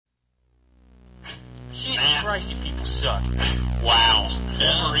Jesus Christ, you people suck. Wow.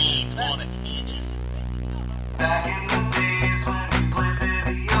 Wolverine on it. Back in the days when we played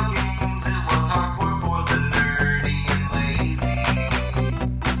video games, it was hardcore for the nerdy and lazy.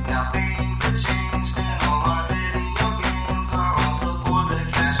 Now things have changed and all our video games are also for the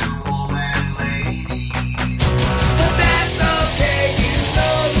casual and lady. But that's okay, you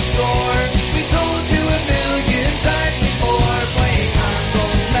know the score. We told you a million times before. Playing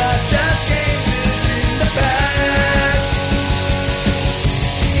consoles, not just games, is in the past.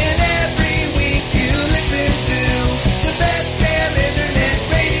 And every week you listen to the best damn internet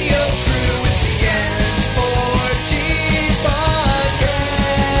radio crew. It's the N4G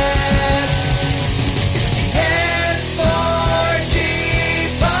podcast. It's the N4G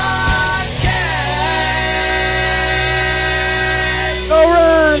podcast.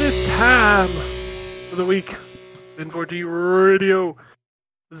 Alright, it's time for the week. N4G Radio.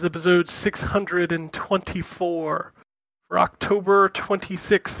 This is episode 624 for October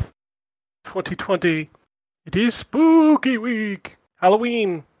 26th, 2020. It is spooky week.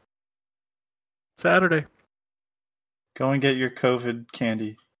 Halloween. Saturday. Go and get your COVID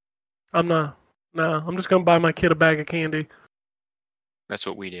candy. I'm just gonna buy my kid a bag of candy. That's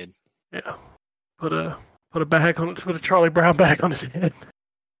what we did. Yeah. Put a bag on it, put a Charlie Brown bag on his head.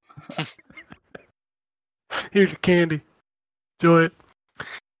 Here's your candy. Enjoy it.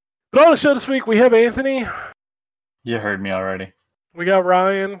 But on the show this week, we have Anthony. You heard me already. We got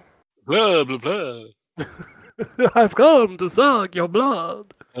Ryan. Blah, blah, blah. I've come to suck your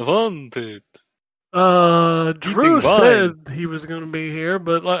blood. I want it. Drew Keeping said he was going to be here,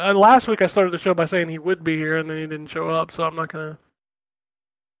 but last week I started the show by saying he would be here, and then he didn't show up, so I'm not going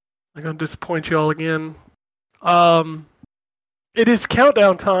to disappoint you all again. It is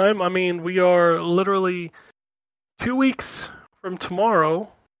countdown time. I mean, we are literally 2 weeks from tomorrow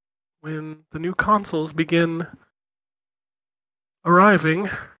when the new consoles begin arriving,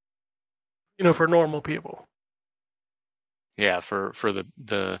 for normal people. Yeah, for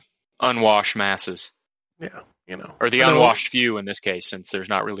the unwashed Yeah, masses. Or the I know- unwashed few in this case, since there's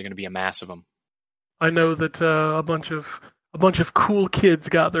not really going to be a mass of them. I know that a bunch of cool kids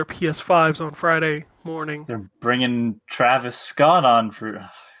got their PS5s on Friday morning. They're bringing Travis Scott on for.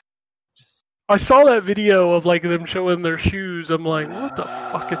 I saw that video of them showing their shoes. I'm like, what the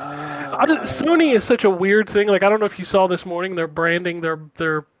fuck is? Sony is such a weird thing. I don't know if you saw this morning. They're branding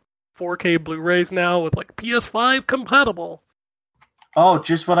their 4K Blu-rays now with PS5 compatible. Oh,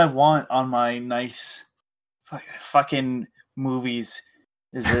 just what I want on my nice fucking movies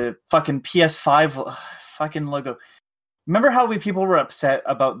is a fucking PS5 fucking logo. Remember how people were upset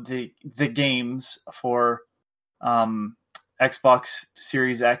about the games for Xbox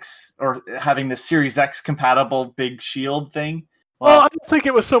Series X, or having the Series X compatible big shield thing? Well, I don't think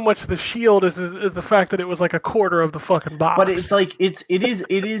it was so much the shield as the fact that it was a quarter of the fucking box. But it's I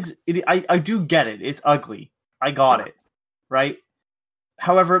do get it. It's ugly. I got it. Right?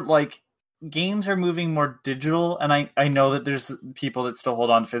 However, games are moving more digital, and I know that there's people that still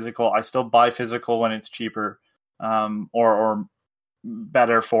hold on to physical. I still buy physical when it's cheaper, or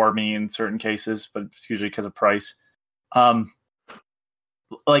better for me in certain cases, but it's usually because of price. When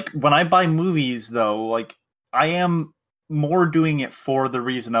I buy movies, though, I am more doing it for the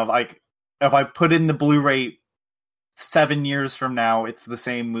reason of if I put in the Blu-ray 7 years from now, it's the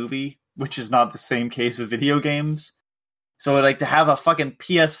same movie, which is not the same case with video games. So I'd like to have a fucking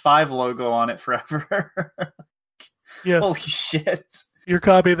PS5 logo on it forever. Yes. Holy shit. Your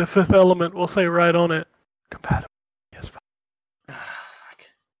copy of The Fifth Element will say right on it, compatible PS5.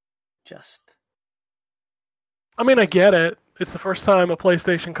 I mean, I get it. It's the first time a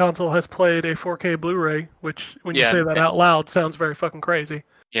PlayStation console has played a 4K Blu-ray, which, when you say that out loud, sounds very fucking crazy.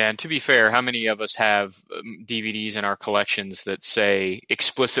 Yeah, and to be fair, how many of us have DVDs in our collections that say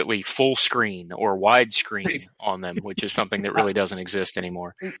explicitly full screen or widescreen on them, which is something that really doesn't exist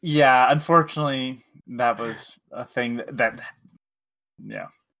anymore? Yeah, unfortunately, that was a thing that yeah.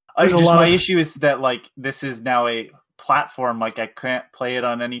 My issue is that this is now a platform. I can't play it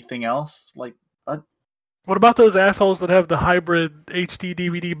on anything else. What about those assholes that have the hybrid HD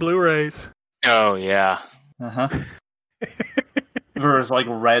DVD Blu-rays? Oh, yeah. Uh-huh. There's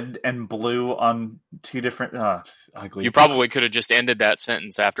red and blue on two different... ugly. You probably could have just ended that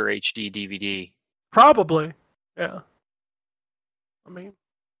sentence after HD DVD. Probably, yeah. I mean,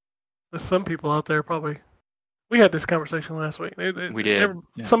 there's some people out there probably... We had this conversation last week. We did.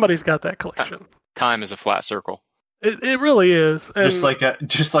 Somebody's got that collection. Time is a flat circle. It really is. And just like an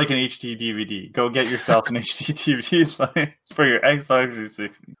HD DVD. Go get yourself an HD DVD for your Xbox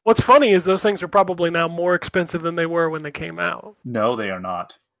 360. What's funny is those things are probably now more expensive than they were when they came out. No, they are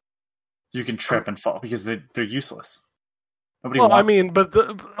not. you can trip and fall because they're useless. Nobody Well, I wants mean, but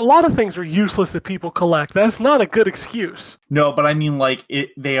a lot of things are useless that people collect. That's not a good excuse. No, but I mean, like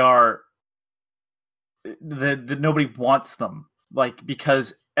they are. Nobody wants them, like,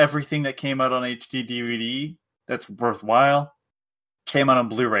 because everything that came out on HD DVD that's worthwhile came out on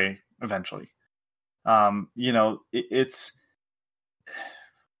Blu-ray eventually. It's.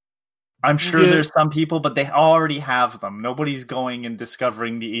 I'm sure Yeah. there's some people, but they already have them. Nobody's going and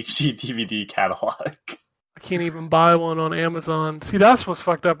discovering the HD DVD catalog. I can't even buy one on Amazon. See, that's what's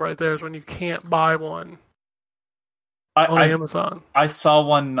fucked up right there is when you can't buy one on Amazon. I saw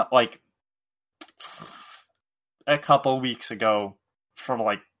one like a couple weeks ago for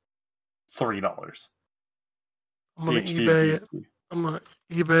like $3. I'm gonna eBay it. I'm gonna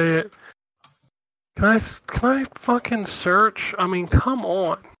eBay it. Can I fucking search? I mean, come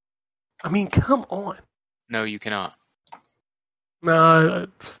on. No, you cannot. Nah,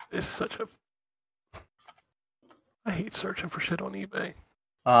 it's such a. I hate searching for shit on eBay.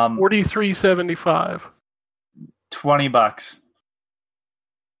 $43.75. $20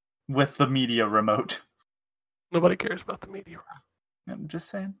 with the media remote. Nobody cares about the media. I'm just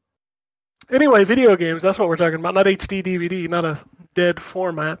saying. Anyway, video games. That's what we're talking about. Not HD DVD. Not a dead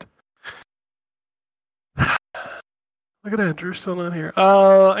format. Look at that. Drew's still not here.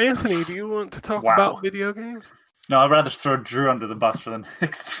 Anthony, do you want to talk Wow. about video games? No, I'd rather throw Drew under the bus for the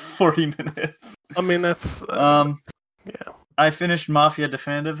next 40 minutes. I mean, that's yeah. I finished Mafia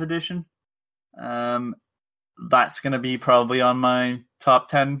Definitive Edition. That's going to be probably on my top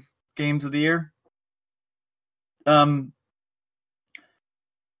 10 games of the year. Yeah,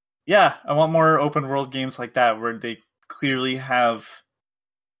 I want more open world games like that where they clearly have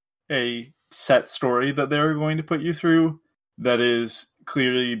a set story that they're going to put you through that is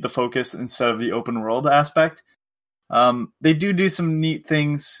clearly the focus instead of the open world aspect. They do some neat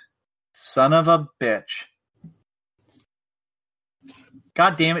things. Son of a bitch.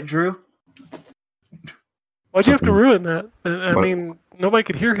 God damn it, Drew. Why'd you have to ruin that? I What? mean, nobody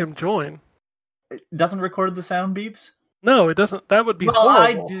could hear him join. It doesn't record the sound beeps? No, it doesn't. That would be Well,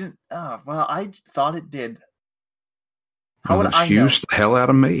 horrible. I didn't. Well, I thought it did. Well, would I know? excuse the hell out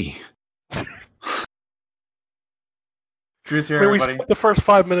of me. Drew's I here, mean, we everybody. spent the first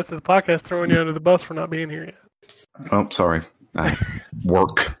 5 minutes of the podcast throwing you under the bus for not being here yet. Oh, sorry. I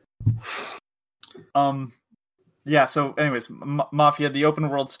work. Yeah, so anyways, Mafia, the open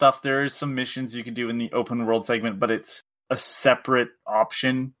world stuff, there is some missions you can do in the open world segment, but it's a separate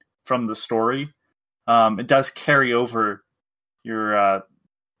option from the story. It does carry over your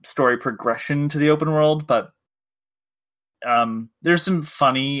story progression to the open world, but there's some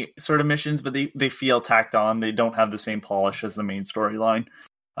funny sort of missions, but they feel tacked on. They don't have the same polish as the main storyline.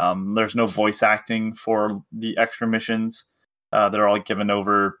 There's no voice acting for the extra missions. They're all given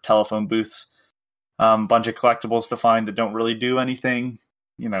over telephone booths. Bunch of collectibles to find that don't really do anything.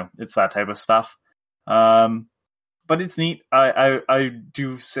 You know, it's that type of stuff. But it's neat. I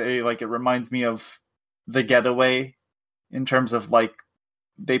do say, like, it reminds me of The Getaway in terms of, like,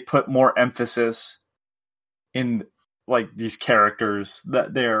 they put more emphasis in, like, these characters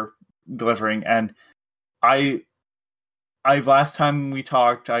that they're delivering. And I last time we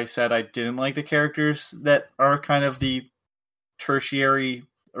talked, I said I didn't like the characters that are kind of the tertiary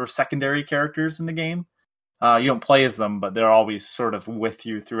or secondary characters in the game. You don't play as them, but they're always sort of with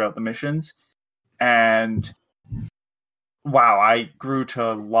you throughout the missions. And wow, I grew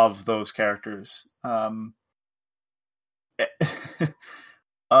to love those characters. There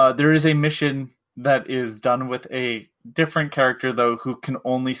is a mission that is done with a different character, though, who can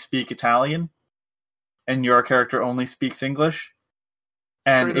only speak Italian, and your character only speaks English.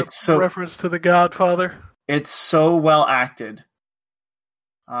 And Straight up it's so reference to The Godfather. it's so well acted.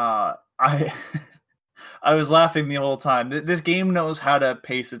 I I was laughing the whole time. This game knows how to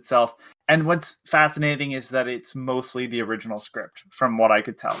pace itself, and what's fascinating is that it's mostly the original script, from what I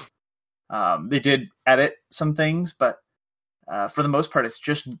could tell. They did edit some things, but for the most part, it's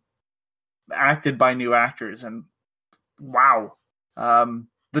just acted by new actors. And wow,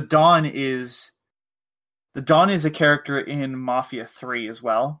 the Don is a character in Mafia 3 as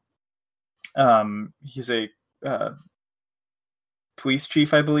well. He's a police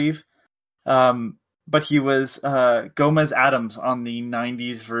chief, I believe. But he was Gomez Addams on the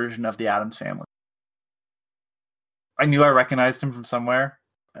 90s version of the Addams Family. I knew I recognized him from somewhere,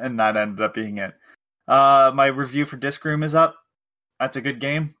 and that ended up being it. My review for Disc Room is up. That's a good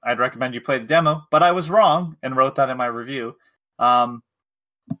game. I'd recommend you play the demo, but I was wrong and wrote that in my review.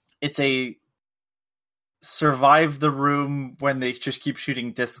 It's a survive the room when they just keep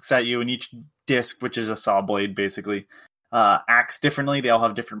shooting discs at you, and each disc, which is a saw blade basically, acts differently. They all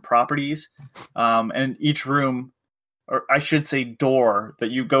have different properties. And each room, or I should say door,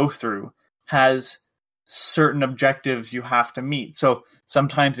 that you go through has certain objectives you have to meet. So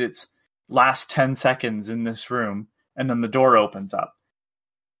sometimes it's last 10 seconds in this room, and then the door opens up.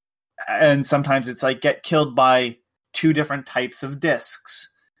 And sometimes it's like get killed by 2 different types of discs.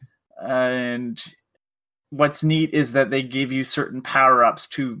 And what's neat is that they give you certain power-ups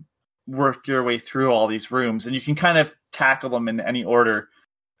to work your way through all these rooms, and you can kind of tackle them in any order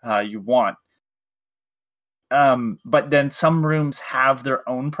you want. But then some rooms have their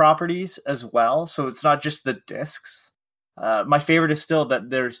own properties as well, so it's not just the discs. My favorite is still that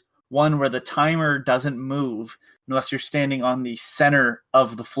there's one where the timer doesn't move unless you're standing on the center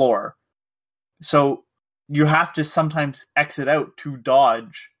of the floor. So you have to sometimes exit out to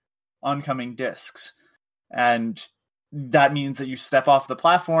dodge oncoming discs. And that means that you step off the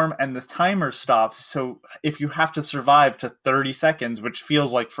platform and the timer stops. So if you have to survive to 30 seconds, which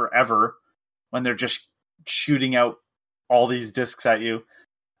feels like forever when they're just shooting out all these discs at you,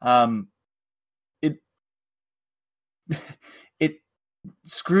 it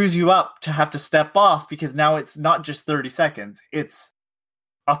screws you up to have to step off, because now it's not just 30 seconds. It's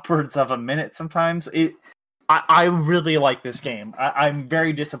upwards of a minute sometimes. I really like this game. I'm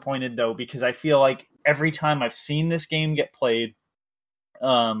very disappointed, though, because I feel like every time I've seen this game get played,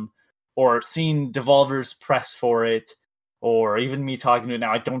 or seen Devolver's press for it, or even me talking to it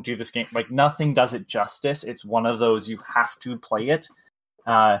now, I don't do this game. Like, nothing does it justice. It's one of those you have to play it,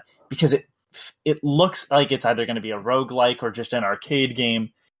 because it looks like it's either going to be a roguelike or just an arcade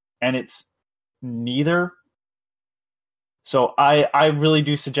game, and it's neither. So I really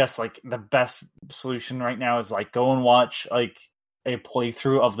do suggest, like, the best solution right now is, like, go and watch, like, a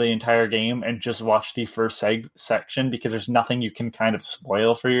playthrough of the entire game and just watch the first section, because there's nothing you can kind of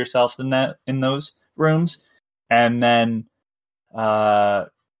spoil for yourself in those rooms. And then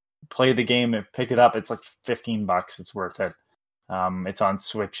play the game and pick it up. It's like $15. It's worth it. It's on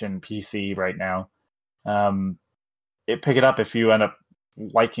Switch and PC right now. Pick it up if you end up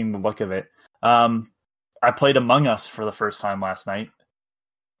liking the look of it. I played Among Us for the first time last night,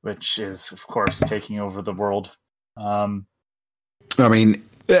 which is, of course, taking over the world. I mean,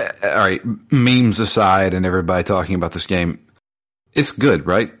 all right, memes aside and everybody talking about this game, it's good,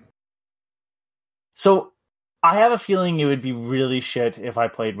 right? So I have a feeling it would be really shit if I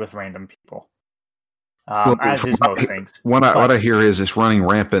played with random people, as is most things. What I hear is it's running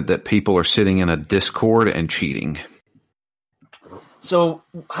rampant that people are sitting in a Discord and cheating. So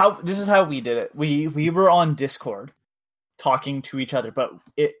this is how we did it. We were on Discord talking to each other, but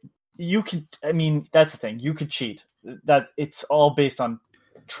that's the thing. You could cheat. That it's all based on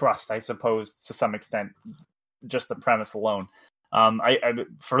trust, I suppose, to some extent, just the premise alone.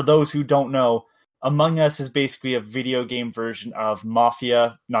 For those who don't know, Among Us is basically a video game version of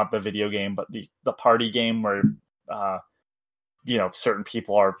Mafia, not the video game, but the party game where certain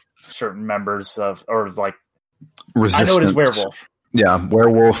people are certain members of, or like, Resistance. I know it is Werewolf. Yeah,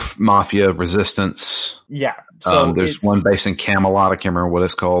 Werewolf, Mafia, Resistance. Yeah. So there's one based in Camelot. I can't remember what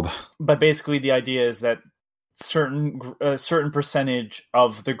it's called. But basically the idea is that a certain percentage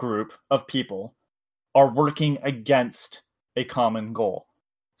of the group of people are working against a common goal.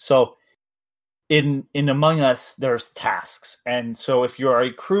 So in Among Us, there's tasks. And so if you're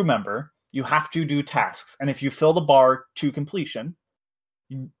a crew member, you have to do tasks. And if you fill the bar to completion,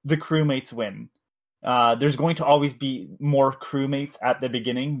 the crewmates win. There's going to always be more crewmates at the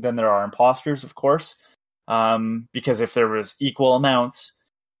beginning than there are imposters, of course. Because if there was equal amounts,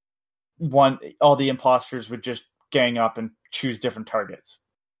 all the imposters would just gang up and choose different targets.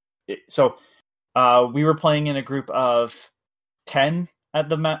 So we were playing in a group of 10 at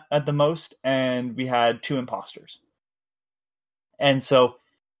the most, and we had 2 imposters. And so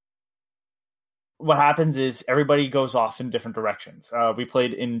what happens is everybody goes off in different directions. We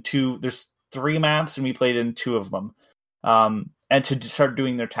played in 2. There's 3 maps, and we played in 2 of them. And to start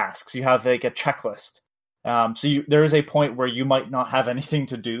doing their tasks, you have like a checklist. So there is a point where you might not have anything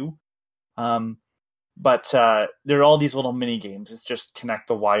to do. But there are all these little mini games. It's just connect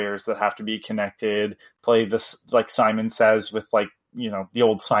the wires that have to be connected. Play this, like Simon Says, with like, the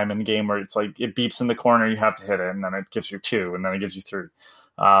old Simon game where it's like it beeps in the corner, you have to hit it, and then it gives you 2, and then it gives you 3.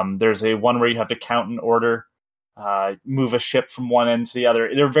 There's a one where you have to count in order, move a ship from one end to the other.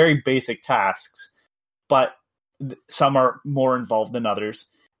 They're very basic tasks, but some are more involved than others,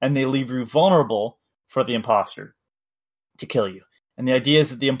 and they leave you vulnerable for the imposter to kill you. And the idea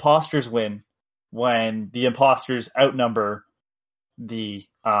is that the imposters win when the imposters outnumber the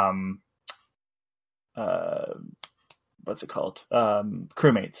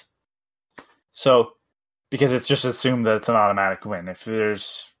crewmates. So because it's just assumed that it's an automatic win.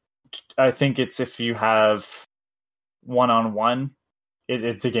 I think it's if you have 1-on-1,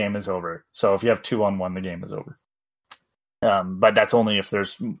 the game is over. So if you have 2-on-1, the game is over. But that's only if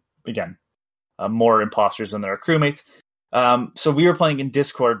there's, again, more imposters than there are crewmates. So we were playing in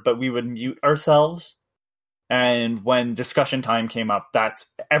Discord, but we would mute ourselves. And when discussion time came up, that's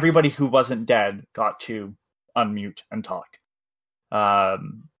everybody who wasn't dead got to unmute and talk.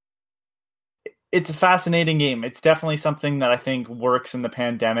 It's a fascinating game. It's definitely something that I think works in the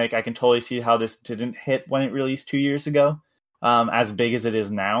pandemic. I can totally see how this didn't hit when it released 2 years ago, as big as it is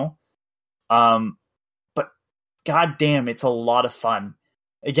now. But goddamn, it's a lot of fun.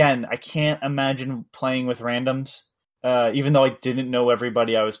 Again, I can't imagine playing with randoms. Even though I didn't know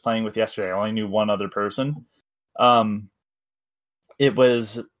everybody I was playing with yesterday, I only knew one other person. It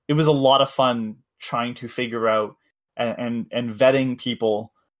was a lot of fun trying to figure out and vetting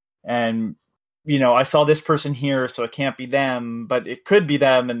people. And, I saw this person here, so it can't be them, but it could be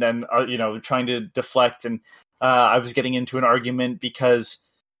them. And then, trying to deflect. And I was getting into an argument because,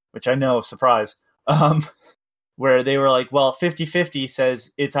 which I know, surprise, where they were like, well, 50-50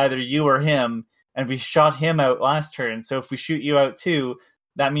 says it's either you or him. And we shot him out last turn. So if we shoot you out too,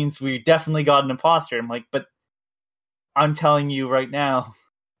 that means we definitely got an imposter. I'm like, but I'm telling you right now,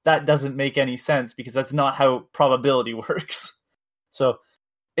 that doesn't make any sense because that's not how probability works. So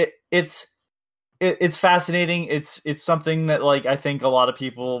it's fascinating. It's something that I think a lot of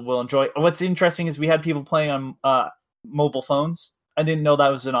people will enjoy. What's interesting is we had people playing on mobile phones. I didn't know that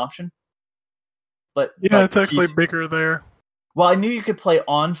was an option. But yeah, it's actually bigger there. Well, I knew you could play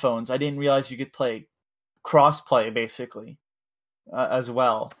on phones. I didn't realize you could play cross-play, basically, as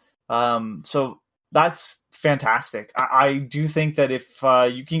well. So that's fantastic. I do think that if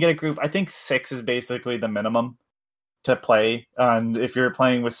you can get a group, I think 6 is basically the minimum to play. And if you're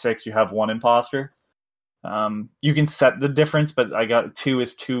playing with 6, you have 1 imposter. You can set the difference, but 2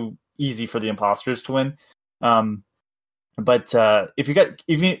 is too easy for the imposters to win. But if you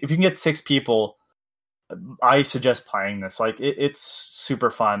can get 6 people, I suggest playing this. It's super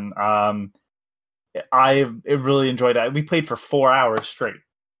fun. I really enjoyed it. We played for 4 hours straight.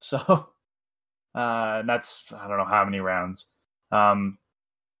 So that's, I don't know how many rounds.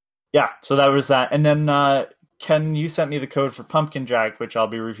 Yeah, so that was that. And then Ken, you sent me the code for Pumpkin Jack, which I'll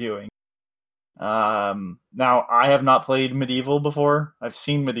be reviewing. Now, I have not played Medieval before. I've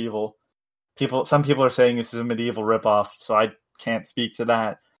seen Medieval. Some people are saying this is a Medieval ripoff, so I can't speak to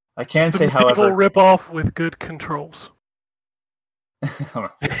that. I can say, however, rip off with good controls.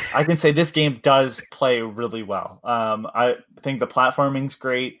 I can say this game does play really well. I think the platforming's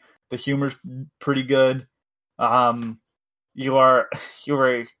great. The humor's pretty good. You are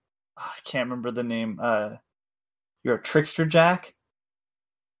I can't remember the name. You're a trickster Jack.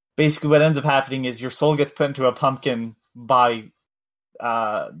 Basically, what ends up happening is your soul gets put into a pumpkin by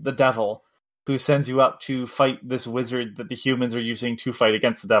the devil, who sends you up to fight this wizard that the humans are using to fight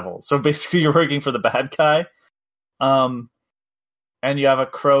against the devil. So basically you're working for the bad guy. And you have a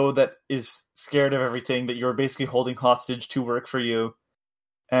crow that is scared of everything that you're basically holding hostage to work for you.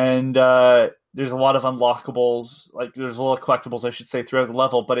 And there's a lot of unlockables, there's a lot of collectibles, I should say, throughout the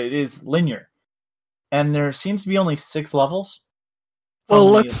level, but it is linear. And there seems to be only 6 levels. Well,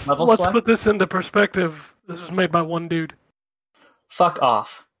 let's put this into perspective. This was made by one dude. Fuck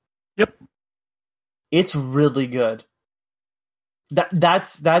off. Yep. It's really good.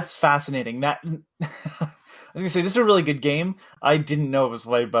 That's fascinating. That I was gonna say this is a really good game. I didn't know it was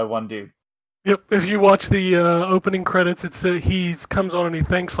played by one dude. Yep. If you watch the opening credits, it's he comes on and he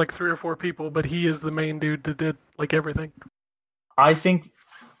thanks 3 or 4 people, but he is the main dude that did everything. I think.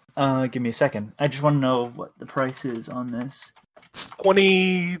 Give me a second. I just want to know what the price is on this.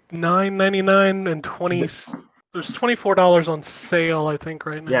 $29.99 and There's $24 on sale, I think,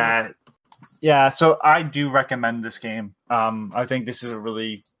 right now. Yeah. So I do recommend this game. I think this is a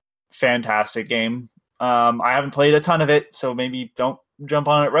really fantastic game. I haven't played a ton of it, so maybe don't jump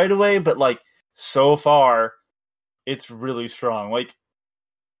on it right away. But so far, it's really strong.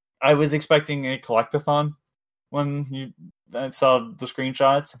 I was expecting a collectathon when I saw the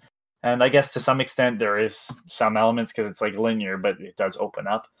screenshots, and I guess to some extent there is some elements because it's linear, but it does open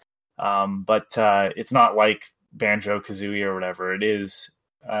up. But it's not like Banjo-Kazooie or whatever. It is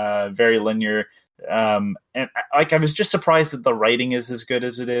very linear. And I was just surprised that the writing is as good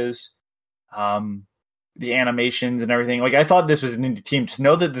as it is. The animations and everything. I thought this was an indie team. To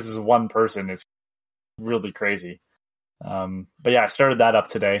know that this is one person is really crazy. But yeah, I started that up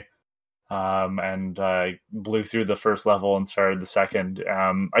today. And I blew through the first level and started the second.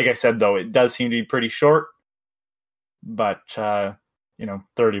 Like I said, though, it does seem to be pretty short. But $30,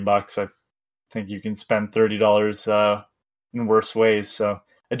 think you can spend $30 in worse ways. So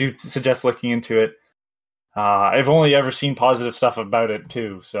I do suggest looking into it. I've only ever seen positive stuff about it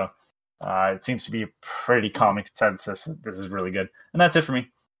too, so it seems to be a pretty common consensus that this is really good. And that's it for me.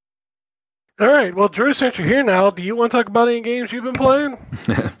 All right. Well, Drew, since you're here now, do you want to talk about any games you've been playing?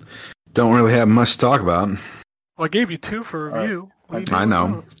 Don't really have much to talk about. Well, I gave you 2 for review. I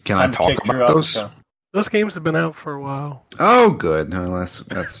know. Can I talk about those? Those games have been out for a while. Oh, good. No, that's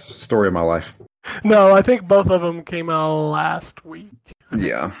the story of my life. No, I think both of them came out last week.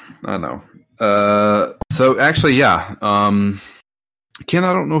 Yeah, I know. So actually, yeah. Ken,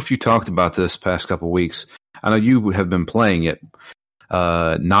 I don't know if you talked about this past couple weeks. I know you have been playing it.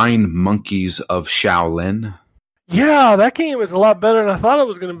 9 Monkeys of Shaolin. Yeah, that game is a lot better than I thought it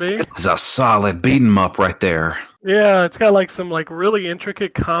was going to be. It's a solid beat 'em up right there. Yeah, it's got like some like really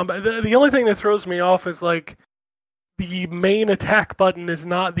intricate combat. The only thing that throws me off is like the main attack button is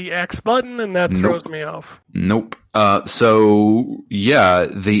not the X button, and that throws me off. Nope. So yeah,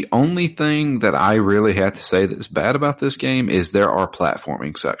 the only thing that I really had to say that's bad about this game is there are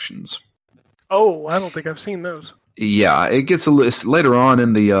platforming sections. Oh, I don't think I've seen those. Yeah, it gets a little later on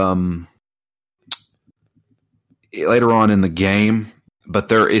in the game, but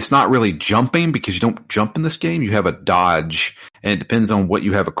it's not really jumping because you don't jump in this game. You have a dodge, and it depends on what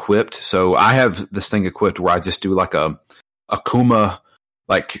you have equipped. So I have this thing equipped where I just do like a Akuma,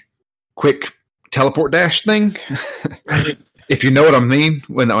 like quick teleport dash thing. If you know what I mean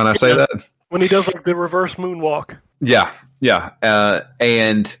when I say that. When he does like the reverse moonwalk. Yeah.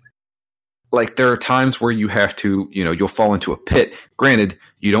 And like there are times where you have to, you'll fall into a pit. Granted,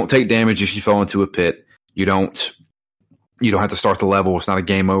 you don't take damage if you fall into a pit. You don't have to start the level. It's not a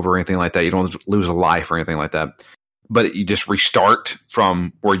game over or anything like that. You don't lose a life or anything like that. But you just restart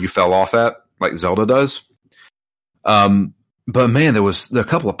from where you fell off at, like Zelda does. But man, there was a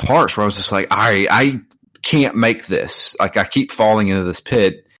couple of parts where I was just like, I can't make this. Like I keep falling into this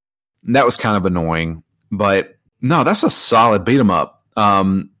pit. And that was kind of annoying. But no, that's a solid beat 'em up.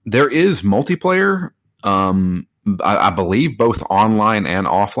 There is multiplayer. I believe both online and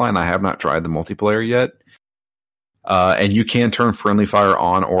offline. I have not tried the multiplayer yet. And you can turn friendly fire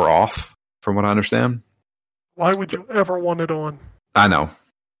on or off, from what I understand. Why would you ever want it on? I know.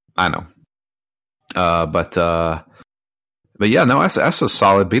 But yeah, no, that's a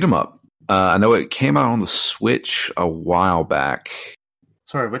solid beat 'em up. I know it came out on the Switch a while back.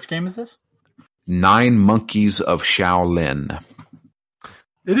 Sorry, which game is this? 9 Monkeys of Shaolin.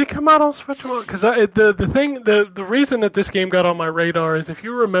 Did it come out on Switch? Because the reason that this game got on my radar is if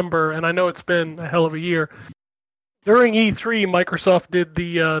you remember, and I know it's been a hell of a year. During E3, Microsoft did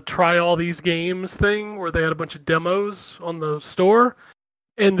the try all these games thing where they had a bunch of demos on the store.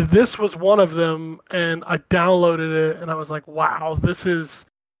 And this was one of them, and I downloaded it, and I was like, wow, this is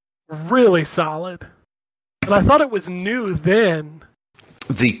really solid. And I thought it was new then.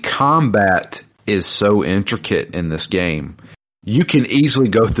 The combat is so intricate in this game. You can easily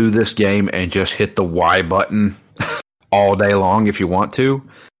go through this game and just hit the Y button all day long if you want to.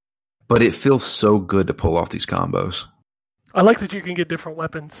 But it feels so good to pull off these combos. I like that you can get different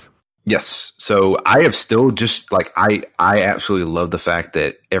weapons. Yes. So I have still just like, I absolutely love the fact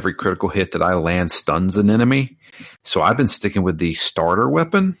that every critical hit that I land stuns an enemy. So I've been sticking with the starter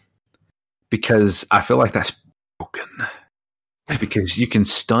weapon because I feel like that's broken. Because you can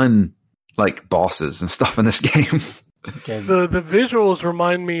stun like bosses and stuff in this game. Okay. The visuals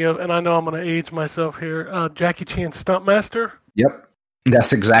remind me of, and I know I'm going to age myself here, Jackie Chan Stuntmaster. Yep.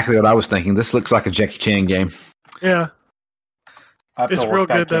 That's exactly what I was thinking. This looks like a Jackie Chan game. Yeah. I have It's to real look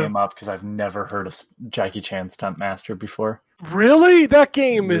that good, game up because I've never heard of Jackie Chan Stuntmaster before. Really? That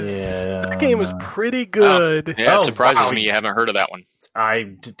game is Yeah. pretty good. Yeah, Oh, it surprises wow. me you haven't heard of that one. I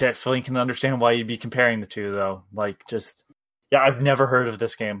definitely can understand why you'd be comparing the two, though. I've never heard of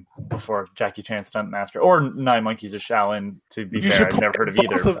this game before, Jackie Chan Stuntmaster, or 9 Monkeys of Shaolin, to be fair. I've never heard of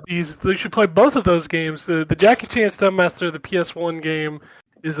either. Both of these. You should play both of those games. The Jackie Chan Stuntmaster, the PS1 game,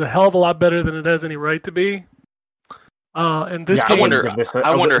 is a hell of a lot better than it has any right to be. And this Yeah, game,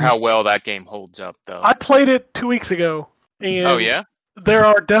 I wonder how well that game holds up, though. I played it 2 weeks ago, and Oh, yeah? there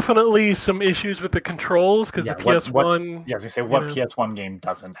are definitely some issues with the controls because Yeah, the what- PS1. Yeah, I was gonna say, what you know. PS1 game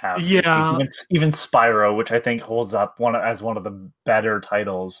doesn't have? Yeah. Even Spyro, which I think holds up as one of the better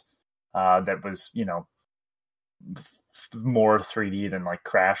titles, that was more 3D than like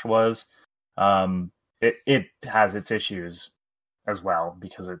Crash was. It has its issues as well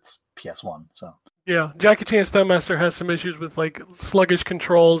because it's PS1. So Yeah, Jackie Chan Stuntmaster has some issues with like sluggish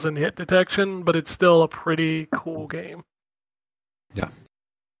controls and hit detection, but it's still a pretty cool game.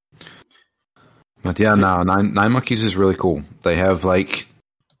 But yeah, no, Nine Monkeys is really cool. They have like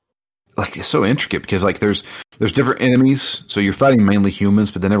like it's so intricate because like there's different enemies, so you're fighting mainly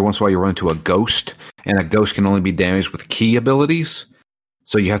humans, but then every once in a while you run into a ghost, and a ghost can only be damaged with key abilities.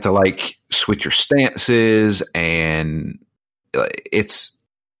 So you have to like switch your stances, and it's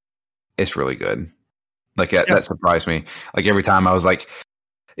really good. Like that surprised me. Like every time I was like,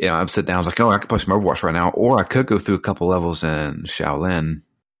 I'm sitting down, I was like, oh, I could play some Overwatch right now, or I could go through a couple levels in Shaolin.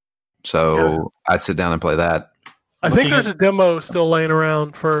 So I'd sit down and play that. I think there's a demo still laying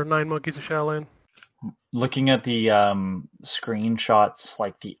around for 9 Monkeys of Shaolin. Looking at the screenshots,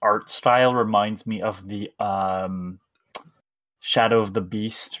 like the art style reminds me of the Shadow of the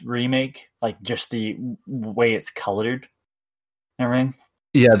Beast remake, like just the way it's colored and everything.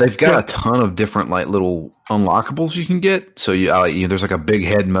 Yeah, they've got a ton of different like little unlockables you can get. So there's like a big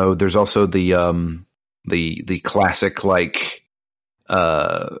head mode. There's also the classic like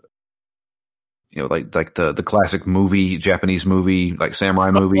like the classic movie, Japanese movie, like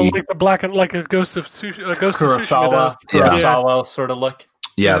samurai movie, like the black and like a Ghost of Kurosawa, Tsushima sort of look.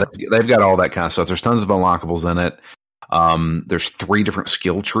 Yeah, they've got all that kind of stuff. There's tons of unlockables in it. There's 3 different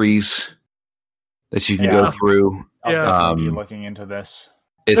skill trees that you can go through. I'll definitely be looking into this.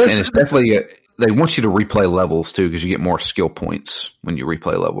 It's definitely they want you to replay levels too because you get more skill points when you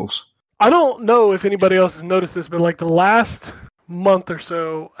replay levels. I don't know if anybody else has noticed this, but like the last month or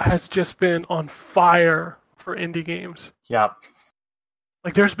so has just been on fire for indie games. Yep.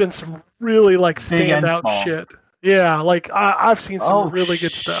 Like there's been some really like standout shit. Yeah, like I've seen some really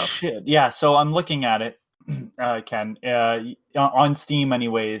good stuff. Shit. Yeah, so I'm looking at it, Ken. On Steam,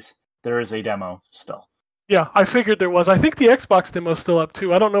 anyways, there is a demo still. Yeah, I figured there was. I think the Xbox demo's still up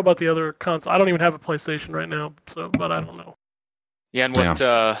too. I don't know about the other console. I don't even have a PlayStation right now, but I don't know. Yeah, and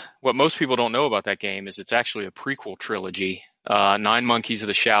what most people don't know about that game is it's actually a prequel trilogy. 9 Monkeys of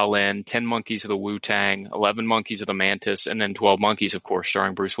the Shaolin, 10 Monkeys of the Wu-Tang, 11 Monkeys of the Mantis, and then 12 Monkeys, of course,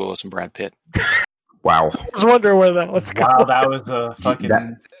 starring Bruce Willis and Brad Pitt. Wow. I was wondering where that was going. Wow, that was a fucking...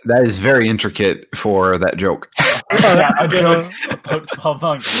 That is very intricate for that joke. A joke about 12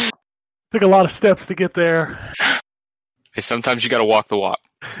 monkeys. Took a lot of steps to get there. Hey, sometimes you got to walk the walk.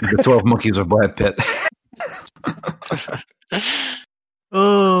 The 12 Monkeys of Brad Pitt.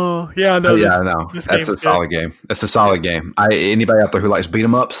 Oh, yeah, no. No. That's a solid game. That's a solid game. Anybody out there who likes beat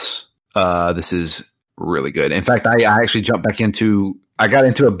 'em ups, this is really good. In fact, I actually jumped back I got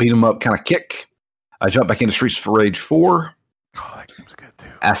into a beat 'em up kind of kick. I jumped back into Streets of Rage 4. Oh, that game's good too.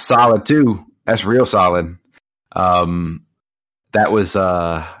 That's solid too. That's real solid. That was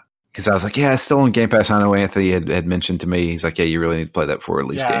because I was like, yeah, it's still on Game Pass. I know Anthony had mentioned to me. He's like, yeah, you really need to play that before at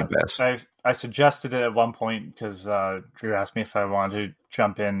least Game Pass. I suggested it at one point because Drew asked me if I wanted to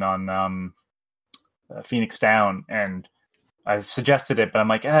jump in on Phoenix Down, and I suggested it, but I'm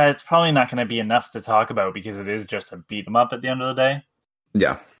like, it's probably not going to be enough to talk about because it is just a beat 'em up at the end of the day.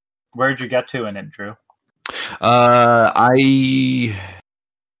 Yeah. Where'd you get to in it, Drew? I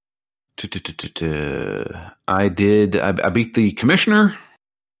beat the Commissioner,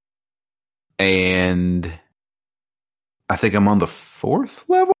 and I think I'm on the 4th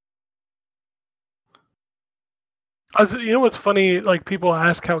level. You know what's funny? Like people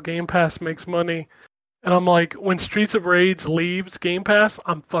ask how Game Pass makes money, and I'm like, when Streets of Rage leaves Game Pass,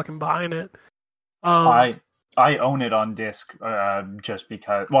 I'm fucking buying it. I own it on disc just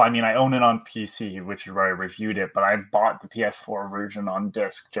because. Well, I mean, I own it on PC, which is where I reviewed it. But I bought the PS4 version on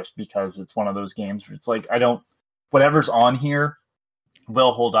disc just because it's one of those games where it's like whatever's on here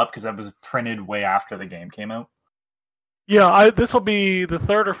will hold up because that was printed way after the game came out. Yeah, this will be the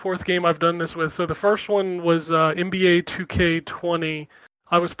 3rd or 4th game I've done this with. So the first one was NBA 2K20.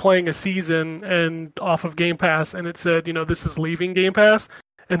 I was playing a season and off of Game Pass, and it said, this is leaving Game Pass.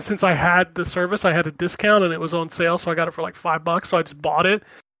 And since I had the service, I had a discount, and it was on sale, so I got it for like $5, so I just bought it.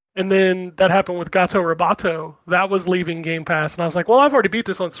 And then that happened with Gato Roboto. That was leaving Game Pass, and I was like, well, I've already beat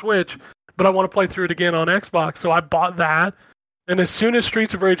this on Switch, but I want to play through it again on Xbox, so I bought that. And as soon as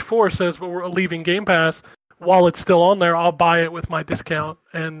Streets of Rage 4 says we're leaving Game Pass, while it's still on there, I'll buy it with my discount.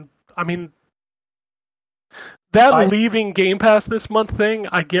 And, I mean, leaving Game Pass this month thing,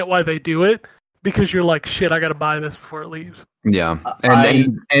 I get why they do it, because you're like, shit, I got to buy this before it leaves. Yeah,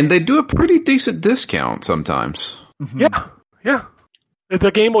 and they do a pretty decent discount sometimes. Mm-hmm. Yeah. The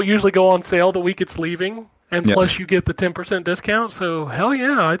game will usually go on sale the week it's leaving, and plus you get the 10% discount. So hell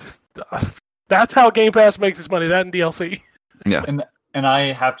yeah, that's how Game Pass makes its money. That and DLC. Yeah, and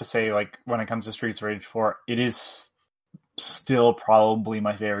I have to say, like when it comes to Streets of Rage 4, it is still probably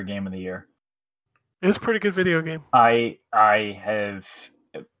my favorite game of the year. It's a pretty good video game. I have.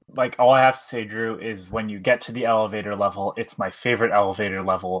 Like, all I have to say, Drew, is when you get to the elevator level, it's my favorite elevator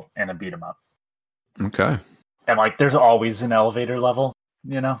level in a beat 'em up. Okay. And, like, there's always an elevator level,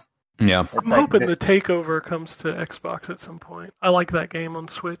 Yeah. It's I'm like hoping this- the Takeover comes to Xbox at some point. I like that game on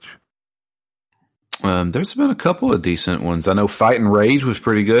Switch. There's been a couple of decent ones. I know Fight and Rage was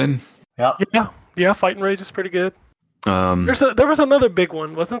pretty good. Yep. Yeah, Fight and Rage is pretty good. Um, There was another big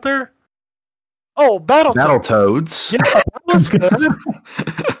one, wasn't there? Oh, Battletoads. Battletoads. Yeah, that was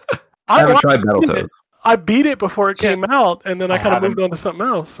good. I haven't tried beat Battletoads. it. I beat it before it came out, and then I I kind of moved haven't. on to something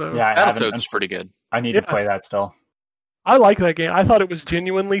else. So Yeah, I haven't. Battletoads is pretty good. I need Yeah. to play that still. I like that game. I thought it was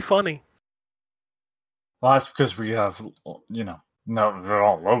genuinely funny. Well, that's because we have, no, they're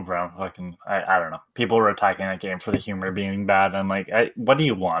all lowbrow. I don't know. People were attacking that game for the humor being bad. I'm like, what do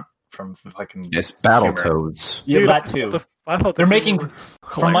you want from fucking? It's humor? Battletoads. Yeah, Dude, that too. I thought They're the making- humor was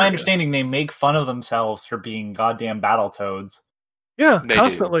From my hilarious. understanding, they make fun of themselves for being goddamn Battletoads. Yeah, They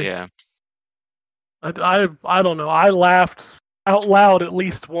constantly. do. Yeah. I don't know. I laughed out loud at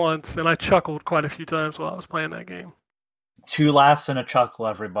least once, and I chuckled quite a few times while I was playing that game. 2 laughs and a chuckle,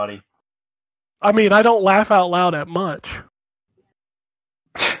 everybody. I mean, I don't laugh out loud at much.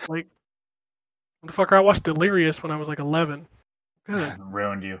 Like, motherfucker, I watched Delirious when I was like 11. Good.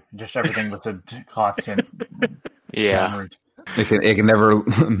 Ruined you. Just everything was a constant. Yeah. downward. It can never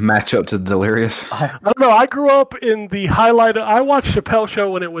match up to Delirious. I don't know. I grew up in the highlight. I watched Chappelle Show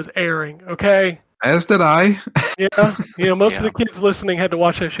when it was airing. Okay. As did I. Yeah. Most of Yeah. the kids listening had to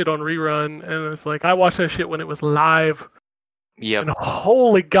watch that shit on rerun, and it's like I watched that shit when it was live. Yep. And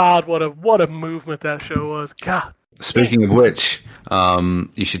holy God, what a movement that show was. God. Speaking of which,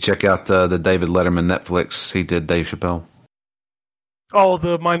 you should check out the David Letterman Netflix. He did Dave Chappelle.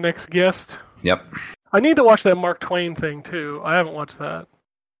 Oh, My Next Guest. Yep. I need to watch that Mark Twain thing too. I haven't watched that.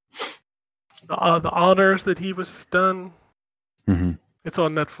 The honors that he was done. hmm It's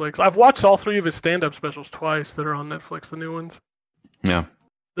on Netflix. I've watched all 3 of his stand-up specials twice that are on Netflix. The new ones. Yeah.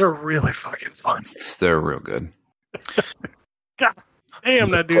 They're really fucking fun. They're real good.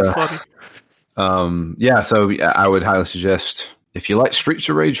 Damn, that dude's funny. Yeah, so I would highly suggest if you like Streets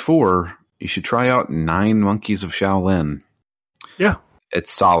of Rage 4, you should try out 9 Monkeys of Shaolin. Yeah.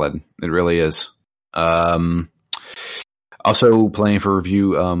 It's solid. It really is. Also playing for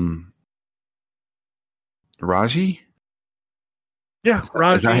review, Raji? Yeah,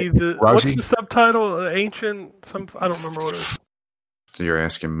 Raji. Raji? What's the subtitle? Ancient. I don't remember what it is. So you're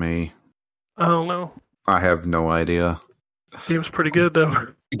asking me. I don't know. I have no idea. It was pretty good though.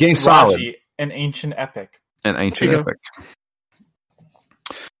 The game's solid. Raji, an ancient epic. An ancient There you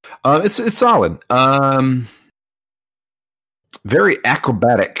epic. It's solid. Very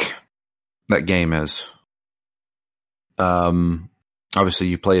acrobatic. That game is. Obviously,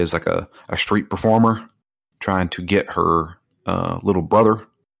 you play as like a street performer trying to get her little brother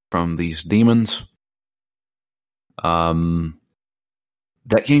from these demons. That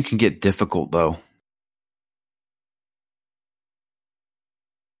game can get difficult though.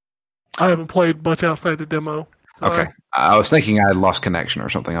 I haven't played much outside the demo. so Okay. I was thinking I had lost connection or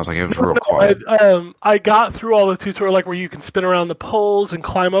something. I was like, it was real quiet. I got through all the tutorial, like where you can spin around the poles and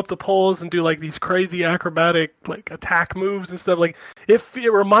climb up the poles and do like these crazy acrobatic like attack moves and stuff. Like it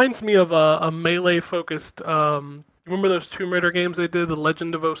reminds me of a melee focused. Remember those Tomb Raider games they did, The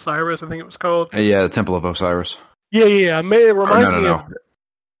Legend of Osiris, I think it was called. Yeah, the Temple of Osiris. Yeah. It reminds me no. of.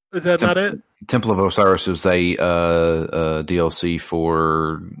 Is that not it? Temple of Osiris is a DLC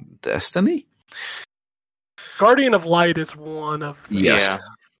for Destiny. Guardian of Light is one of. Yes. Yeah.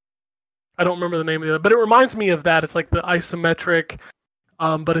 I don't remember the name of the other, but it reminds me of that. It's like the isometric,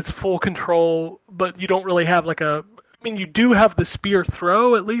 but it's full control. But you don't really have like a. I mean, you do have the spear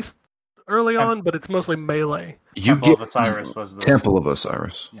throw at least early on, but it's mostly melee. You Temple get of Osiris was the Temple of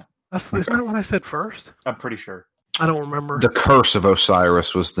Osiris. Isn't that what I said first? I'm pretty sure. I don't remember. The Curse of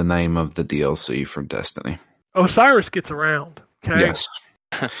Osiris was the name of the DLC for Destiny. Osiris gets around. Okay. Yes.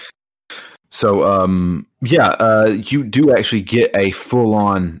 So, you do actually get a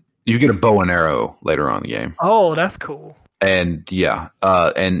full-on. You get a bow and arrow later on in the game, Oh, that's cool. and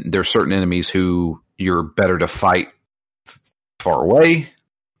and there's certain enemies who you're better to fight far away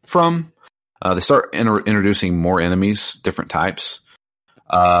from. They start introducing more enemies, different types.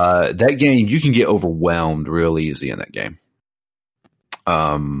 That game, you can get overwhelmed real easy in that game.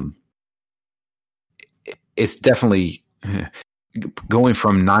 It's definitely going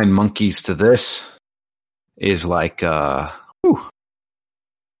from 9 monkeys to this is like, whew.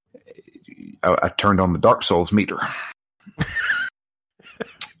 I turned on the Dark Souls meter.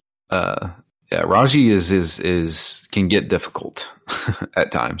 Raji is can get difficult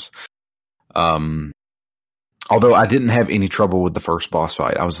at times. Although I didn't have any trouble with the first boss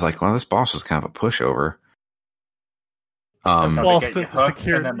fight. I was like, well, this boss was kind of a pushover. That's how False they get you sense of hooked, and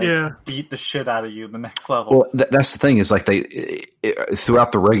security, then they yeah. beat the shit out of you in the next level. Well, that's the thing is like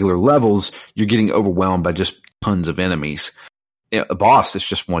throughout the regular levels, you're getting overwhelmed by just tons of enemies. A boss is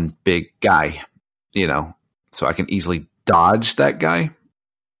just one big guy, so I can easily dodge that guy.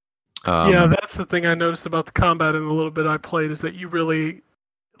 Yeah, that's the thing I noticed about the combat in the little bit I played is that you really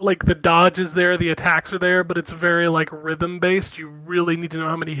like the dodge is there, the attacks are there, but it's very like rhythm based. You really need to know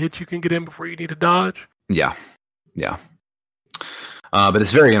how many hits you can get in before you need to dodge. Yeah. But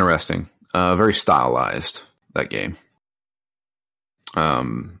it's very interesting, very stylized, that game.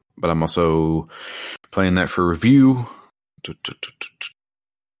 But I'm also playing that for review.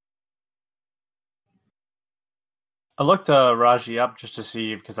 I looked Raji up just to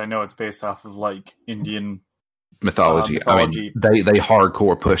see, because I know it's based off of like Indian mythology. mythology. I mean, they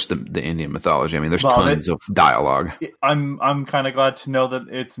hardcore push the Indian mythology. I mean, there's tons of dialogue. I'm kind of glad to know that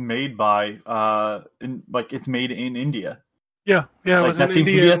it's made by it's made in India. Yeah. It Like was that an seems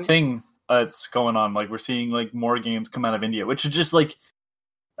to be Indian. a thing that's going on. Like we're seeing like more games come out of India, which is just like,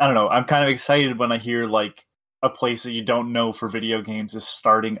 I don't know. I'm kind of excited when I hear like a place that you don't know for video games is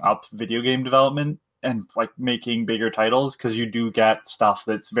starting up video game development and like making bigger titles, because you do get stuff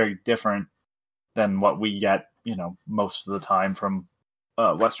that's very different than what we get, most of the time from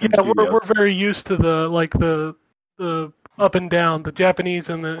Western Yeah, studios. we're very used to the up and down, the Japanese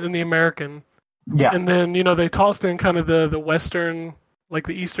and the American. Yeah, And then, they tossed in kind of the Western, like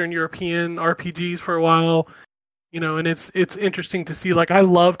the Eastern European RPGs for a while, and it's interesting to see. Like, I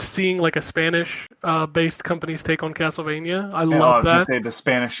loved seeing like a Spanish based company's take on Castlevania. I I love was that. gonna say the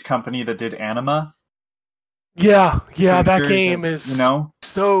Spanish company that did Anima. Yeah, Pretty that sure game that, is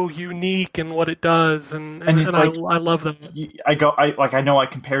so unique in what it does, and it's I like- love that. I know I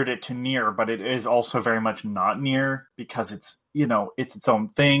compared it to Nier, but it is also very much not Nier, because it's it's its own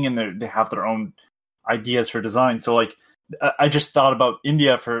thing, and they have their own ideas for design. So like I just thought about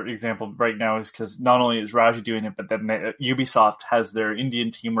India, for example, right now, is because not only is Raji doing it, but then Ubisoft has their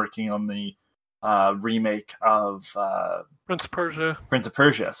Indian team working on the remake of Prince of Persia. Prince of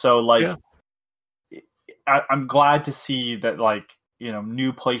Persia. So like Yeah. I'm glad to see that like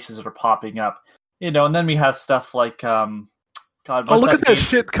new places that are popping up, and then we have stuff like God. Oh, what's look at that game?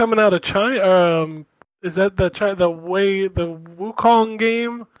 shit coming out of China. Is that the Wukong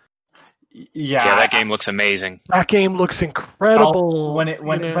game? Yeah, that game looks amazing. That game looks incredible.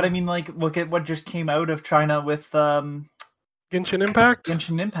 But I mean, like, look at what just came out of China with Genshin Impact.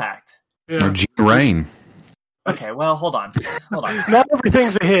 Genshin Impact. Or Yeah. Gene Rain. Okay, well, hold on. Not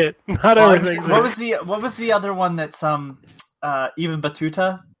everything's a hit. Not Well, everything's a hit. what was the other one that's even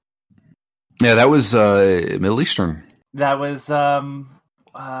Batuta? Yeah, that was Middle Eastern. That was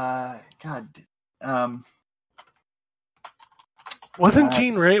Wasn't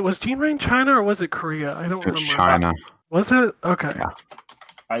Gene Rain? Was Gene Rain China or was it Korea? I don't It was remember. China. Was it? Okay.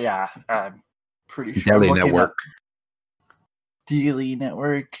 Yeah. I'm pretty sure. Daily I'm looking Network. up Daily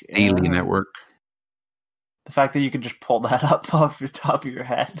Network. Daily Network. The fact that you can just pull that up off the top of your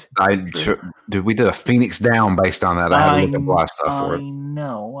head. Dude, we did a Phoenix Down based on that. I had to look up a lot of stuff for I it.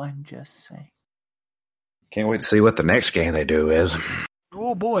 know. I'm just saying. Can't wait to see what the next game they do is.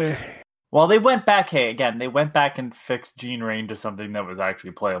 Oh boy. Well, they went back. Hey, again, they went back and fixed Gene Rain to something that was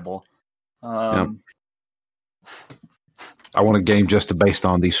actually playable. I want a game just based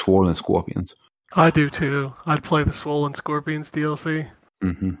on these Swollen Scorpions. I do too. I'd play the Swollen Scorpions DLC.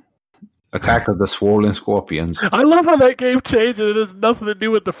 Mm-hmm. Attack of the Swollen Scorpions. I love how that game changed and it has nothing to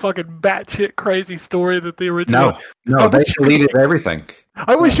do with the fucking batshit crazy story that the original. No, they deleted everything.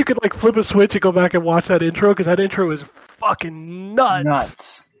 I wish you could like flip a switch and go back and watch that intro, because that intro is fucking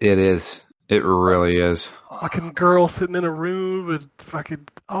nuts. It is. It really is. Fucking girl sitting in a room with fucking.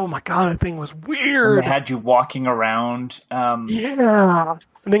 Oh my god, that thing was And weird. they had you walking around. Yeah.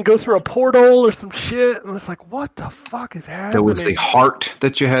 And then go through a portal or some shit, and it's like, what the fuck is happening? There was the heart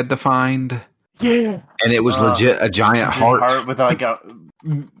that you had to find. Yeah. And it was legit a giant heart. with like a.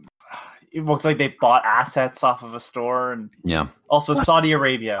 It looked like they bought assets off of a store, and Yeah. also Saudi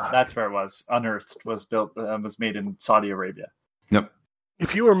Arabia. That's where it was. Unearthed was built. Was made in Saudi Arabia. Yep.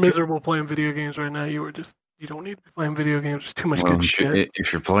 If you were miserable playing video games right now, you don't need to be playing video games. There's too much Well, good shit.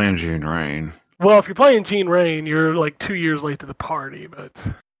 if you're playing Gene Rain. Well, if you're playing Gene Rain, you're like 2 years late to the party, but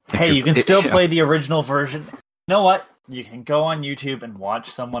Hey, you can still yeah. play the original version. You know what? You can go on YouTube and watch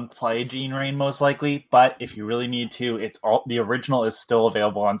someone play Gene Rain, most likely. But if you really need to, the original is still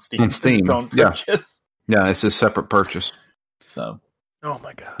available on Steam. On Steam, Don't yeah. purchase. Yeah, it's a separate purchase. So oh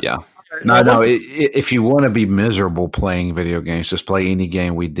my god. Yeah. Okay, No, now, if you want to be miserable playing video games, just play any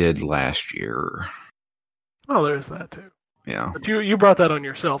game we did last year. Oh, there's that too. Yeah. But you brought that on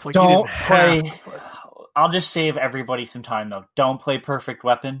yourself. Like you don't didn't play. have to play. I'll just save everybody some time though. Don't play Perfect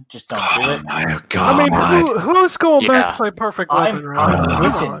Weapon. Just don't do Oh it. my god! I mean, who's going back Yeah. to play Perfect Weapon right now?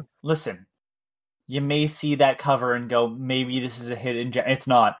 Come Listen. You may see that cover and go, maybe this is a hidden gem. It's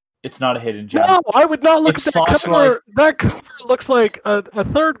not. It's not a hidden gem. No, I would not look It's at that fossilized. cover. That cover looks like a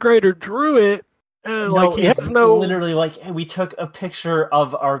third grader drew it, and No, like he it's has no. literally like hey, we took a picture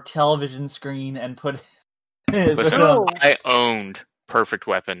of our television screen and put it. Listen, No. I owned Perfect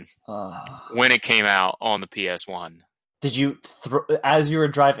Weapon Uh, when it came out on the PS1. did you as you were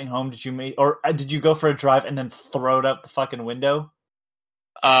driving home? Did you go for a drive and then throw it out the fucking window?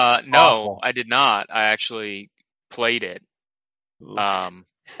 No, Awful. I did not. I actually played it.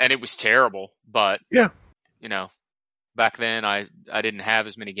 And it was terrible, but Yeah. you know, back then I didn't have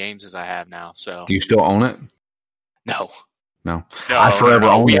as many games as I have now, so Do you still own it? no. No. No, I forever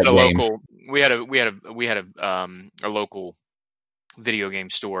owned we that had a game. local we had a local video game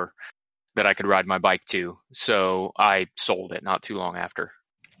store that I could ride my bike to, so I sold it not too long after.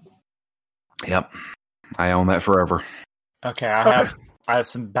 Yep. I own that forever. Okay, I have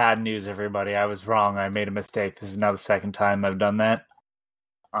some bad news, everybody. I was wrong. I made a mistake. This is now the second time I've done that.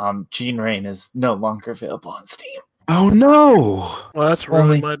 Gene Rain is no longer available on Steam. Oh no! Well, that's ruined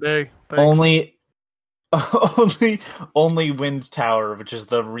Only- my day. Thanks. Only Wind Tower, which is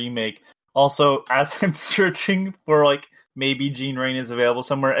the remake. Also, as I'm searching for like maybe Gene Rain is available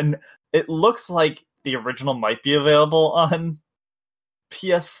somewhere, and it looks like the original might be available on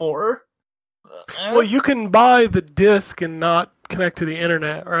PS4. Well, you can buy the disc and not connect to the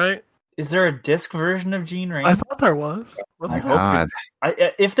internet, right? Is there a disc version of Gene Rain? I thought there was. Wasn't I there? hope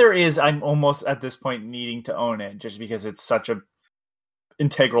God. if there is, I'm almost at this point needing to own it, just because it's such a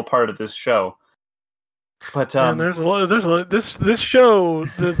integral part of this show. But And there's a lot. This show.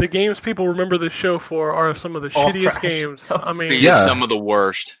 The games people remember this show for are some of the All shittiest trash. games. I mean, It's Yeah. some of the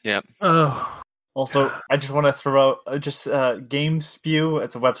worst. Yep. oh, also, I just want to throw out Game Spew.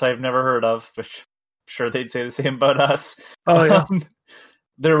 It's a website I've never heard of, which I'm sure they'd say the same about us. oh yeah.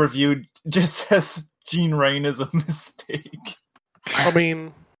 Their review just says Gene Rain is a mistake. I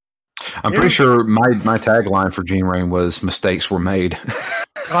mean, I'm Yeah. pretty sure my tagline for Gene Rain was "Mistakes were made."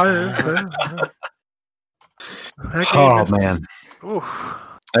 that game Oh is, man, oof.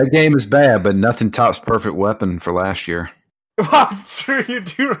 that game is bad, but nothing tops Perfect Weapon for last year. I'm sure you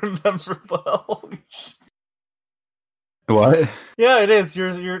do remember well. What? Yeah, it is. Your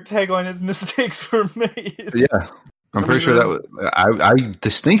tagline is mistakes were made. Yeah, I'm pretty sure that was. I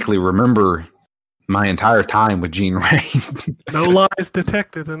distinctly remember my entire time with Gene Rain. No lies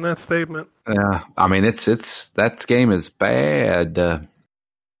detected in that statement. Yeah, I mean it's that game is bad. All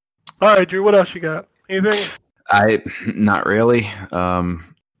right, Drew. What else you got? Anything? I not really.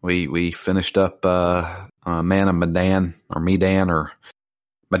 We finished up Man of Medan or Medan or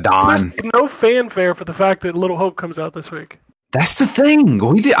Madon. There's no fanfare for the fact that Little Hope comes out this week. That's the thing.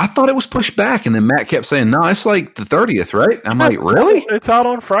 I thought it was pushed back, and then Matt kept saying, "No, it's like the 30th, right?" I'm like, "Really?" It's out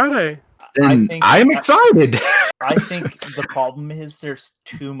on Friday. Then I'm excited. I think the problem is there's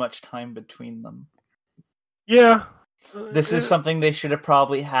too much time between them. Yeah. This is something they should have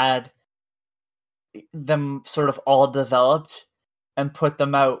probably had them sort of all developed and put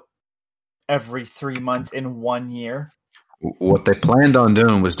them out every 3 months in 1 year. What they planned on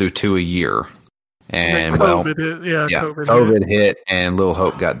doing was do 2 a year, and well, COVID hit. Yeah, yeah, COVID. COVID hit, and Little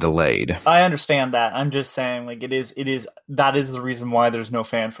Hope got delayed. I understand that. I'm just saying, like, that is the reason why there's no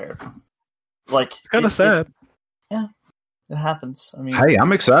fanfare. Like, It's kind of sad. It happens. I mean, Hey,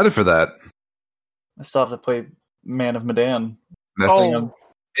 I'm excited for that. I still have to play Man of Medan. That's, Oh,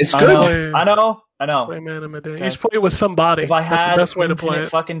 it's I good. know. I know. play Man of Medan. You Guys, should play it with somebody. If I That's had the best way to infinite play it.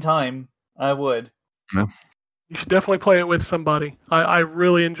 fucking time, I would. You should definitely play it with somebody. I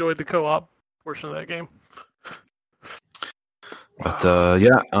really enjoyed the co-op portion of that game. But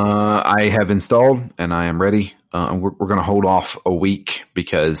I have installed and I am ready. We're going to hold off a week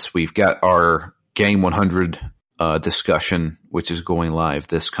because we've got our Game 100 discussion, which is going live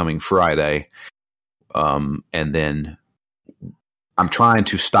this coming Friday. And then I'm trying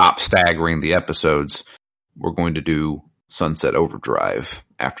to stop staggering the episodes. We're going to do Sunset Overdrive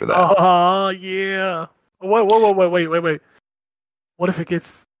after that. Oh, yeah. Wait. What if it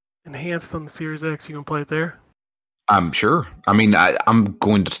gets enhanced on the Series X? You can play it there? I'm sure. I mean, I'm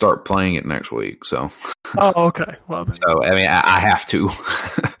going to start playing it next week. So Oh, okay. Well, then. I mean, I have to.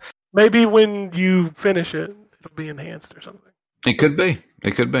 Maybe when you finish it, it'll be enhanced or something. It could be.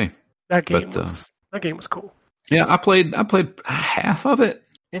 It could be. That game But, was cool. Yeah, I played half of it.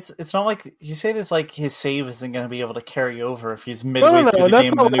 It's not like you say this like his save isn't going to be able to carry over if he's No, midway no, through no, the that's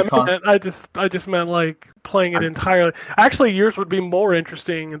game not with a new what I con. meant. I just meant like playing it entirely. Actually, yours would be more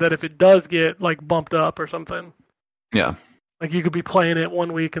interesting that if it does get like bumped up or something. Yeah. Like you could be playing it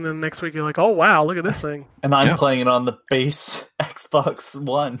one week and then next week you're like, oh wow, look at this thing. And I'm Yeah. playing it on the base Xbox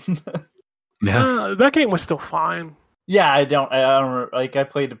One. Yeah. That game was still fine. Yeah, I don't like. I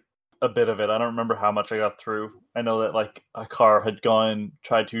played a bit of it. I don't remember how much I got through. I know that like a car had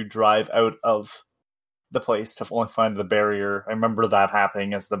tried to drive out of the place to only find the barrier. I remember that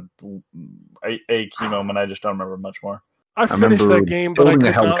happening as a key moment. I just don't remember much more. I I finished remember that game, but I building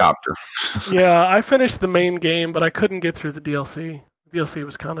a could not. helicopter. Yeah, I finished the main game, but I couldn't get through the DLC. The DLC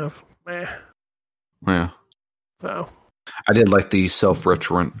was kind of meh. Yeah. So I did like the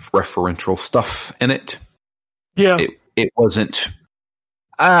self-referential stuff in it. yeah, It wasn't,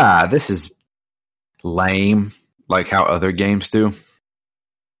 this is lame, like how other games do.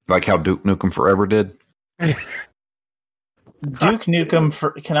 Like how Duke Nukem Forever did. Duke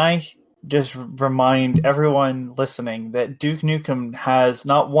Nukem. Can I just remind everyone listening that Duke Nukem has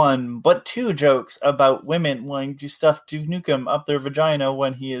not one but two jokes about women wanting to stuff Duke Nukem up their vagina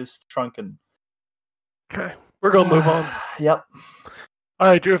when he is shrunken. okay, we're gonna move on. Yep. All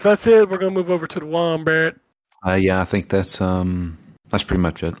right, Drew. If that's it, we're gonna move over to the Wombat. Yeah, I think that's pretty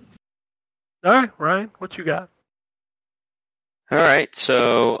much it. All right, Ryan, what you got? All right,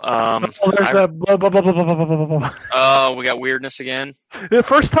 so Oh, there's that blah blah blah blah blah blah blah blah. oh, we got weirdness again. The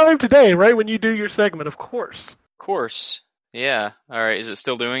first time today, right when you do your segment, of course. Of course, yeah. All right, is it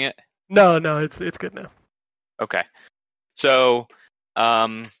still doing it? No, it's good now. Okay, so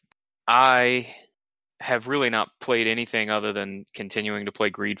I have really not played anything other than continuing to play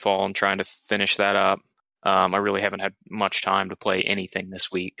Greedfall and trying to finish that up. I really haven't had much time to play anything this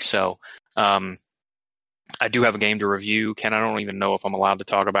week, so I do have a game to review. Ken, I don't even know if I'm allowed to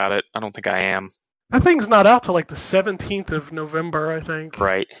talk about it. I don't think I am. That thing's not out till like the 17th of November, I think.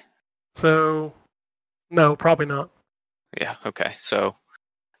 Right. So, no, probably not. Yeah, okay. So,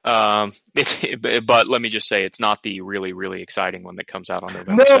 but let me just say it's not the really, really exciting one that comes out on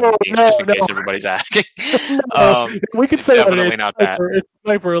November 17th, just in case everybody's asking. We could it's say definitely that not that. It's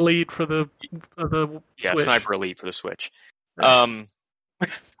Sniper Elite for the Yeah, Switch. Sniper Elite for the Switch. Yeah.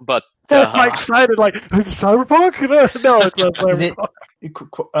 But I'm excited, like, is it Cyberpunk? No, it's not Is it?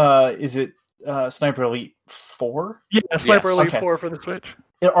 Cyberpunk. Is it Sniper Elite 4? Yeah, Sniper Yes. Elite Okay. 4 for the Switch.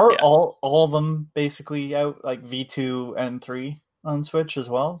 Are Yeah. all of them basically out, like V2 and 3 on Switch as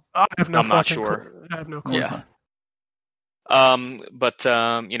well? I have no I'm not fucking sure. clue. I have no clue. Yeah. But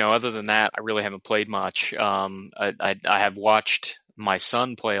other than that, I really haven't played much. I have watched my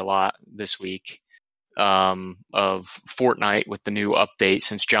son play a lot this week of Fortnite with the new update.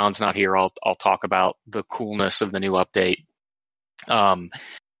 Since John's not here, I'll talk about the coolness of the new update.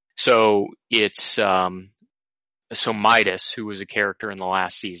 So it's so Midas, who was a character in the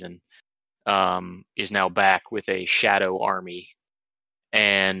last season, is now back with a shadow army.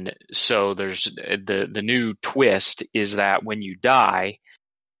 And so there's the new twist is that when you die,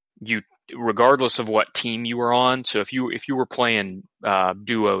 regardless of what team you were on. So if you were playing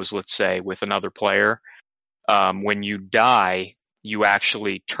duos, let's say, with another player, when you die, you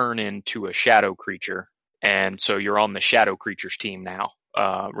actually turn into a shadow creature, and so you're on the shadow creatures team now,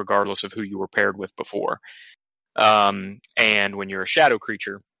 regardless of who you were paired with before. And when you're a shadow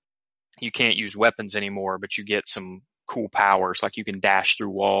creature, you can't use weapons anymore, but you get some cool powers, like you can dash through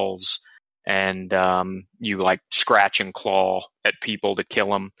walls, and you like scratch and claw at people to kill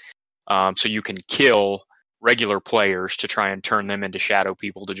them. So you can kill regular players to try and turn them into shadow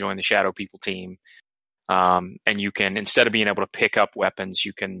people to join the shadow people team. And you can, instead of being able to pick up weapons,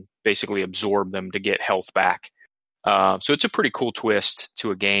 you can basically absorb them to get health back. So it's a pretty cool twist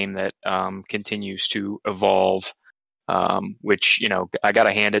to a game that continues to evolve, which, I got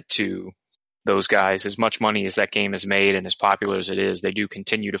to hand it to those guys. As much money as that game has made and as popular as it is, they do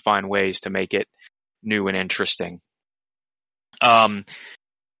continue to find ways to make it new and interesting.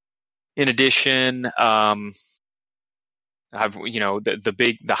 In addition, I've,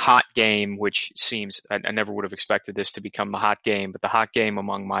 the hot game, which seems, I never would have expected this to become the hot game, but the hot game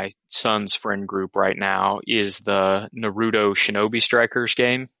among my son's friend group right now is the Naruto Shinobi Strikers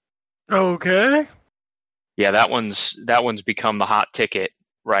game. Okay. Yeah, that one's become the hot ticket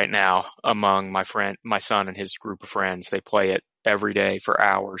right now among my son and his group of friends. They play it every day for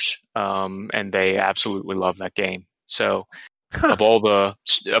hours, and they absolutely love that game. So of all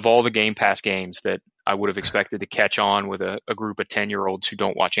the Game Pass games that I would have expected to catch on with a group of 10-year-olds who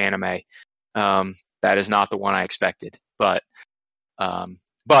don't watch anime, that is not the one I expected. But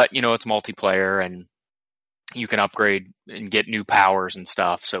it's multiplayer, and you can upgrade and get new powers and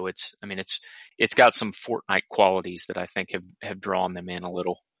stuff. So it's got some Fortnite qualities that I think have drawn them in a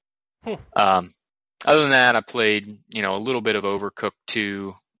little. Other than that, I played, a little bit of Overcooked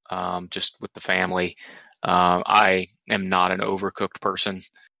 2, just with the family. I am not an Overcooked person.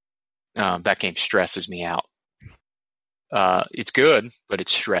 That game stresses me out. It's good, but it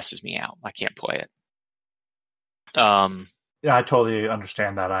stresses me out. I can't play it. Yeah, I totally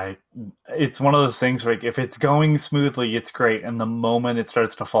understand that. It's one of those things where if it's going smoothly, it's great, and the moment it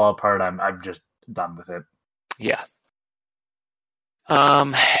starts to fall apart, I'm just done with it. Yeah.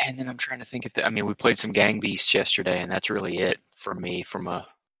 And then I'm trying to think we played some Gang Beasts yesterday, and that's really it for me from a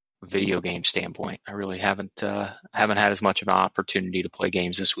video game standpoint. I really haven't had as much of an opportunity to play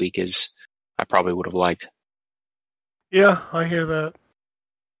games this week as I probably would have liked. Yeah, I hear that.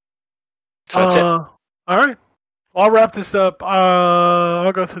 So that's it. All right. Well, I'll wrap this up.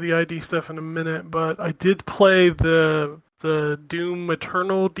 I'll go through the ID stuff in a minute, but I did play the Doom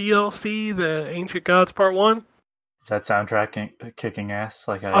Eternal DLC, the Ancient Gods Part 1. Is that soundtrack kicking ass?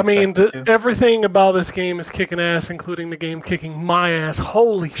 Everything about this game is kicking ass, including the game kicking my ass.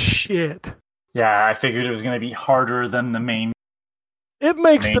 Holy shit. Yeah, I figured it was going to be harder than the main. It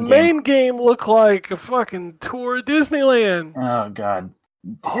makes the main game look like a fucking tour of Disneyland. Oh, God.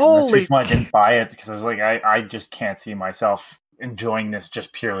 Damn, Holy that's the reason why I didn't buy it, because I was like, I just can't see myself enjoying this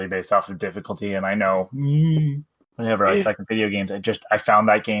just purely based off of difficulty. And I know whenever I suck at video games, I found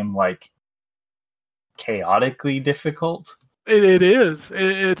that game like chaotically difficult. It is.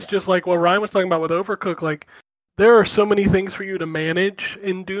 It's just like what Ryan was talking about with Overcooked. Like, there are so many things for you to manage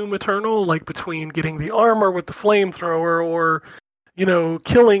in Doom Eternal, like between getting the armor with the flamethrower or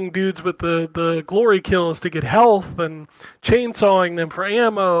killing dudes with the glory kills to get health and chainsawing them for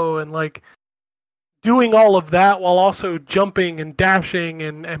ammo and like doing all of that while also jumping and dashing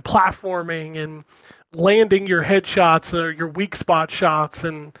and platforming and landing your headshots or your weak spot shots.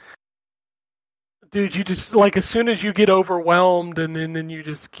 And dude, you just like, as soon as you get overwhelmed and then you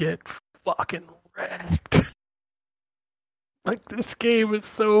just get fucking wrecked. Like, this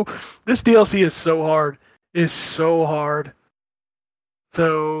DLC is so hard. It's so hard.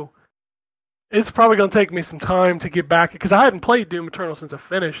 So it's probably going to take me some time to get back, because I hadn't played Doom Eternal since I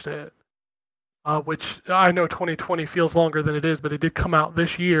finished it, which I know 2020 feels longer than it is, but it did come out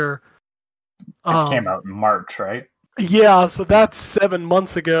this year. It came out in March, right? Yeah, so that's 7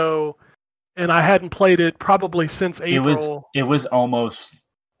 months ago, and I hadn't played it probably since April. It was almost,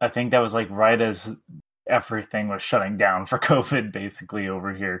 I think that was like right as everything was shutting down for COVID, basically,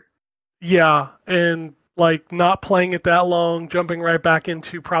 over here. Yeah, and like not playing it that long, jumping right back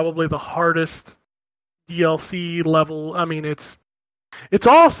into probably the hardest DLC level. I mean, it's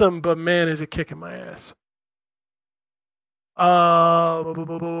awesome, but man, is it kicking my ass.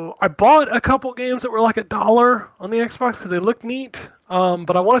 I bought a couple games that were like $1 on the Xbox because they look neat.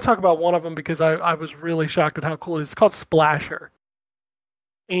 But I want to talk about one of them because I was really shocked at how cool it is. It's called Splasher.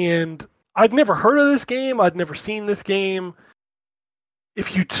 And I'd never heard of this game. I'd never seen this game.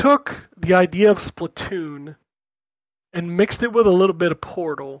 If you took the idea of Splatoon and mixed it with a little bit of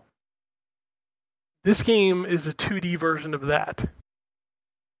Portal, this game is a 2D version of that.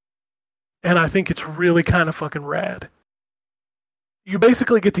 And I think it's really kind of fucking rad. You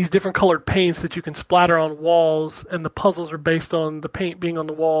basically get these different colored paints that you can splatter on walls, and the puzzles are based on the paint being on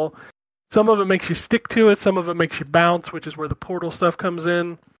the wall. Some of it makes you stick to it, some of it makes you bounce, which is where the Portal stuff comes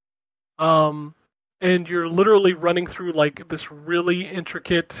in. And you're literally running through like this really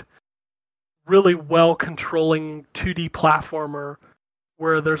intricate, really well-controlling 2D platformer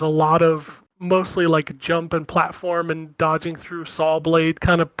where there's a lot of mostly like jump and platform and dodging through saw blade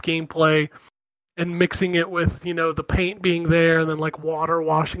kind of gameplay, and mixing it with, the paint being there and then like water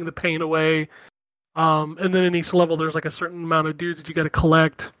washing the paint away. And then in each level there's like a certain amount of dudes that you got to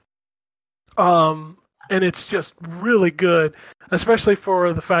collect. And it's just really good, especially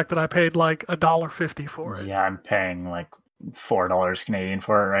for the fact that I paid like $1.50 for it. Yeah, I'm paying like $4 Canadian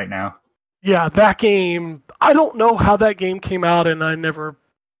for it right now. Yeah, that game, I don't know how that game came out, and I never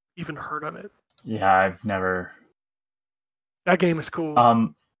even heard of it. Yeah, I've never. That game is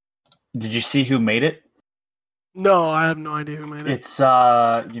cool. Did you see who made it? No, I have no idea who made it. It's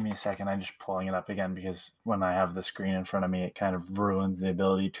give me a second. I'm just pulling it up again because when I have the screen in front of me, it kind of ruins the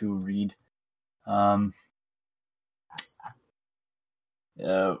ability to read.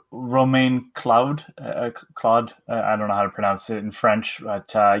 Romain Claude, I don't know how to pronounce it in French,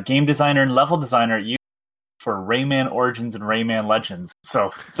 but game designer and level designer for Rayman Origins and Rayman Legends.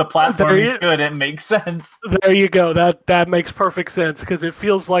 So the platform is good. It makes sense. There you go. That makes perfect sense because it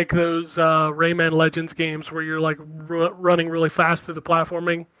feels like those Rayman Legends games where you're like running really fast through the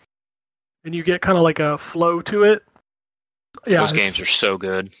platforming. and you get kind of like a flow to it. Yeah, Those games are so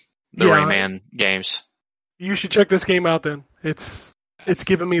good. The Yeah. Rayman games. You should check this game out then. It's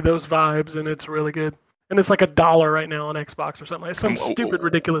giving me those vibes, and it's really good. And it's like $1 right now on Xbox or something. It's some stupid,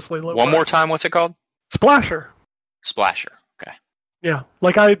 ridiculously low. One price. more time, what's it called? Splasher. Splasher. Okay. Yeah,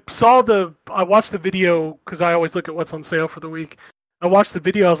 like I watched the video because I always look at what's on sale for the week. I watched the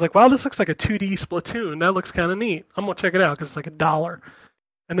video. I was like, wow, this looks like a 2D Splatoon. That looks kind of neat. I'm gonna check it out because it's like $1.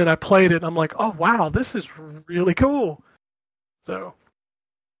 And then I played it, and I'm like, oh wow, this is really cool. So,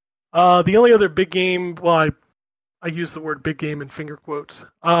 the only other big game, well, I use the word big game in finger quotes.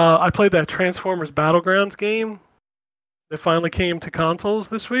 I played that Transformers Battlegrounds game that finally came to consoles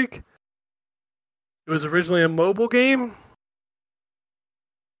this week. It was originally a mobile game.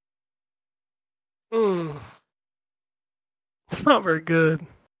 It's not very good.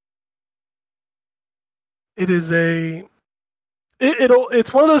 It is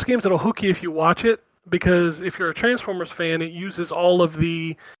it's one of those games that'll hook you if you watch it, because if you're a Transformers fan, it uses all of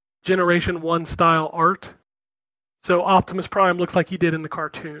the Generation 1 style art. So Optimus Prime looks like he did in the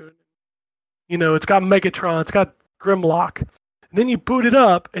cartoon. You know, it's got Megatron, it's got Grimlock. And then you boot it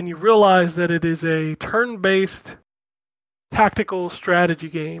up and you realize that it is a turn-based tactical strategy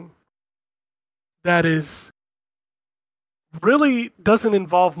game that really doesn't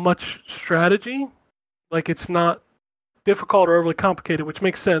involve much strategy. Like, it's not difficult or overly complicated, which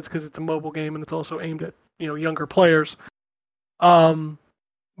makes sense because it's a mobile game and it's also aimed at, younger players. But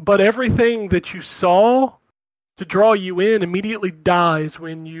everything that you saw to draw you in immediately dies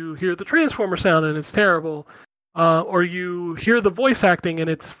when you hear the Transformer sound and it's terrible. Or you hear the voice acting and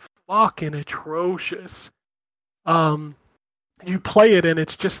it's fucking atrocious. You play it and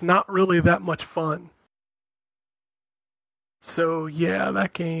it's just not really that much fun. So yeah,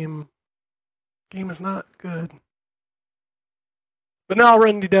 that game is not good. But now I'll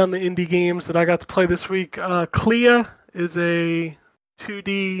run you down the indie games that I got to play this week. Clea is a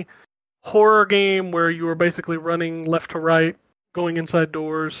 2D horror game where you are basically running left to right, going inside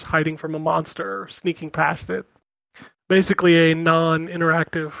doors, hiding from a monster, sneaking past it. Basically a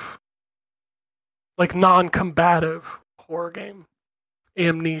non-interactive, like non-combative horror game.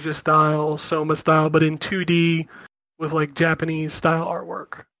 Amnesia style, Soma style, but in 2D with like Japanese style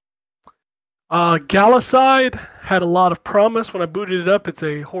artwork. Galicide had a lot of promise. When I booted it up, it's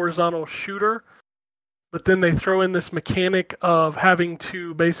a horizontal shooter, but then they throw in this mechanic of having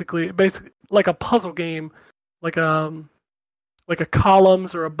to basically like a puzzle game, like a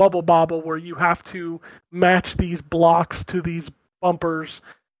columns or a bubble bobble, where you have to match these blocks to these bumpers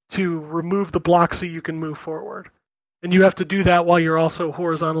to remove the blocks so you can move forward. And you have to do that while you're also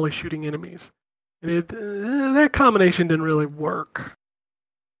horizontally shooting enemies. And that combination didn't really work.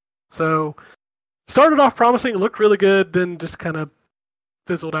 So, started off promising, looked really good, then just kind of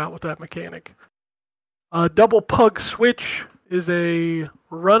fizzled out with that mechanic. Double Pug Switch is a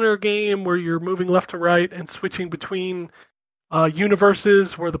runner game where you're moving left to right and switching between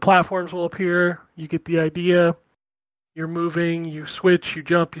universes where the platforms will appear. You get the idea. You're moving, you switch, you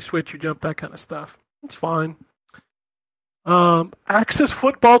jump, you switch, you jump, that kind of stuff. It's fine. Axis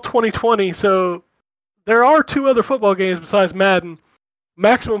Football 2020. So there are two other football games besides Madden.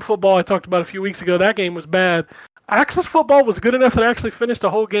 Maximum Football I talked about a few weeks ago. That game was bad. Axis Football was good enough that I actually finished a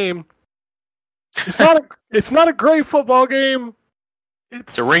whole game. It's not a great football game.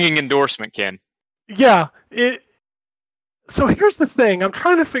 It's a ringing endorsement, Ken. Yeah. So here's the thing. I'm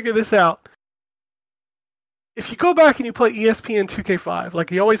trying to figure this out. If you go back and you play ESPN 2K5,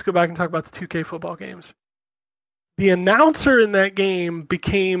 like you always go back and talk about the 2K football games, the announcer in that game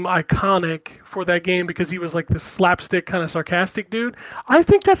became iconic for that game because he was like this slapstick kind of sarcastic dude. I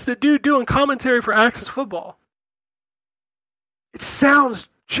think that's the dude doing commentary for Axis Football. It sounds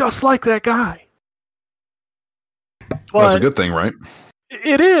just like that guy. Well, that's a good thing, right?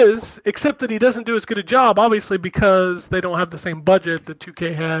 It is, except that he doesn't do as good a job, obviously, because they don't have the same budget that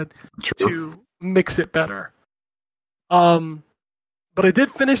 2K had to mix it better. But I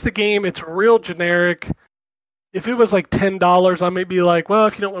did finish the game. It's real generic. If it was like $10, I may be like, well,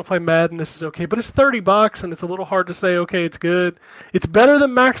 if you don't want to play Madden, this is okay. But it's $30, and it's a little hard to say, okay, it's good. It's better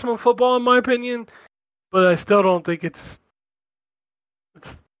than Maximum Football, in my opinion, but I still don't think it's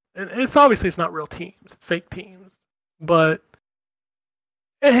obviously it's not real teams, it's fake teams. But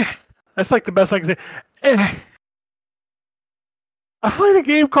that's like the best I can say. I played a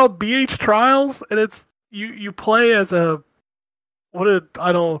game called BH Trials, and it's you play as I'm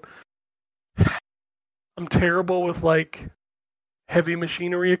terrible with like heavy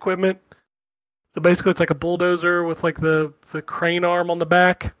machinery equipment. So basically, it's like a bulldozer with like the crane arm on the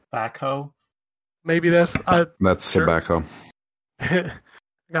back. Backhoe. Maybe that's That's sure. a backhoe.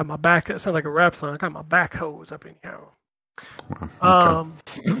 I got my back. It sounds like a rap song. I got my back hose up in here. This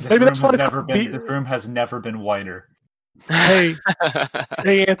Maybe room that's why has it's never called been. This room has never been whiter. Hey,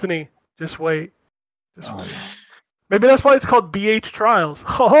 hey, Anthony, just wait. Just Oh, wait. Maybe that's why it's called BH Trials.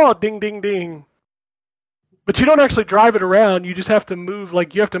 Ha ding, ding, ding. But you don't actually drive it around. You just have to move,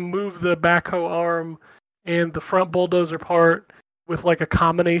 like, you have to move the backhoe arm and the front bulldozer part with, like, a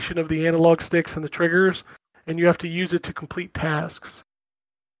combination of the analog sticks and the triggers, and you have to use it to complete tasks.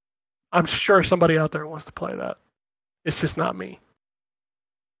 I'm sure somebody out there wants to play that. It's just not me.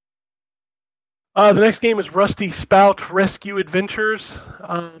 The next game is Rusty Spout Rescue Adventures.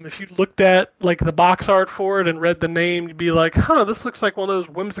 If you looked at like the box art for it and read the name, you'd be like, "Huh, this looks like one of those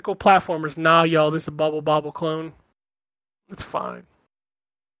whimsical platformers." Nah, y'all, this is a Bubble Bobble clone. It's fine.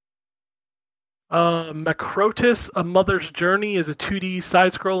 Macrotis: A Mother's Journey is a 2D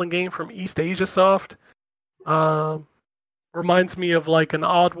side-scrolling game from East Asia Soft. Reminds me of like an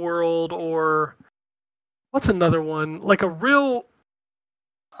Oddworld or what's another one? Like a real.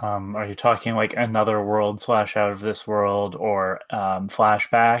 are you talking like Another World / Out of This World or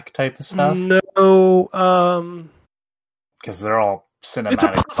Flashback type of stuff? No. Because they're all It's a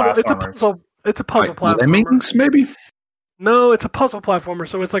cinematic puzzle. platformers. It's a puzzle Like platformer. Lemmings, maybe? No, it's a puzzle platformer.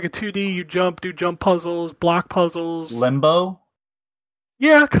 So it's like a 2D. You do jump puzzles, block puzzles. Limbo.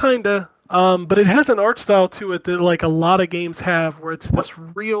 Yeah, kinda. But it has an art style to it that like a lot of games have, where it's this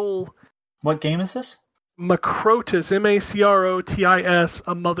real What game is this? Macrotis, Macrotis,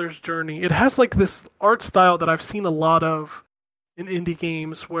 A Mother's Journey. It has like this art style that I've seen a lot of in indie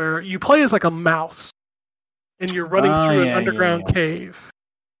games, where you play as like a mouse, and you're running through an underground cave.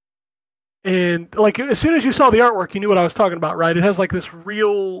 And like as soon as you saw the artwork, you knew what I was talking about, right? It has like this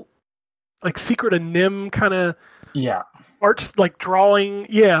real, like Secret of Nim kind of Yeah. art, like drawing.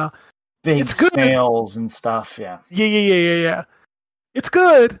 Yeah, Big It's good. snails and stuff. Yeah. yeah. It's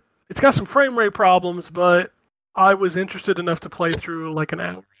good. It's got some frame rate problems, but I was interested enough to play through like an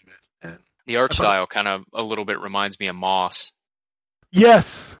hour of it. And The art style kind of a little bit reminds me of Moss.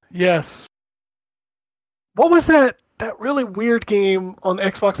 yes. What was that really weird game on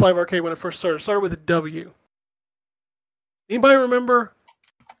Xbox Live Arcade when it first started? It started with a W. Anybody remember?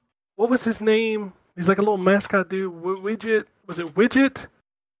 What was his name? He's like a little mascot dude. Widget? Was it Widget?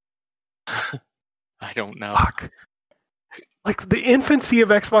 I don't know. Fuck. Like the infancy of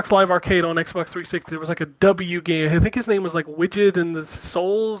Xbox Live Arcade on Xbox 360, there was like a W game. I think his name was like Widget and the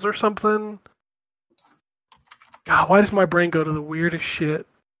Souls or something. God, why does my brain go to the weirdest shit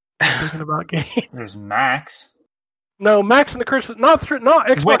thinking about games? There's Max. No, Max and the Curse, not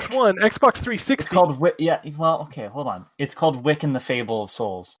Xbox Wick. One, Xbox 360. It's called Wick. Yeah. Well, okay. Hold on. It's called Wick and the Fable of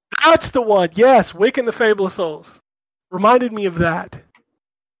Souls. That's the one. Yes, Wick and the Fable of Souls. Reminded me of that.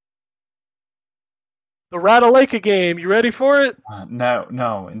 The Ratalaika game. You ready for it?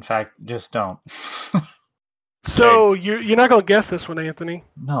 No. In fact, just don't. So you're not gonna guess this one, Anthony.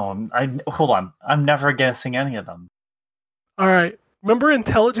 No. Hold on. I'm never guessing any of them. All right. Remember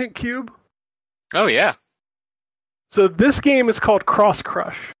Intelligent Cube? Oh yeah. So this game is called Cross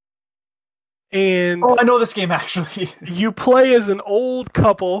Crush. And Oh, I know this game actually. you play as an old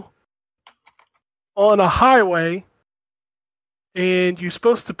couple on a highway, and you're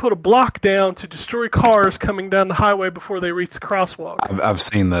supposed to put a block down to destroy cars coming down the highway before they reach the crosswalk. I've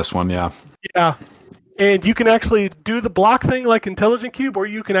seen this one, yeah. Yeah. And you can actually do the block thing like Intelligent Cube, or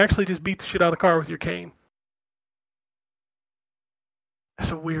you can actually just beat the shit out of the car with your cane.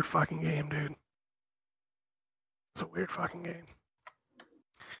 That's a weird fucking game, dude. It's a weird fucking game.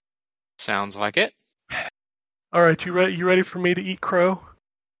 Sounds like it. All right, you ready for me to eat crow?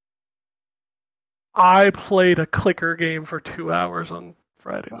 I played a clicker game for 2 hours on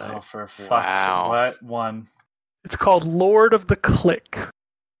Friday night. Oh, for fuck's Wow. What one? It's called Lord of the Click.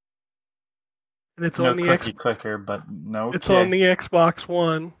 And it's No on the cookie clicker, but no. It's on the Xbox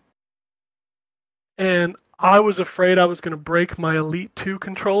One. And I was afraid I was going to break my Elite 2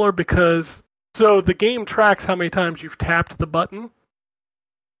 controller because so the game tracks how many times you've tapped the button.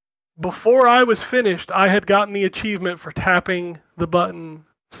 Before I was finished, I had gotten the achievement for tapping the button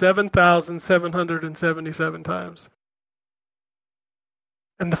 7,777 times.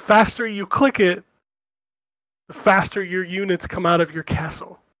 And the faster you click it, the faster your units come out of your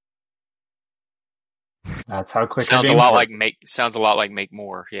castle. That's how clicker Sounds a games lot work. like Make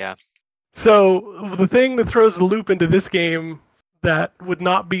More. Yeah. So the thing that throws the loop into this game that would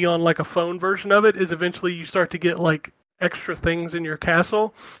not be on like a phone version of it is eventually you start to get like extra things in your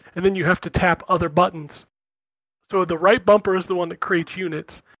castle, and then you have to tap other buttons. So the right bumper is the one that creates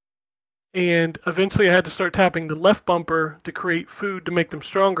units, and eventually I had to start tapping the left bumper to create food to make them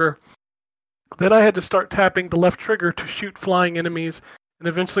stronger. Then I had to start tapping the left trigger to shoot flying enemies, and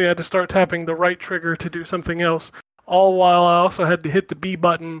eventually I had to start tapping the right trigger to do something else, all while I also had to hit the B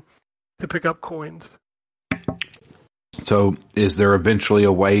button to pick up coins. So, is there eventually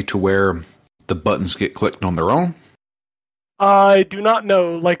a way to where the buttons get clicked on their own? I do not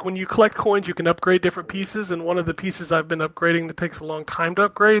know. Like, when you collect coins, you can upgrade different pieces, and one of the pieces I've been upgrading that takes a long time to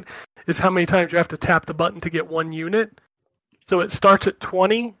upgrade is how many times you have to tap the button to get one unit. So it starts at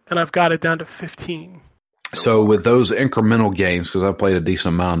 20, and I've got it down to 15. So with those incremental games, because I've played a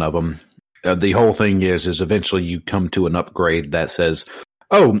decent amount of them, the whole thing is eventually you come to an upgrade that says,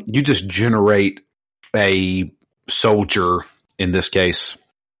 oh, you just generate a soldier, in this case,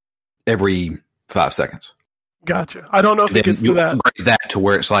 every 5 seconds. Gotcha. I don't know if it Then gets you to that. upgrade that to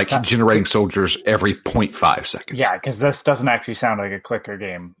where it's like generating soldiers every 0.5 seconds. Yeah, because this doesn't actually sound like a clicker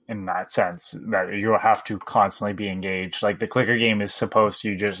game in that sense, that you'll have to constantly be engaged. Like, the clicker game is supposed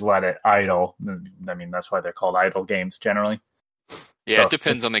to just let it idle. I mean, that's why they're called idle games generally. Yeah, So it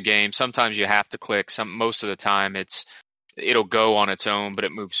depends on the game. Sometimes you have to click. Most of the time, it'll go on its own, but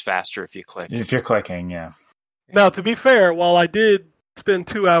it moves faster if you click. If you're clicking, yeah. Now, to be fair, while I did spend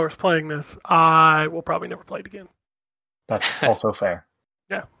 2 hours playing this, I will probably never play it again. That's also fair.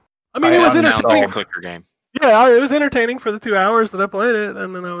 I mean, it was Sounds like a entertaining. clicker game. Yeah, it was entertaining for the 2 hours that I played it,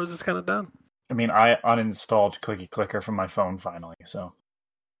 and then I was just kind of done. I mean, I uninstalled Clicky Clicker from my phone finally, so.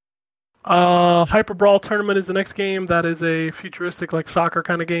 Hyper Brawl Tournament is the next game. That is a futuristic, like, soccer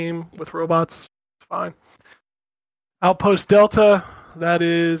kind of game with robots. It's fine. Outpost Delta, that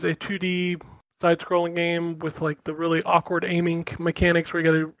is a 2D side-scrolling game with, like, the really awkward aiming mechanics where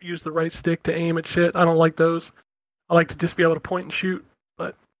you gotta use the right stick to aim at shit. I don't like those. I like to just be able to point and shoot,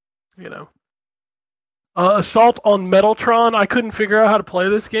 but, you know. Assault on Metaltron, I couldn't figure out how to play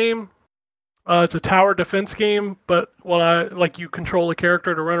this game. It's a tower defense game, but you control a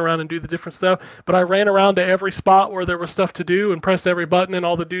character to run around and do the different stuff. But I ran around to every spot where there was stuff to do and pressed every button, and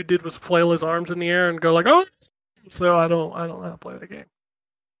all the dude did was flail his arms in the air and go like, "Oh!" So I don't know how to play the game.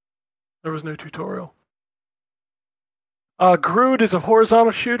 There was no tutorial. Groot is a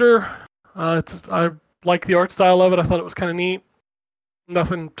horizontal shooter. I like the art style of it. I thought it was kind of neat.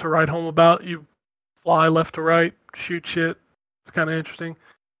 Nothing to write home about. You fly left to right, shoot shit. It's kind of interesting.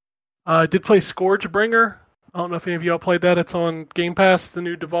 I did play Scourgebringer. I don't know if any of y'all played that. It's on Game Pass. It's the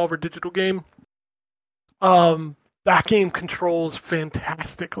new Devolver Digital game. That game controls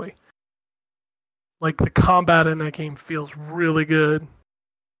fantastically. Like, the combat in that game feels really good.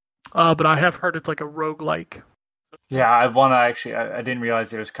 But I have heard it's like a roguelike. Yeah, I want to actually. I didn't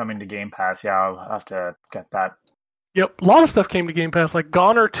realize it was coming to Game Pass. Yeah, I'll have to get that. Yep, a lot of stuff came to Game Pass, like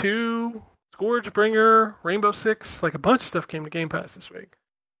Goner 2, Scourgebringer, Rainbow Six, like a bunch of stuff came to Game Pass this week.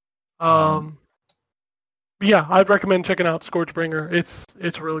 Yeah, I'd recommend checking out Scourgebringer.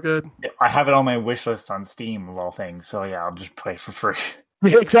 It's really good. I have it on my wish list on Steam of all things. So yeah, I'll just play it for free.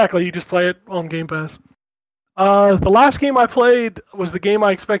 Yeah, exactly. You just play it on Game Pass. The last game I played was the game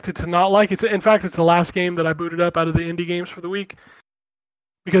I expected to not like. In fact, it's the last game that I booted up out of the indie games for the week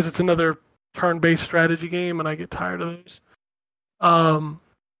because it's another turn-based strategy game, and I get tired of those.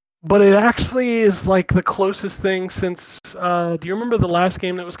 But it actually is like the closest thing since. Do you remember the last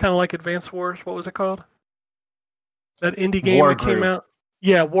game that was kind of like Advance Wars? What was it called? That indie game that came out.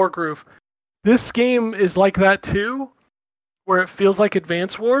 Yeah, Wargroove. This game is like that too, where it feels like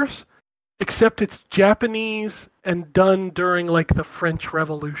Advance Wars, except it's Japanese and done during like the French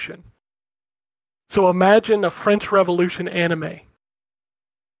Revolution. So imagine a French Revolution anime,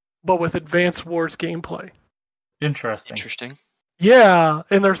 but with Advance Wars gameplay. Interesting. Yeah,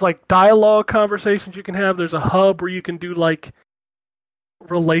 and there's like dialogue conversations you can have. There's a hub where you can do like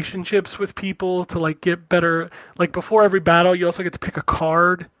relationships with people to like get better. Like before every battle, you also get to pick a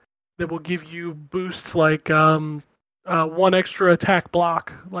card that will give you boosts like one extra attack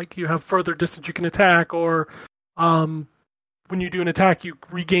block. Like you have further distance you can attack, or when you do an attack, you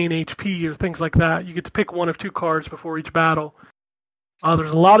regain HP or things like that. You get to pick one of two cards before each battle. There's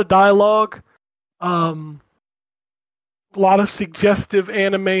a lot of dialogue. A lot of suggestive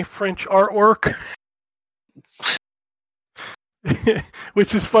anime French artwork.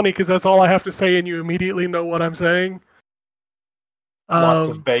 Which is funny because that's all I have to say and you immediately know what I'm saying. Lots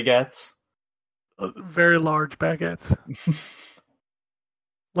of baguettes. Very large baguettes.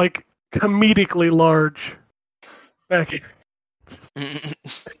 Like comedically large baguettes.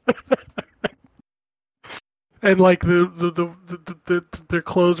 And like their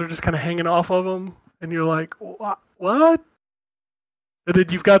clothes are just kind of hanging off of them. And you're like, what? And then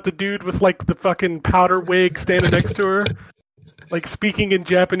you've got the dude with like the fucking powder wig standing next to her, like speaking in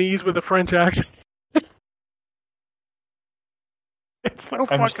Japanese with a French accent. It's so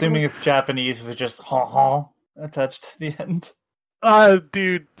I'm assuming it's Japanese with just ha attached to the end.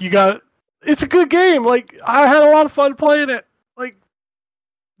 Dude, it's a good game. Like, I had a lot of fun playing it. Like,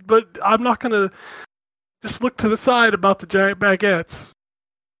 but I'm not gonna just look to the side about the giant baguettes.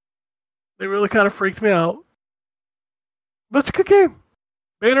 They really kind of freaked me out. But it's a good game.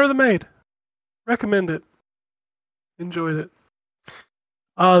 Banner of the Maid. Recommend it. Enjoyed it.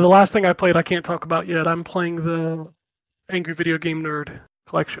 The last thing I played I can't talk about yet. I'm playing the Angry Video Game Nerd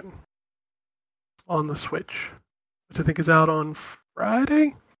collection on the Switch, which I think is out on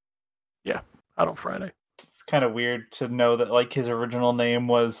Friday. Yeah, out on Friday. It's kind of weird to know that like his original name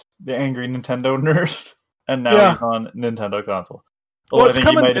was the Angry Nintendo Nerd, and now Yeah. he's on Nintendo console. Well, Although I it's think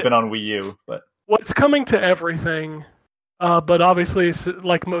he coming might have to- been on Wii U, but Well, it's coming to everything, but obviously,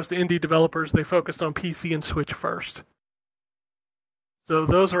 like most indie developers, they focused on PC and Switch first. So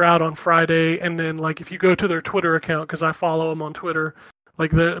those are out on Friday, and then like if you go to their Twitter account, because I follow them on Twitter,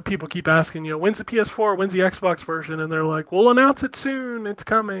 like the people keep asking, when's the PS4, when's the Xbox version, and they're like, we'll announce it soon, it's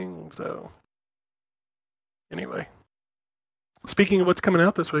coming. So anyway, speaking of what's coming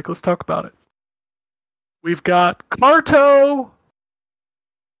out this week, let's talk about it. We've got Carto.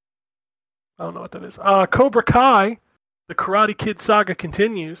 I don't know what that is. Cobra Kai, the Karate Kid saga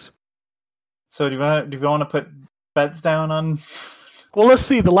continues. so do you want to put bets down on? Well, let's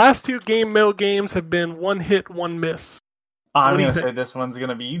see. The last two Game Mill games have been one hit, one miss. I'm What do you gonna say think? this one's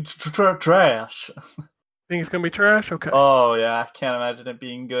gonna be trash. Think it's gonna be trash? Okay. Oh yeah, I can't imagine it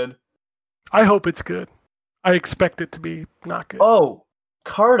being good. I hope it's good. I expect it to be not good. Oh,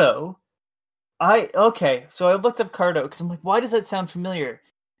 Cardo. Okay, so I looked up Cardo because I'm like, why does that sound familiar?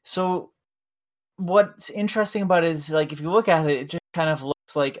 So what's interesting about it is like if you look at it, it just kind of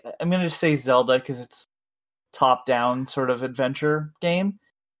looks like I'm gonna just say Zelda because it's top-down sort of adventure game.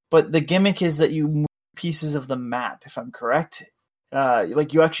 But the gimmick is that you move pieces of the map, if I'm correct.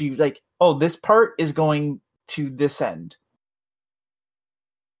 Like you actually like, oh, this part is going to this end.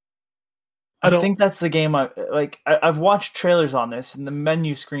 I I don't- think that's the game. I've watched trailers on this, and the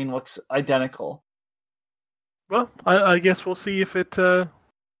menu screen looks identical. Well, I guess we'll see if it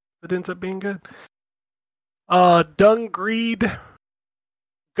ends up being good. Dung Greed,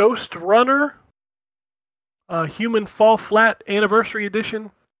 Ghost Runner, Human Fall Flat Anniversary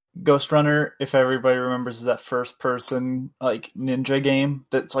Edition. Ghost Runner, if everybody remembers, is that first-person like ninja game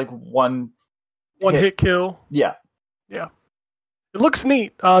that's like one. One hit kill. Yeah, It looks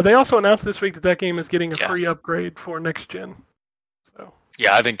neat. They also announced this week that game is getting a Yeah. free upgrade for next gen. So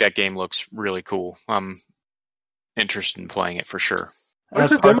Yeah, I think that game looks really cool. I'm interested in playing it for sure. There's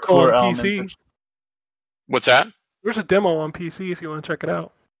That a demo parkour on element, PC. which- What's that? There's a demo on PC if you want to check it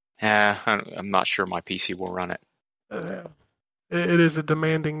out. I'm not sure my PC will run it. It is a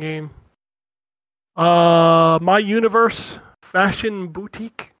demanding game. My Universe Fashion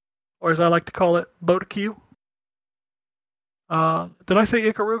Boutique, or as I like to call it, Boutique. Did I say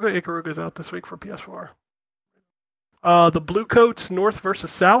Ikaruga? Ikaruga's out this week for PS4. The Blue Coats North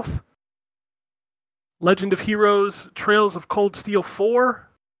vs. South. Legend of Heroes Trails of Cold Steel 4,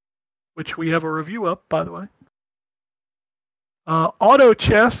 which we have a review up, by the way. Auto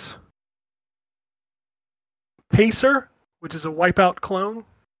Chess. Pacer, which is a Wipeout clone.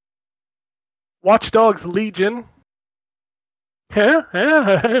 Watch Dogs Legion. Yeah,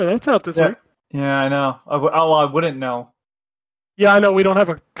 that's out this Yeah. week. Yeah, I know. I wouldn't know. Yeah, I know we don't have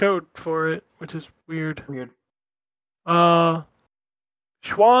a code for it, which is weird. Weird. Xuan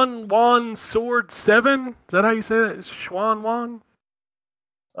Wan Sword 7? Is that how you say it? Xuan Wan?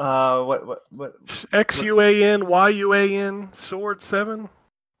 What? XUAN Sword 7?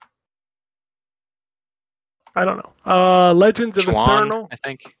 I don't know. Legends of Juan, Eternal. I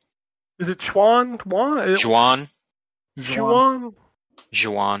think. Is it Xuan? Juan? Juan, Xuan?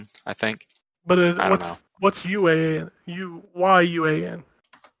 Juan, I think. But I don't know. what's UAN? YUAN?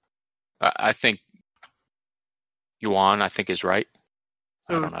 I think Yuan, I think, is right.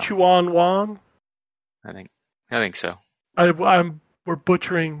 I So don't know. Chuan Wan? I think so. We're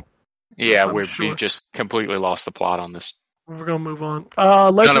butchering. Yeah, I'm sure. we've just completely lost the plot on this. We're gonna move on.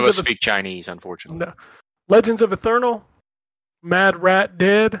 None Legends of us of speak Chinese, unfortunately. No. Legends of Eternal, Mad Rat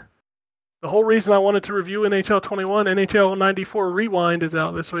Dead. The whole reason I wanted to review NHL 21, NHL 94 Rewind is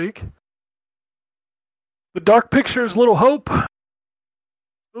out this week. The Dark Pictures Little Hope,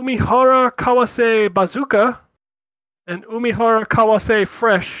 Umihara Kawase Bazooka, and Umihara Kawase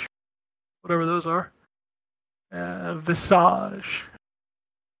Fresh, whatever those are. Visage.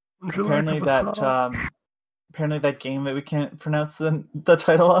 Would you like a Apparently that game that we can't pronounce the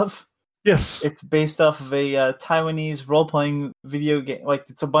title of. Yes. It's based off of a Taiwanese role-playing video game. Like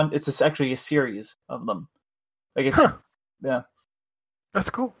it's actually a series of them. Like it's Huh. yeah. That's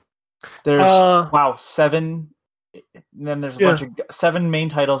cool. There's Uh, 7 And then there's a Yeah. bunch of 7 main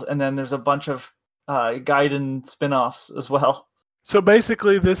titles, and then there's a bunch of Gaiden spin-offs as well. So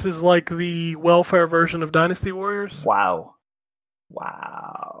basically, this is like the welfare version of Dynasty Warriors. Wow.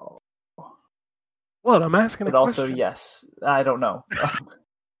 What? I'm asking a But also, question. yes, I don't know.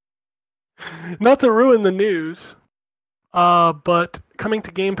 Not to ruin the news, but coming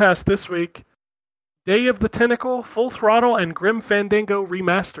to Game Pass this week, Day of the Tentacle, Full Throttle, and Grim Fandango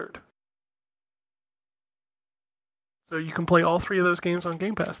Remastered. So you can play all 3 of those games on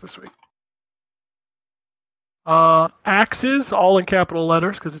Game Pass this week. Axes, all in capital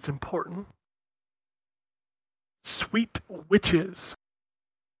letters because it's important. Sweet Witches.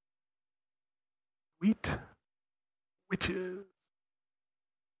 Sweet Witches.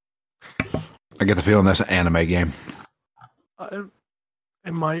 I get the feeling that's an anime game.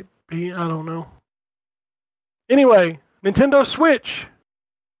 It might be. I don't know. Anyway, Nintendo Switch.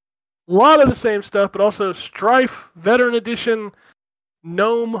 A lot of the same stuff, but also Strife, Veteran Edition,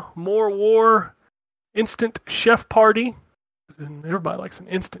 Gnome, More War, Instant Chef Party. Everybody likes an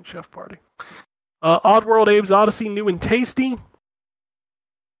Instant Chef Party. Oddworld Abe's Odyssey, New and Tasty.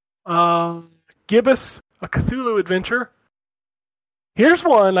 Gibbous, a Cthulhu Adventure. Here's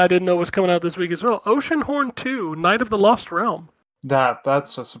one I didn't know was coming out this week as well. Oceanhorn 2, Night of the Lost Realm.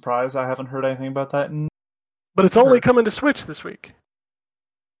 That's a surprise. I haven't heard anything about that. But it's only coming to Switch this week.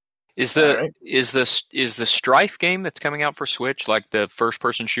 Is Alright. the Strife game that's coming out for Switch like the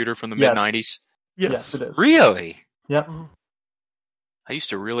first-person shooter from the Yes. mid-90s? Yes. it is. Really? Yep. I used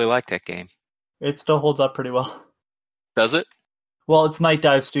to really like that game. It still holds up pretty well. Does it? Well, it's Night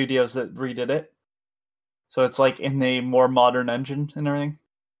Dive Studios that redid it. So it's like in a more modern engine and everything.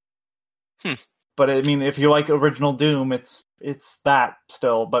 But I mean, if you like original Doom, it's that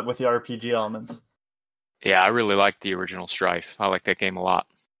still, but with the RPG elements. Yeah, I really liked the original Strife. I like that game a lot.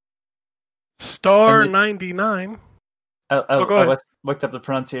 Star And it- 99. I go ahead. looked up the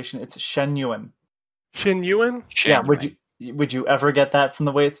pronunciation. It's Shenyuan. Shin Yuan? Yeah, Genuine. would you ever get that from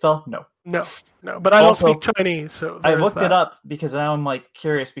the way it's spelled? No. No. But I don't Also, speak Chinese, so I there's looked that. it up because now I'm like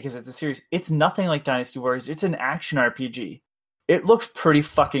curious because it's a series. It's nothing like Dynasty Warriors. It's an action RPG. It looks pretty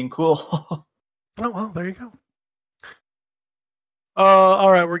fucking cool. Oh, well, there you go.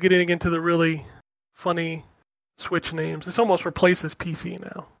 All right, we're getting into the really funny Switch names. This almost replaces PC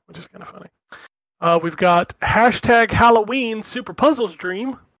now, which is kind of funny. We've got hashtag Halloween Super Puzzles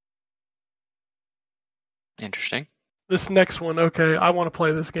Dream. Interesting. This next one, okay, I want to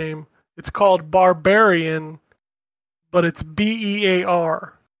play this game. It's called Barbarian, but it's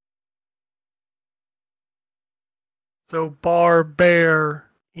BEAR. So Barbear.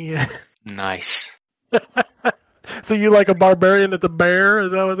 Yeah. Nice. So you like a barbarian that's a bear?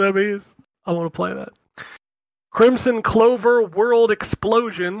 Is that what that means? I want to play that. Crimson Clover World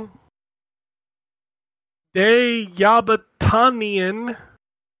Explosion. Day Yabatanian.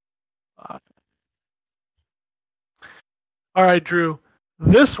 All right, Drew.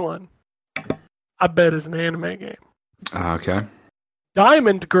 This one, I bet, is an anime game. Okay.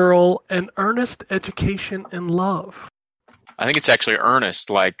 Diamond Girl and Earnest Education in Love. I think it's actually Ernest,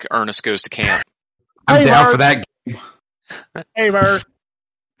 like Ernest Goes to Camp. I'm Hey, down Mark. for that. Hey, Mer.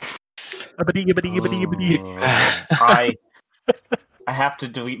 Abadi. I have to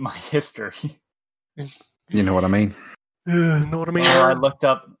delete my history. You know what I mean? Know what I mean? I looked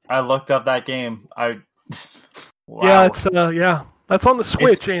up that game. Wow. Yeah, it's that's on the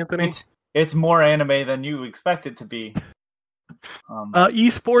Switch, Anthony. It's more anime than you expect it to be.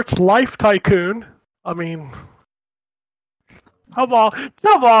 Esports Life Tycoon. I mean, come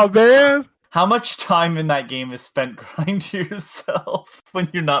on, man. How much time in that game is spent grinding yourself when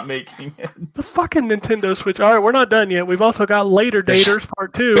you're not making it? The fucking Nintendo Switch. All right, we're not done yet. We've also got Later Daters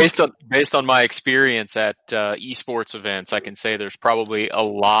Part 2. Based on my experience at esports events, I can say there's probably a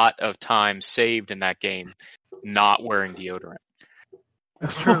lot of time saved in that game not wearing deodorant.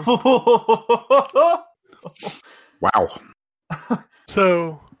 That's true. Wow.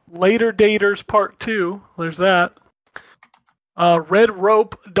 So, Later Daters Part 2. There's that. Red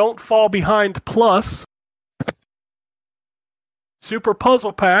Rope Don't Fall Behind Plus. Super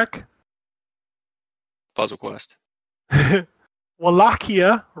Puzzle Pack. Puzzle Quest.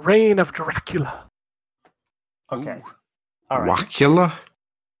 Wallachia Reign of Dracula. Okay. All right. Wakula?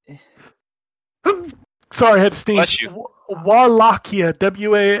 Sorry, I had to sneeze. Bless you. Wallachia.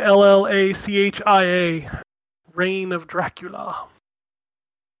 Wallachia. Reign of Dracula.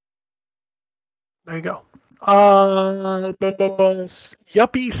 There you go.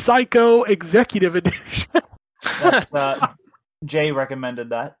 Yuppie Psycho Executive Edition. That's, Jay recommended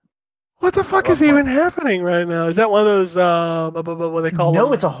that. What the fuck is even happening right now? Is that one of those what they call No,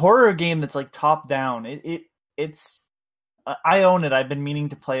 them? it's a horror game that's like top down. it's I own it. I've been meaning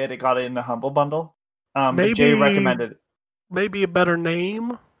to play it. It got it in the Humble Bundle. But Maybe- Jay recommended it. Maybe a better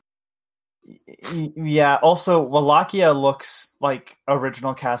name. Yeah. Also, Wallachia looks like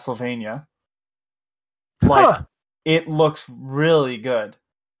original Castlevania. Like Huh. it looks really good.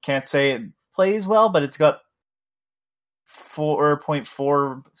 Can't say it plays well, but it's got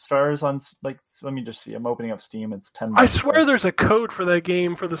 4.4 stars on let me just see. I'm opening up Steam. It's 10. I swear there's a code for that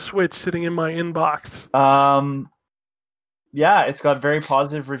game for the Switch sitting in my inbox. Yeah, it's got very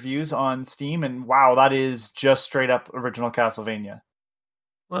positive reviews on Steam, and wow, that is just straight up original Castlevania.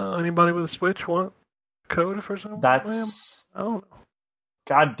 Well, anybody with a Switch want a code for something? That's I don't know.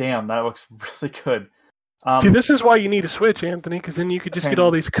 god damn, that looks really good. See, this is why you need a Switch, Anthony, because then you could just get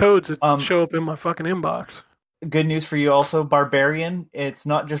all these codes that show up in my fucking inbox. Good news for you also, Barbarian. It's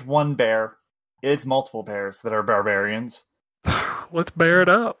not just one bear; it's multiple bears that are barbarians. Let's bear it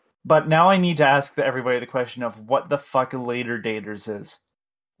up. But now I need to ask everybody the question of what the fuck Later Daters is.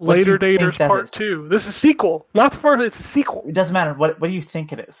 What do you Later think Daters that Part is? 2. This is a sequel. Not the first, it's a sequel. It doesn't matter. What do you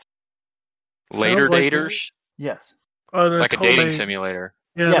think it is? Later Sounds like daters, Yes. like a dating simulator.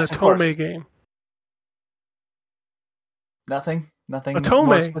 Yeah, Yes, the of course. Tome game. Nothing Atome.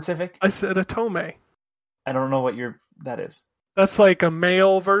 more specific. I said a Tome. I don't know what that is. That's like a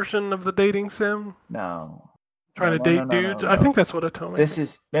male version of the dating sim. No. Trying to No, date no, no, dudes. no, I no. think that's what a Tome This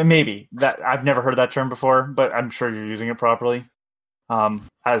is maybe that I've never heard that term before, but I'm sure you're using it properly.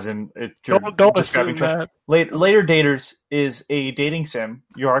 As in, you're Don't describing assume trash. that. Later Daters is a dating sim.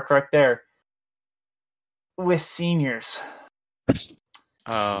 You are correct there. With seniors.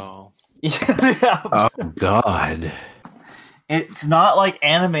 Oh, Yeah. Oh God. It's not like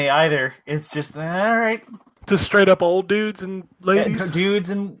anime either. It's just all right. Just straight up old dudes and ladies. Dudes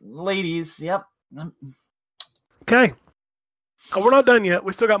and ladies. Yep. Okay. Oh, we're not done yet.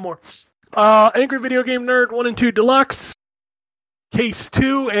 We still got more. Angry Video Game Nerd 1 and 2 Deluxe. Case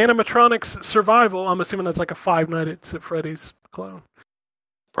 2, Animatronics Survival. I'm assuming that's like a Five Nights at Freddy's clone.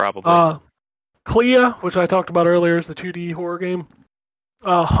 probably. Clea, which I talked about earlier, is the 2D horror game.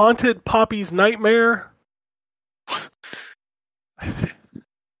 Haunted Poppy's Nightmare.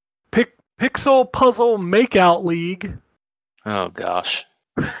 Pixel Puzzle Makeout League. Oh gosh.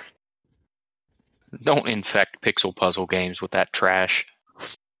 Don't infect pixel puzzle games with that trash.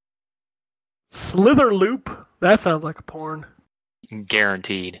 Slither Loop. That sounds like a porn.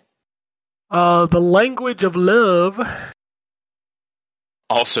 Guaranteed. The Language of Love.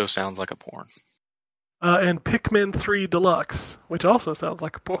 Also sounds like a porn. And Pikmin 3 Deluxe, which also sounds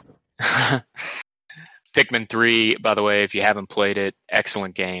like a porn. Pikmin 3, by the way, if you haven't played it,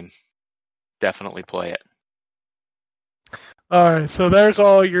 excellent game. Definitely play it. Alright, so there's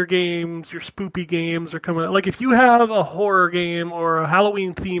all your games, your spoopy games are coming out. Like, if you have a horror game or a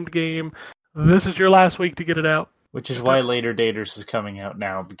Halloween-themed game, this is your last week to get it out. Which is why Later Daters is coming out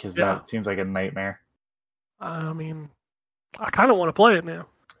now, because Yeah. that seems like a nightmare. I mean, I kind of want to play it now.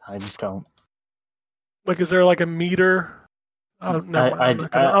 I just don't. Like, is there like a meter? Oh, no, I-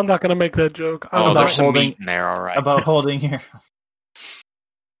 I'm not gonna make that joke. Oh, about there's some holding- meat in there, all right. About holding your...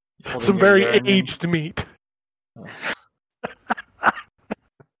 holding Some your very urine. aged meat. Oh.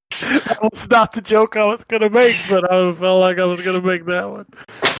 That was not the joke I was gonna make, but I felt like I was gonna make that one.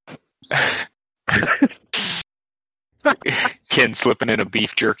 Ken slipping in a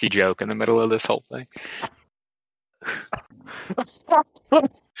beef jerky joke in the middle of this whole thing.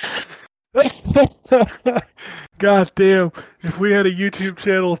 God damn. If we had a YouTube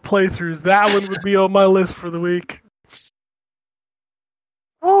channel of playthroughs, that one would be on my list for the week.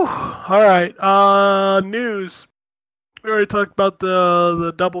 Whew. Alright, news. We already talked about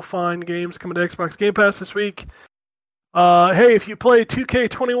the Double Fine games coming to Xbox Game Pass this week. Hey, if you play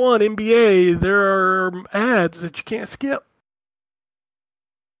 2K21 NBA, there are ads that you can't skip.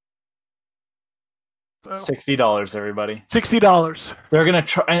 So, $60, everybody. $60. They're gonna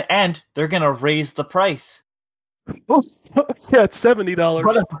try, and they're gonna raise the price. Yeah, it's $70.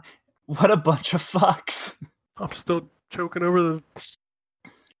 What a bunch of fucks. I'm still choking over the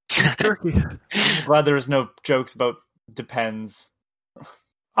turkey. Glad there was no jokes about depends.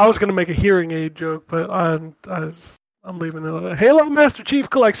 I was gonna make a hearing aid joke, but I'm leaving it. Halo Master Chief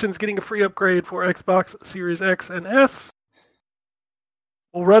Collection is getting a free upgrade for Xbox Series X and S.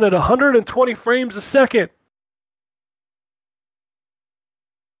 Will run at 120 frames a second.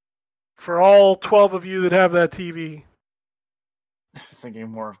 For all 12 of you that have that TV. I was thinking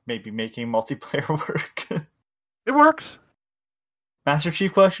more of maybe making multiplayer work. It works. Master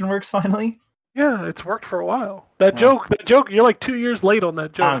Chief Collection works finally? Yeah, it's worked for a while. That Yeah. joke, you're like 2 years late on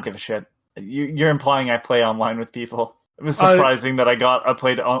that joke. I don't give a shit. You're implying I play online with people. It was surprising that I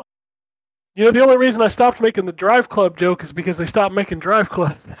played You know, the only reason I stopped making the Drive Club joke is because they stopped making Drive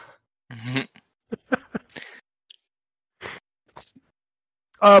Club.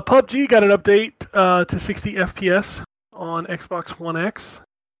 PUBG got an update to 60 FPS on Xbox One X.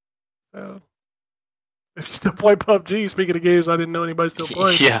 So, if you still play PUBG, speaking of games I didn't know anybody still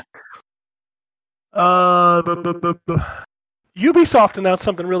played. Yeah. Ubisoft announced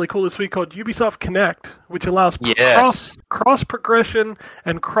something really cool this week called Ubisoft Connect, which allows Yes. cross progression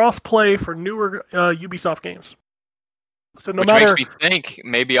and cross play for newer Ubisoft games. So no Which matter makes me think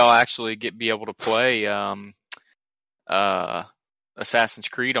maybe I'll actually be able to play Assassin's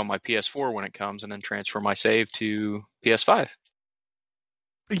Creed on my PS4 when it comes, and then transfer my save to PS5.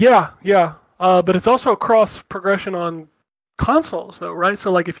 yeah, but it's also cross progression on consoles though, right?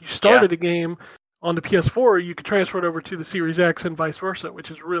 So like if you started a game on the PS4, you could transfer it over to the Series X and vice versa, which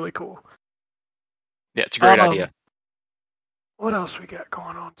is really cool. Yeah, it's a great idea. What else we got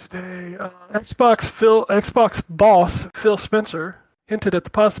going on today? Xbox boss Phil Spencer hinted at the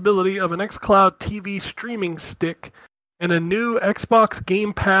possibility of an xCloud TV streaming stick and a new Xbox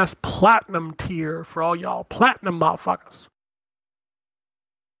Game Pass Platinum tier for all y'all Platinum motherfuckers.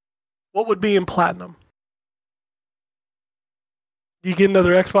 What would be in Platinum? You get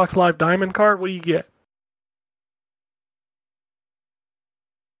another Xbox Live Diamond card? What do you get?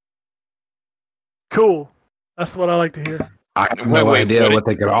 Cool. That's what I like to hear. I have no idea what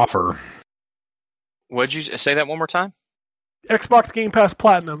they could offer. What'd you say that one more time? Xbox Game Pass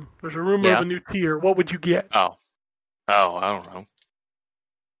Platinum. There's a rumor Yeah. of a new tier. What would you get? Oh, I don't know.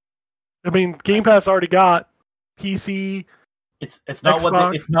 I mean, Game Pass already got PC. It's not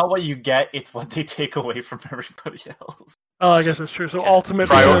Xbox. it's not what you get. It's what they take away from everybody else. Oh, I guess that's true. So Yeah. Ultimate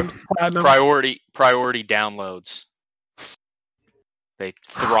Prior- and Platinum. Priority downloads. They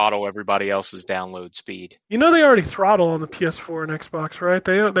throttle everybody else's download speed. You know they already throttle on the PS4 and Xbox, right?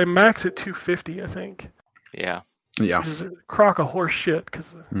 They max at 250, I think. Yeah. Yeah. Which is a crock of horse shit because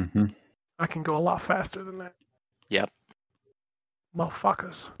hmm I can go a lot faster than that. Yep.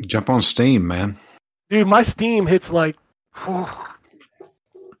 Motherfuckers. Jump on Steam, man. Dude, my Steam hits like... whew,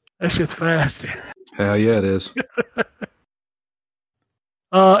 that shit's fast. Hell yeah, it is.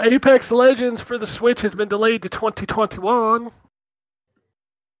 Apex Legends for the Switch has been delayed to 2021.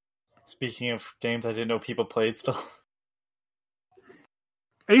 Speaking of games I didn't know people played still.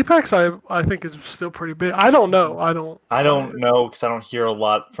 Apex, I think, is still pretty big. I don't know. I don't know because I don't hear a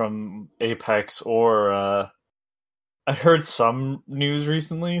lot from Apex or I heard some news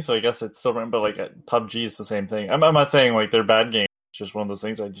recently, so I guess it's still but like PUBG is the same thing. I'm not saying like they're bad games. It's just one of those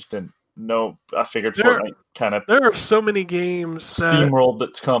things I just didn't know. I figured Fortnite kind of There are so many games that steamrolled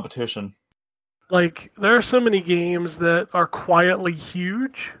its competition. like there are so many games that are quietly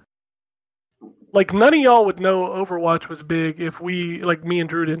huge. Like none of y'all would know Overwatch was big if we, like me and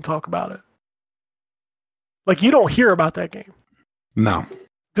Drew, didn't talk about it. Like you don't hear about that game. No.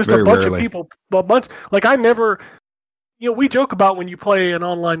 Just Very a bunch rarely. of people, like I never, we joke about when you play an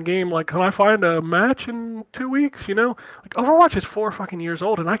online game, like, can I find a match in 2 weeks? Like Overwatch is 4 fucking years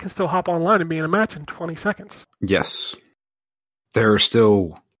old, and I can still hop online and be in a match in 20 seconds. Yes. There are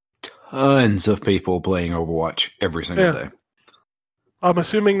still tons of people playing Overwatch every single day. I'm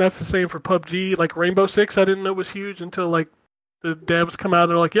assuming that's the same for PUBG. Like Rainbow Six, I didn't know was huge until like the devs come out and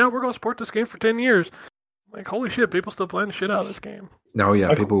they're like, yeah, we're going to support this game for 10 years. Like, holy shit, people still playing the shit out of this game. Oh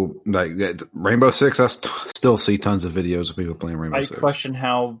yeah, people like Rainbow Six. I still see tons of videos of people playing Rainbow Six. I question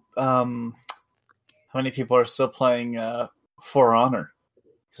how many people are still playing For Honor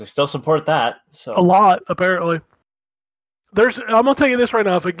because I still support that. So A lot, apparently. I'm gonna tell you this right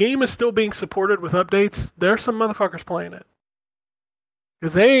now: if a game is still being supported with updates, there's some motherfuckers playing it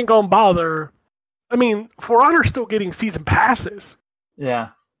because they ain't gonna bother. I mean, For Honor's still getting season passes, yeah.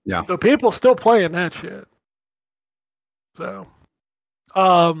 so people still playing that shit. So,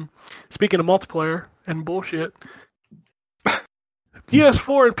 speaking of multiplayer and bullshit,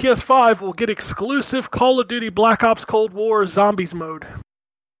 PS4 and PS5 will get exclusive Call of Duty Black Ops Cold War Zombies mode.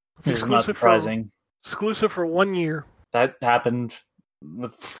 It's This is not surprising. Exclusive for 1 year. That happened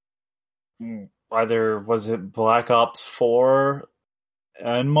with either was it Black Ops 4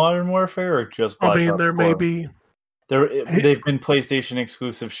 and Modern Warfare or just Black Ops 4? There may be. They've been PlayStation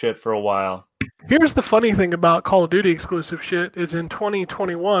exclusive shit for a while. Here's the funny thing about Call of Duty exclusive shit is in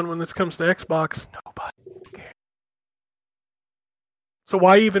 2021 when this comes to Xbox, nobody cares. So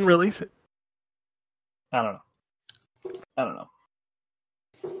why even release it? I don't know.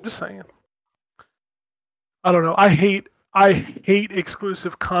 Just saying. I don't know. I hate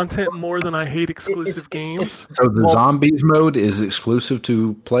exclusive content more than I hate exclusive games. So the Zombies mode is exclusive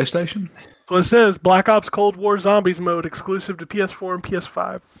to PlayStation? So it says Black Ops Cold War Zombies mode exclusive to PS4 and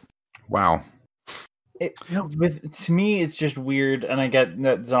PS5. Wow. To me, it's just weird, and I get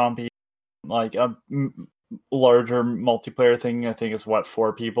that zombie, like a larger multiplayer thing. I think it's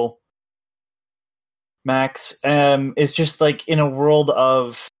 4 people max. It's just like in a world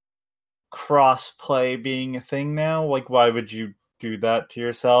of cross-play being a thing now. Like, why would you do that to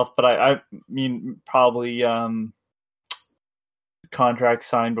yourself? But I mean, probably contract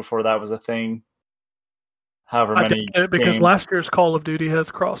signed before that was a thing. However I many think because games. last year's Call of Duty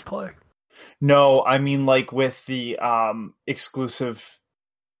has crossplay. No, I mean like with the exclusive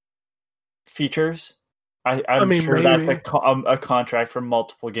features. I'm mean, sure maybe. that's a contract for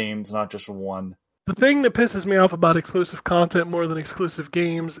multiple games, not just one. The thing that pisses me off about exclusive content more than exclusive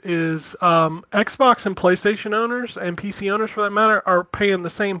games is Xbox and PlayStation owners and PC owners, for that matter, are paying the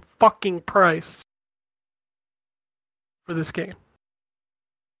same fucking price for this game.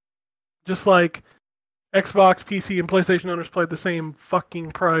 Just like Xbox, PC, and PlayStation owners paid the same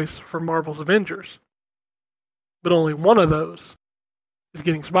fucking price for Marvel's Avengers. But only one of those is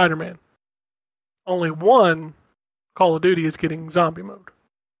getting Spider-Man. Only one Call of Duty is getting zombie mode.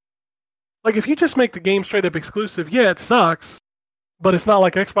 Like, if you just make the game straight up exclusive, yeah, it sucks, but it's not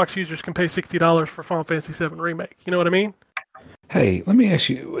like Xbox users can pay $60 for Final Fantasy VII Remake. You know what I mean? Hey, let me ask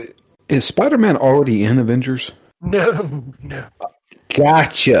you: is Spider-Man already in Avengers? No.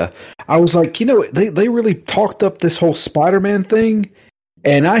 Gotcha. I was like, they really talked up this whole Spider-Man thing,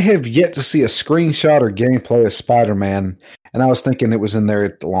 and I have yet to see a screenshot or gameplay of Spider-Man, and I was thinking it was in there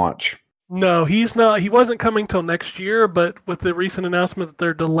at the launch. No, he's not. He wasn't coming till next year, but with the recent announcement that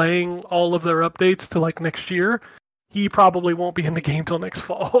they're delaying all of their updates to like next year, he probably won't be in the game till next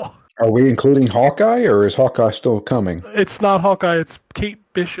fall. Are we including Hawkeye, or is Hawkeye still coming? It's not Hawkeye. It's Kate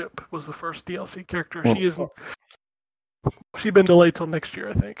Bishop was the first DLC character. She isn't. She's been delayed till next year,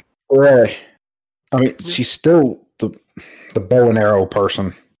 I think. Right. I mean, she's still the bow and arrow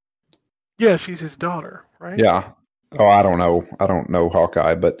person. Yeah, she's his daughter, right? Yeah. Oh, I don't know. I don't know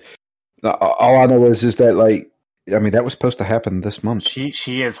Hawkeye, but all I know is that, like, I mean, that was supposed to happen this month.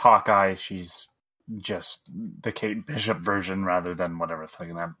 She is Hawkeye. She's just the Kate Bishop version rather than whatever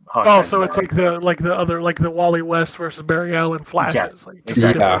thing that. Oh, so it's like the Wally West versus Barry Allen flashes. Yes, like,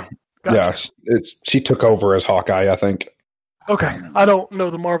 exactly. Yeah. Gotcha. Yeah, she took over as Hawkeye, I think. Okay, I don't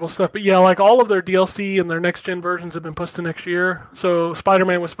know the Marvel stuff, but yeah, like all of their DLC and their next gen versions have been pushed to next year. So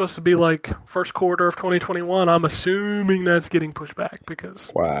Spider-Man was supposed to be like first quarter of 2021. I'm assuming that's getting pushed back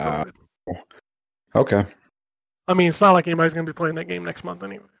because Wow. COVID. Okay. I mean, it's not like anybody's going to be playing that game next month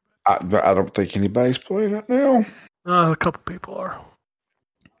anyway. I don't think anybody's playing it now. A couple people are.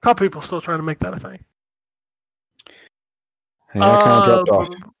 A couple people still trying to make that a thing. Hey, I kind of dropped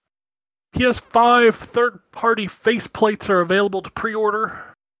off. PS5 third-party faceplates are available to pre-order.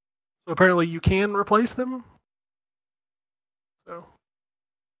 So apparently you can replace them. So,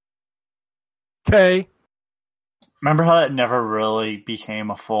 okay. Remember how it never really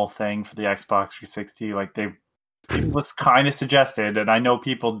became a full thing for the Xbox 360? Like, it was kind of suggested, and I know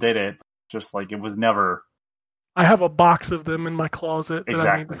people did it, just like it was never. I have a box of them in my closet that I need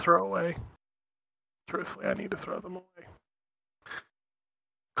Exactly. to throw away. Truthfully, I need to throw them away.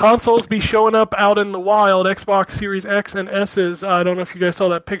 Consoles be showing up out in the wild. Xbox Series X and S's. I don't know if you guys saw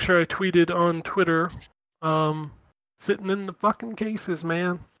that picture I tweeted on Twitter. Sitting in the fucking cases,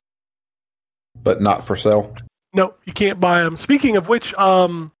 man. But not for sale. No, you can't buy them. Speaking of which,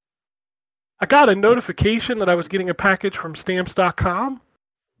 I got a notification that I was getting a package from Stamps.com,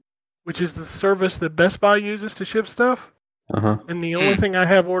 which is the service that Best Buy uses to ship stuff. Uh-huh. And the only thing I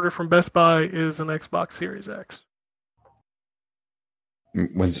have ordered from Best Buy is an Xbox Series X.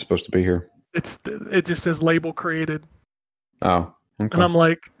 When's it supposed to be here? It just says label created. Oh, okay. And I'm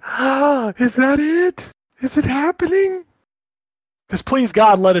like, is that it? Is it happening? Because please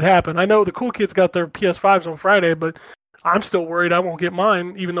God, let it happen. I know the cool kids got their PS5s on Friday, but I'm still worried I won't get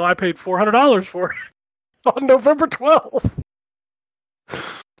mine, even though I paid $400 for it on November 12th.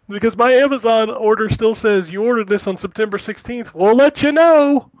 Because my Amazon order still says you ordered this on September 16th. We'll let you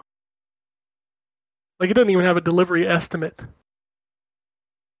know. Like, it doesn't even have a delivery estimate.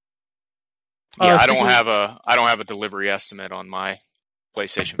 Yeah, I speaking- don't have a delivery estimate on my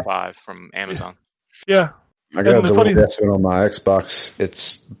PlayStation 5 from Amazon. Yeah. I got a And the funny- delivery estimate on my Xbox.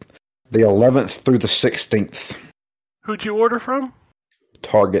 It's the 11th through the 16th. Who'd you order from?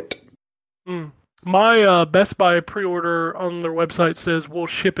 Target. My Best Buy pre-order on their website says we'll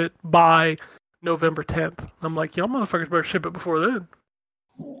ship it by November 10th. I'm like, y'all motherfuckers better ship it before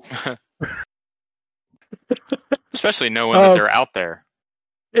then. Especially knowing that they're out there.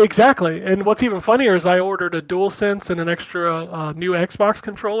 Exactly. And what's even funnier is I ordered a DualSense and an extra new Xbox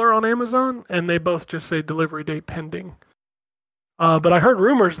controller on Amazon, and they both just say delivery date pending. But I heard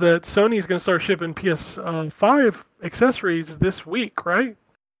rumors that Sony's going to start shipping PS5 accessories this week, right?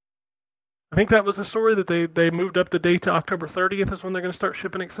 I think that was the story that they moved up the date to October 30th is when they're going to start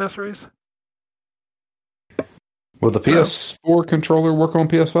shipping accessories. Will the PS4 controller work on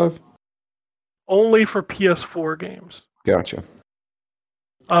PS5? Only for PS4 games. Gotcha.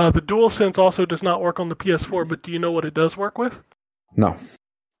 The DualSense also does not work on the PS4, but do you know what it does work with? No.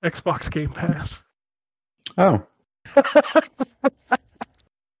 Xbox Game Pass. Oh.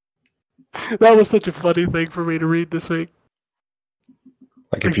 That was such a funny thing for me to read this week.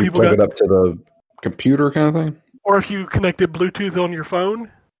 Like if you plug it up to the computer kind of thing? Or if you connected Bluetooth on your phone.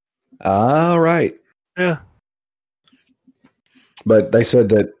 All right. Yeah. But they said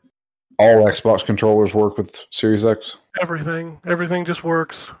that all Xbox controllers work with Series X? Everything just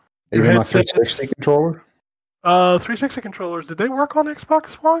works. Even my 360 controller? 360 controllers, did they work on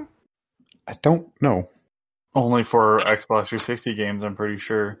Xbox One? I don't know. Only for Xbox 360 games, I'm pretty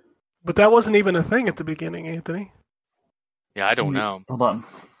sure. But that wasn't even a thing at the beginning, Anthony. Yeah, I don't know. Hold on.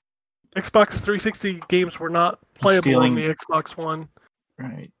 Xbox 360 games were not playable on the Xbox One.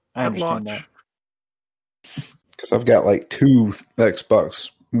 Right. I understand that. Because I've got like 2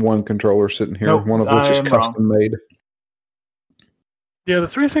 Xbox One controllers sitting here, Nope, one of which is custom made. Yeah, the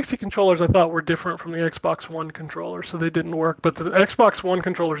 360 controllers I thought were different from the Xbox One controllers, so they didn't work. But the Xbox One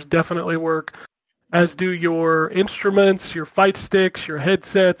controllers definitely work, as do your instruments, your fight sticks, your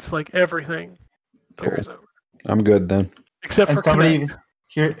headsets, like everything carries over. I'm good then. Except for Kinect.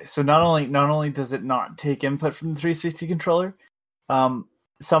 Here, so not only does it not take input from the 360 controller,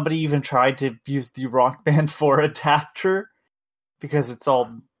 somebody even tried to use the Rock Band 4 adapter because it's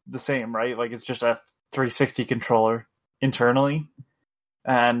all the same, right? Like it's just a 360 controller internally,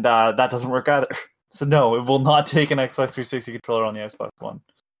 and that doesn't work either. So no, it will not take an Xbox 360 controller on the Xbox One.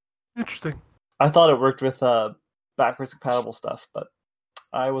 Interesting. I thought it worked with backwards compatible stuff, but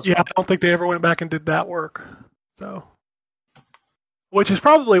I was wrong. I don't think they ever went back and did that work. So, which is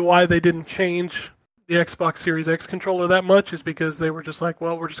probably why they didn't change the Xbox Series X controller that much, is because they were just like,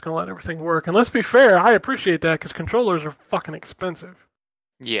 well, we're just going to let everything work. And let's be fair, I appreciate that because controllers are fucking expensive.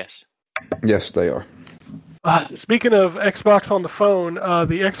 Yes. Yes, they are. Speaking of Xbox on the phone,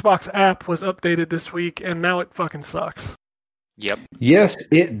 the Xbox app was updated this week, and now it fucking sucks. Yep. Yes,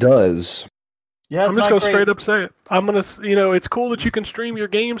 it does. Yeah, I'm just going to straight up say it. I'm going to, it's cool that you can stream your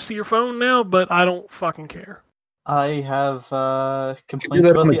games to your phone now, but I don't fucking care. I have You do complaints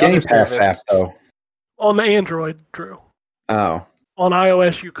that about on the the Game other Pass service. app, though. On the Android, Drew. Oh. On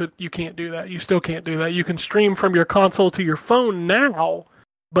iOS, you can't do that. You still can't do that. You can stream from your console to your phone now,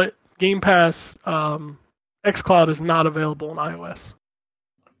 but Game Pass xCloud is not available on iOS.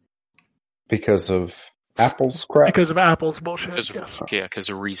 Because of Apple's crap? Because of Apple's bullshit. Because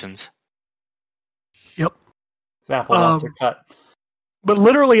of reasons. Yep. Apple wants their cut. But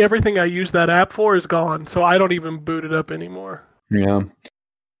literally everything I use that app for is gone, so I don't even boot it up anymore. Yeah.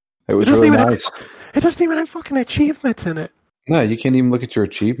 It was really nice. It doesn't even have fucking achievements in it. No, you can't even look at your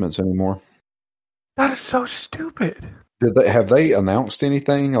achievements anymore. That is so stupid. Have they announced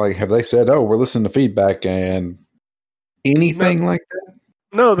anything? Like, have they said, "Oh, we're listening to feedback" and anything like that?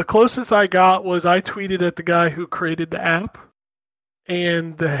 No, the closest I got was I tweeted at the guy who created the app,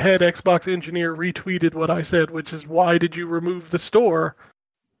 and the head Xbox engineer retweeted what I said, which is, "Why did you remove the store?"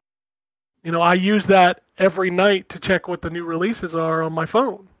 I use that every night to check what the new releases are on my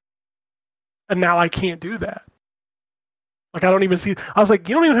phone, and now I can't do that. Like, I don't even see. I was like,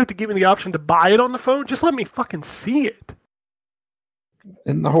 you don't even have to give me the option to buy it on the phone. Just let me fucking see it.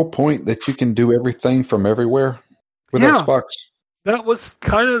 Isn't the whole point that you can do everything from everywhere with Xbox? That was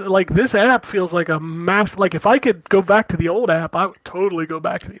kind of like, this app feels like a mass. Like, if I could go back to the old app, I would totally go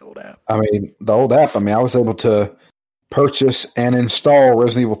back to the old app. I mean, the old app. I was able to purchase and install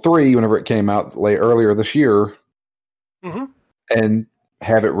Resident Evil 3 whenever it came out earlier this year, and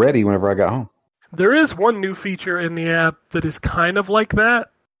have it ready whenever I got home. There is one new feature in the app that is kind of like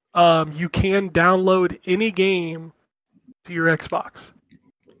that. You can download any game to your Xbox,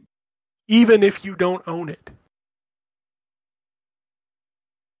 even if you don't own it.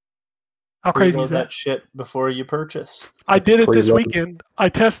 How crazy is that? Shit before you purchase. I did it this weekend. I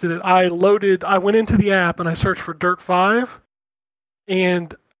tested it. I went into the app and I searched for Dirt 5,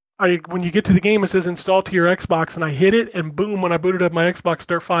 and when you get to the game, it says install to your Xbox, and I hit it, and boom, when I booted up my Xbox,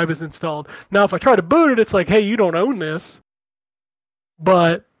 Dirt 5 is installed. Now, if I try to boot it, it's like, hey, you don't own this.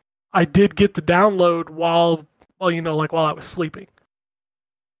 But I did get the download while I was sleeping.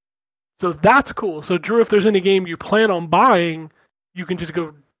 So that's cool. So, Drew, if there's any game you plan on buying, you can just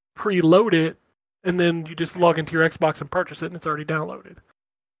go preload it, and then you just log into your Xbox and purchase it, and it's already downloaded.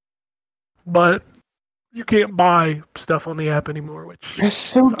 But you can't buy stuff on the app anymore, which That's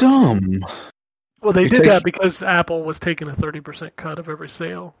so sucks. dumb. Well, they You did take- that because Apple was taking a 30% cut of every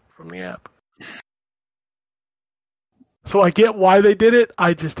sale from the app. So I get why they did it.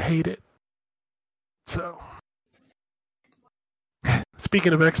 I just hate it. So,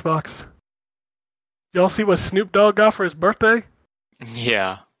 speaking of Xbox, y'all see what Snoop Dogg got for his birthday?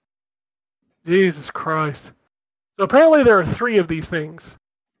 Yeah. Jesus Christ. So apparently there are 3 of these things.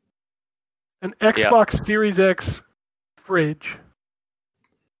 An Xbox Series X fridge.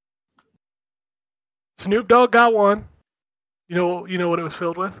 Snoop Dogg got one. You know what it was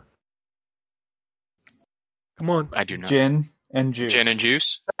filled with? Come on. I do not. Gin and juice. Gin and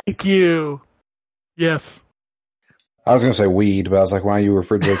juice? Thank you. Yes. I was gonna say weed, but I was like, why you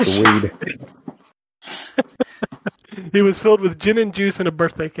refrigerate the weed? It was filled with gin and juice and a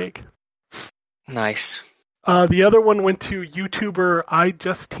birthday cake. Nice. The other one went to YouTuber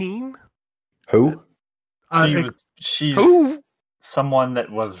iJustine. Who? She's Who? someone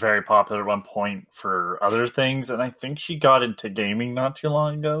that was very popular at one point for other things, and I think she got into gaming not too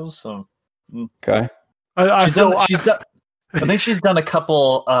long ago. So Okay. I think she's done a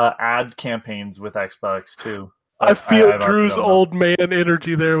couple ad campaigns with Xbox too. I feel I honestly Drew's don't know. old man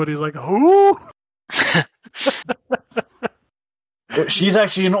energy there when he's like, who? She's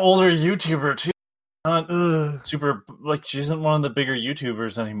actually an older YouTuber too. Not Ugh. super like she isn't one of the bigger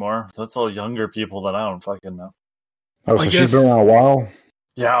YouTubers anymore. That's all younger people that I don't fucking know. Oh, I so she's guess- been around a while.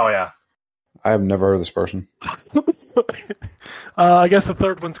 Yeah, oh yeah. I have never heard of this person. I guess the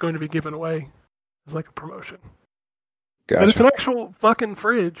third one's going to be given away as like a promotion. But it's Gotcha. an actual fucking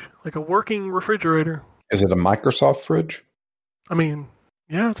fridge, like a working refrigerator. Is it a Microsoft fridge? I mean,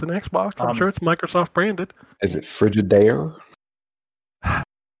 yeah, it's an Xbox. I'm Um, sure it's Microsoft branded. Is it Frigidaire? I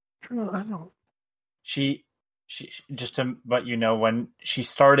don't. She just to let you know, when she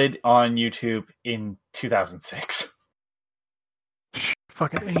started on YouTube in 2006.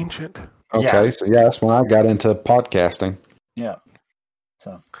 Fucking ancient. Okay, Yeah. so yeah, that's when I got into podcasting. Yeah.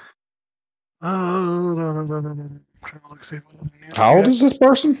 So I'm trying to look, see what other news How we old got. is this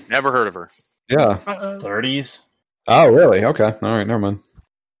person? Never heard of her. Yeah. 30s, Oh, really? Okay. All right. Never mind.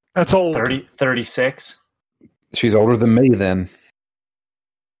 That's old. 36. She's older than me then.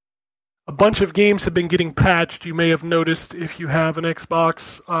 A bunch of games have been getting patched. You may have noticed if you have an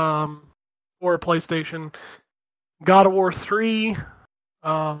Xbox or a PlayStation. God of War 3,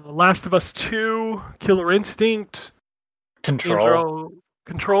 Last of Us 2, Killer Instinct.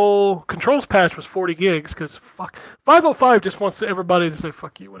 Control's patch was 40 gigs because fuck 505 just wants everybody to say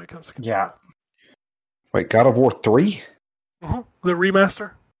fuck you when it comes to Yeah. Wait, God of War 3? the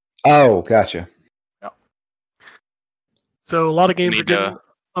remaster. Oh, gotcha. So a lot of games are Need getting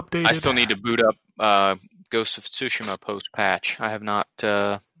updated. I still need to boot up Ghost of Tsushima post patch. I have not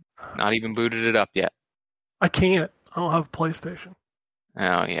even booted it up yet. I can't. I don't have a PlayStation.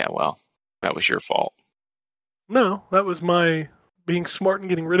 Oh yeah, well, that was your fault. No, that was my being smart and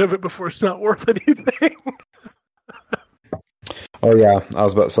getting rid of it before it's not worth anything. Oh, yeah. I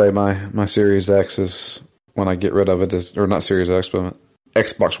was about to say my Series X is, when I get rid of it, is, or not Series X, but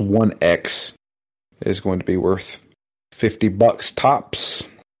Xbox One X is going to be worth $50 tops.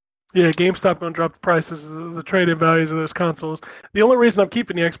 Yeah, GameStop gonna drop the prices of the trade-in values of those consoles. The only reason I'm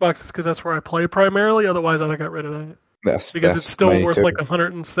keeping the Xbox is because that's where I play primarily. Otherwise, I'd have got rid of that That's because that's it's still me worth too. like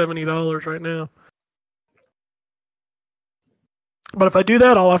 $170 right now. But if I do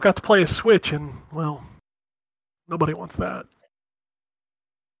that, all I've got to play is Switch, and well, nobody wants that.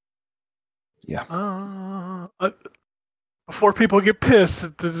 Yeah. Before people get pissed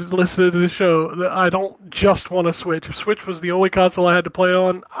to listen to the show, that I don't just want a Switch. If Switch was the only console I had to play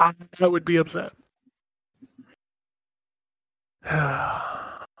on, I would be upset.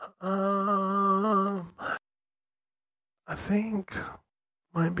 I think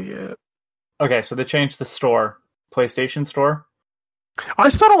might be it. Okay, so they changed the store, PlayStation Store. I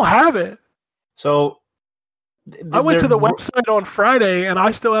still don't have it. So I went to the website on Friday, and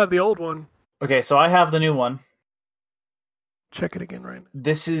I still have the old one. Okay, so I have the new one. Check it again right now.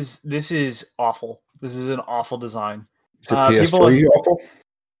 This is awful. This is an awful design. Is it people PS3 awful?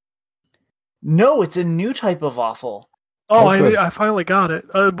 No, it's a new type of awful. Oh, Oh, good. I finally got it.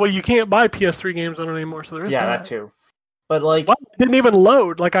 Well, you can't buy PS3 games on it anymore, so there is Yeah, that. that too. But like, What? It didn't even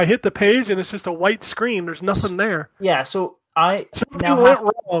load. Like I hit the page and it's just a white screen. There's nothing there. yeah. So I Something now went have,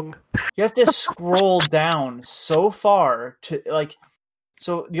 wrong. you have to scroll down so far to like.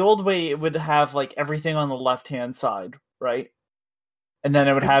 So the old way it would have like everything on the left hand side, right? And then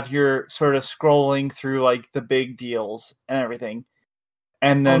it would have your sort of scrolling through like the big deals and everything.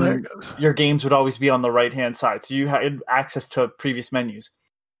 And Oh, then there it goes. your games would always be on the right hand side. So you had access to previous menus.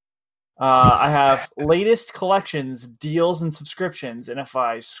 I have latest collections, deals, and subscriptions. And if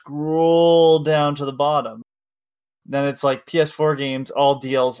I scroll down to the bottom, then it's like PS4 games, all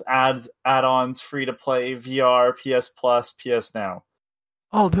deals, add-ons, free to play, VR, PS Plus, PS Now.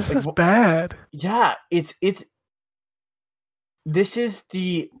 Oh, this Like, is bad. Yeah, it's this is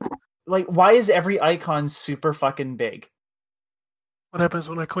the like why is every icon super fucking big? What happens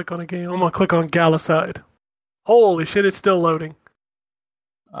when I click on a game? I'm gonna click on Galicide. Holy shit, it's still loading.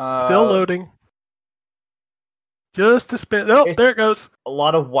 Still loading. Just a spin. Oh, there it goes. A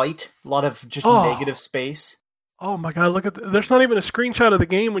lot of white, a lot of just Oh. negative space. Oh my god, look at there's not even a screenshot of the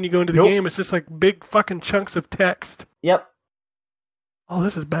game when you go into the Nope. game. It's just like big fucking chunks of text. Yep. Oh,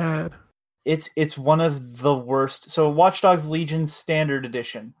 this is bad. It's one of the worst. So Watch Dogs Legion Standard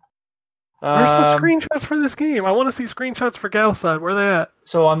Edition. Where's the screenshots for this game? I want to see screenshots for Galicide. Where are they at?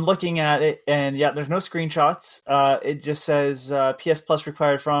 So I'm looking at it, and yeah, there's no screenshots. It just says PS Plus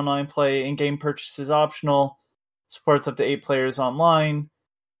required for online play. In-game purchases optional. Supports up to 8 players online.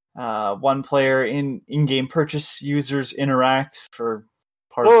 1 player in-game purchase. Users interact for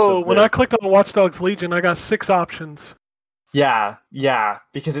parts Whoa, of when I clicked on Watch Dogs Legion, I got 6 options. Yeah,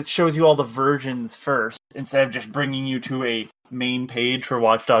 because it shows you all the versions first instead of just bringing you to a main page for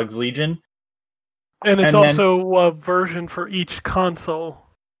Watch Dogs Legion. And it's And then- also a version for each console.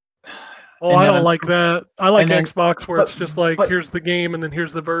 Oh, And I then don't like that. I like and then- Xbox where it's but- just like, but- here's the game and then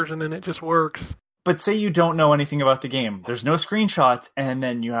here's the version and it just works. But say you don't know anything about the game. There's no screenshots, and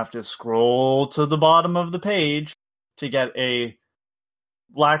then you have to scroll to the bottom of the page to get a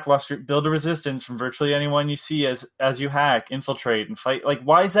lackluster build a resistance from virtually anyone you see as you hack, infiltrate, and fight. Like,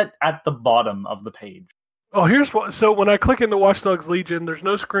 why is that at the bottom of the page? Oh, here's what. So when I click into Watch Dogs Legion, there's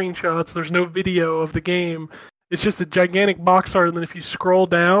no screenshots, there's no video of the game. It's just a gigantic box art, and then if you scroll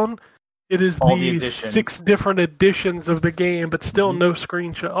down, it is All the the editions. 6 different editions of the game, but still no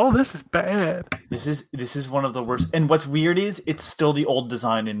screenshot. Oh, this is bad. This is one of the worst. And what's weird is it's still the old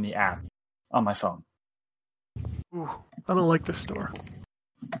design in the app on my phone. Ooh, I don't like this store.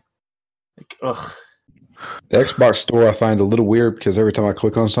 Like, ugh. The Xbox store I find a little weird because every time I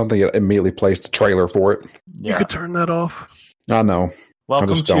click on something, it immediately plays the trailer for it. You Yeah. could turn that off. I know. Welcome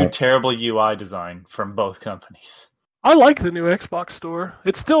just to don't. terrible UI design from both companies. I like the new Xbox store.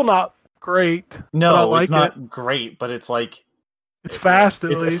 It's still not great. but I No, like it's not it. great, but it's like It's fast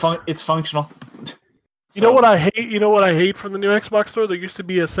at it's least. it's functional. You know what I hate? You know what I hate from the new Xbox store? There used to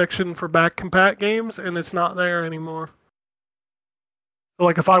be a section for back compat games, and it's not there anymore. So,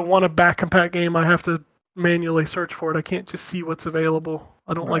 like, if I want a back compat game, I have to manually search for it. I can't just see what's available.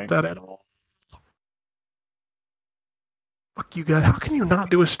 I don't like Right. that at all. Fuck you guys! How can you not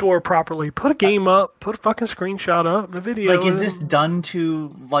do a store properly? Put a game up, put a fucking screenshot up, and a video. Like, is and- this done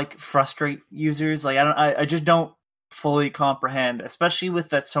to like frustrate users? Like, I just don't fully comprehend, especially with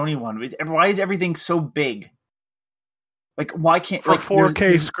that Sony one. Why is everything so big? Like, why can't for like 4K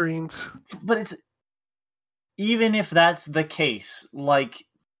there's- screens? But it's even if that's the case, like,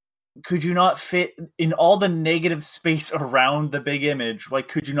 could you not fit in all the negative space around the big image? Like,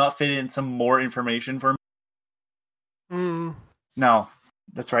 could you not fit in some more information for me? Mm. No,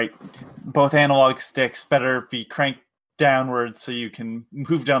 that's right. Both analog sticks better be cranked downwards so you can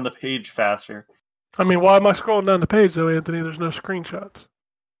move down the page faster. I mean, why am I scrolling down the page though, Anthony? There's no screenshots.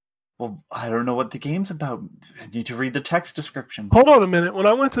 Well, I don't know what the game's about. I need to read the text description. Hold on a minute. When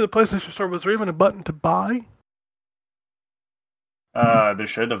I went to the PlayStation Store, was there even a button to buy? There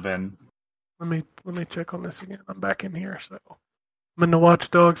should have been. Let me check on this again. I'm back in here, so I'm in the Watch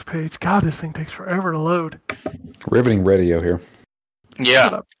Dogs page. God, this thing takes forever to load. Riveting radio here. Shut Yeah.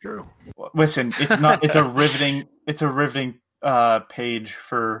 up, Drew. Listen, it's not. It's a riveting. It's a riveting page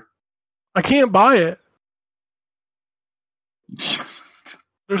for. I can't buy it.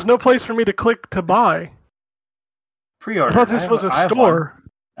 There's no place for me to click to buy. Pre-order. I thought this was a store.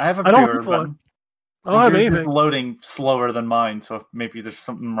 I have a I don't pre-order have one. button. I don't have Yours is anything. loading slower than mine, so maybe there's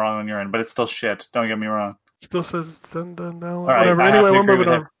something wrong on your end, but it's still shit. Don't get me wrong. Still says it's done down. All right, Whatever. I have Anyway, to we're agree moving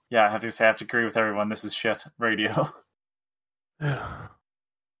with on. Yeah, I have to agree with everyone. This is shit radio. Yeah.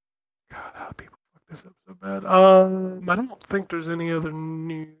 God, how people fuck this up so bad. I don't think there's any other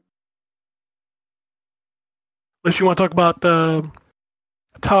news. Unless you want to talk about the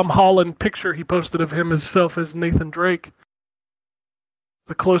Tom Holland picture he posted of himself as Nathan Drake.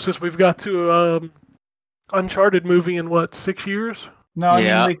 The closest we've got to Uncharted movie in what, 6 years? No, I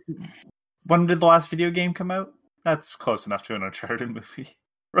Yeah. mean, like, when did the last video game come out? That's close enough to an Uncharted movie,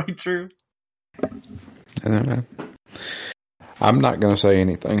 right, Drew? I'm not going to say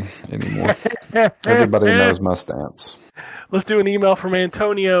anything anymore. Everybody knows my stance. Let's do an email from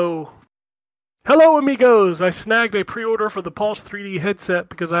Antonio. Hello, amigos. I snagged a pre-order for the Pulse 3D headset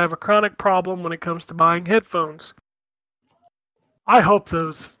because I have a chronic problem when it comes to buying headphones. I hope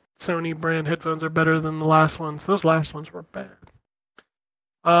those Sony brand headphones are better than the last ones. Those last ones were bad.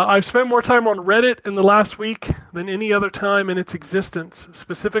 I've spent more time on Reddit in the last week than any other time in its existence,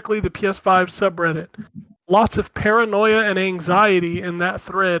 specifically the PS5 subreddit. Lots of paranoia and anxiety in that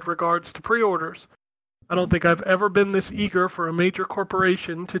thread regards to pre-orders. I don't think I've ever been this eager for a major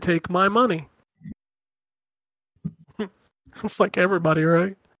corporation to take my money. It's like everybody,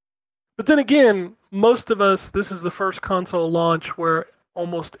 right? But then again, most of us, this is the first console launch where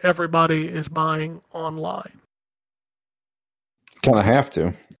almost everybody is buying online. Kind of have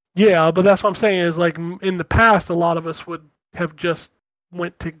to. Yeah, but that's what I'm saying is like in the past, a lot of us would have just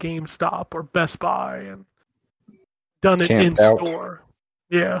went to GameStop or Best Buy and done it Camped in out. store.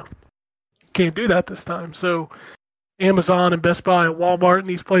 Yeah. Can't do that this time. So Amazon and Best Buy and Walmart and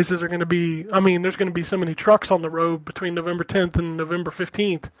these places are going to be, I mean, there's going to be so many trucks on the road between November 10th and November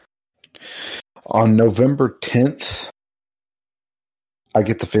 15th. On November 10th, I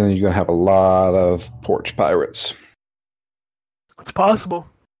get the feeling you're going to have a lot of porch pirates. It's possible.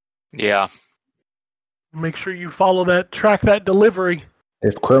 Yeah. Make sure you follow that, track that delivery.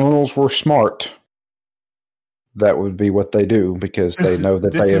 If criminals were smart, that would be what they do because they know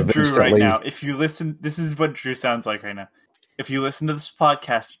that this they is have Drew instantly. right now. If you listen, this is what Drew sounds like right now. If you listen to this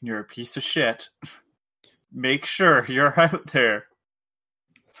podcast and you're a piece of shit, make sure you're out there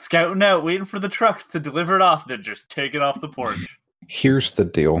scouting out, waiting for the trucks to deliver it off, then just take it off the porch. Here's the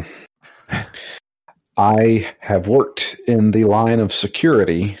deal. I have worked in the line of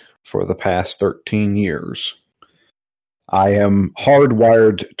security for the past 13 years. I am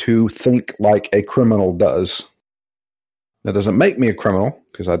hardwired to think like a criminal does. That doesn't make me a criminal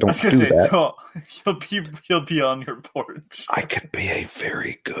because I I don't was gonna do say, that. so he'll be on your porch. I could be a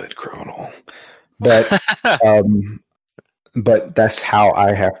very good criminal, but but that's how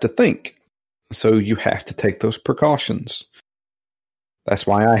I have to think. So you have to take those precautions. That's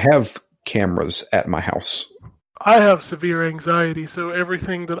why I have cameras at my house. I have severe anxiety, so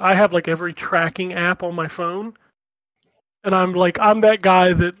everything that I have, like every tracking app on my phone, and I'm that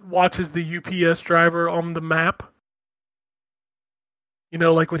guy that watches the UPS driver on the map. You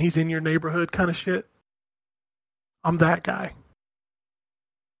know, like when he's in your neighborhood kind of shit. I'm that guy.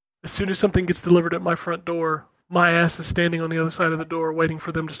 As soon as something gets delivered at my front door, my ass is standing on the other side of the door waiting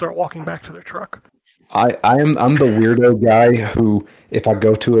for them to start walking back to their truck. I'm the weirdo guy who, if I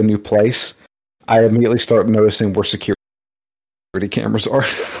go to a new place, I immediately start noticing where security cameras are.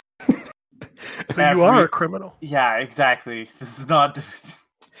 So you are a criminal. Yeah, exactly. This is not.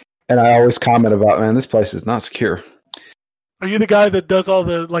 And I always comment about, man, this place is not secure. Are you the guy that does all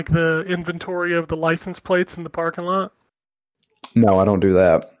the inventory of the license plates in the parking lot? No, I don't do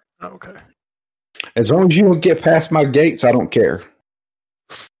that. Oh, okay. As long as you don't get past my gates, I don't care.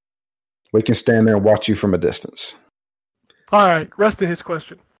 We can stand there and watch you from a distance. All right, rest of his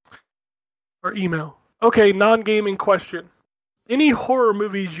question. Or email. Okay, non-gaming question. Any horror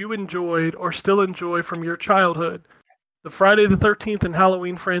movies you enjoyed or still enjoy from your childhood? The Friday the 13th and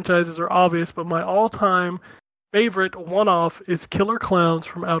Halloween franchises are obvious, but my all-time favorite one-off is Killer Clowns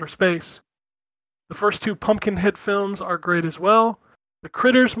from Outer Space. The first two Pumpkinhead films are great as well. The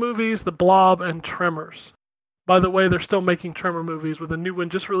Critters movies, The Blob, and Tremors. By the way, they're still making Tremor movies with a new one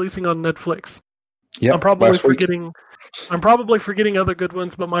just releasing on Netflix. Yep, I'm probably last week. forgetting other good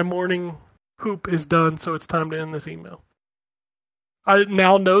ones, but my morning poop is done, so it's time to end this email. I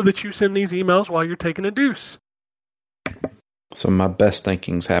now know that you send these emails while you're taking a deuce. Some of my best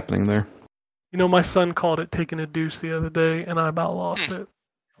thinking's happening there. You know, my son called it taking a deuce the other day, and I about lost it.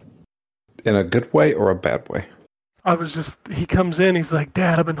 In a good way or a bad way? He comes in, he's like,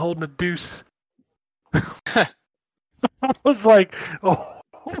 Dad, I've been holding a deuce. I was like, oh,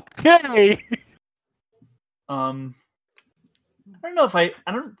 okay. I don't know if I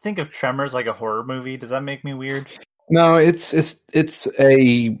don't think of Tremors like a horror movie. Does that make me weird? No, it's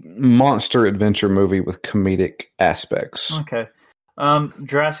a monster adventure movie with comedic aspects. Okay.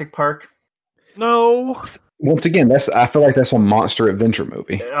 Jurassic Park. No. Once again, I feel like that's a monster adventure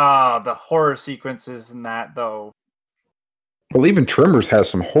movie. The horror sequences in that though. Well, even Tremors has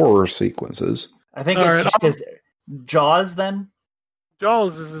some horror sequences. I think All it's right, just because Jaws. Then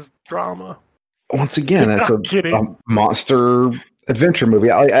Jaws is his drama. Once again, that's I'm kidding. a monster adventure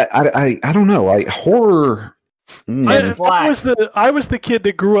movie. I don't know, like horror. I was the kid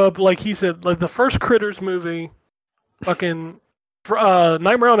that grew up, like he said, like the first Critters movie. Fucking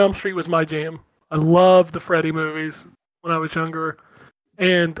Nightmare on Elm Street was my jam. I loved the Freddy movies when I was younger,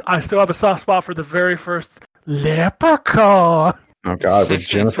 and I still have a soft spot for the very first Leprechaun. Oh God, with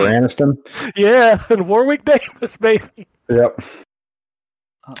Jennifer Aniston. Yeah, and Warwick Davis, baby. Yep.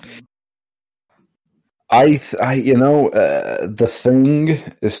 Um, The Thing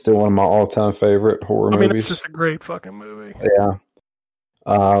is still one of my all-time favorite horror I mean, movies. it's just a great fucking movie. Yeah.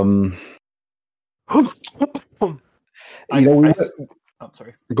 I'm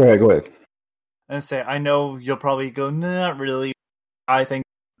sorry. Go ahead. And say, I know you'll probably go, nah, not really. I think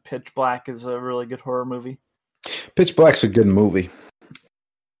Pitch Black is a really good horror movie. Pitch Black's a good movie.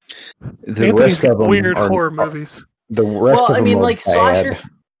 The Anthony's rest of them weird are horror movies. The rest of them are bad.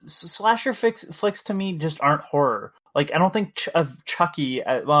 slasher flicks to me just aren't horror. Like, I don't think of Chucky.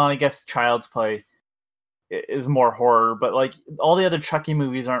 Well, I guess Child's Play is more horror, but like all the other Chucky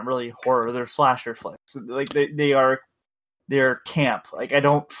movies aren't really horror. They're slasher flicks. Like they're camp. Like, I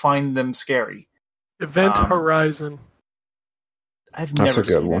don't find them scary. Event Horizon. I've That's never a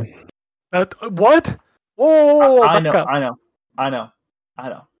good seen one. it. What? Whoa! I back up. know.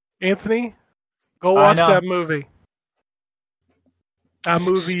 Anthony, go I watch know. that movie. That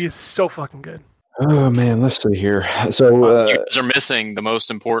movie is so fucking good. Oh man, let's see here. So You guys are missing the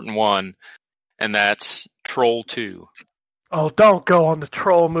most important one, and that's Troll 2. Oh, don't go on the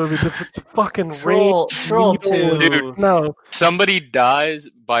Troll movie. The fucking Troll rain. 2. Dude. No. Somebody dies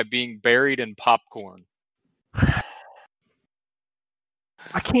by being buried in popcorn.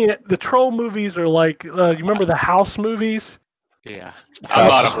 I can't. The Troll movies are like, you remember the House movies? Yeah. I'm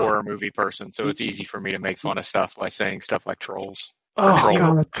not a horror movie person, so it's easy for me to make fun of stuff by saying stuff like Trolls. Oh, Troll.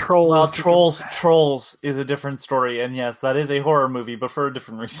 God, Troll. Well, is- Trolls is a different story, and yes, that is a horror movie, but for a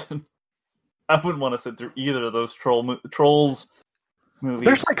different reason. I wouldn't want to sit through either of those Trolls movies.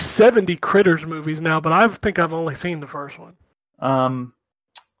 There's like 70 Critters movies now, but I think I've only seen the first one.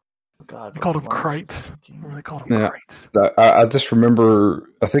 God, They called them what's the one? Krites. Or they called them Yeah. Krites. I just remember,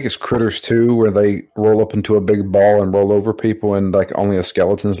 I think it's Critters 2, where they roll up into a big ball and roll over people, and like only a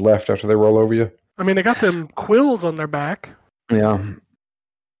skeleton's left after they roll over you. I mean, they got them quills on their back. Yeah.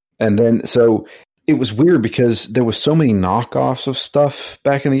 And then, so it was weird because there was so many knockoffs of stuff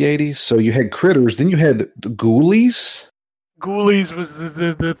back in the 80s. So you had Critters, then you had the Ghoulies. Ghoulies was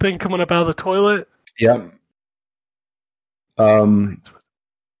the thing coming up out of the toilet. Yep. So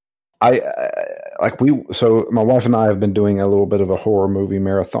my wife and I have been doing a little bit of a horror movie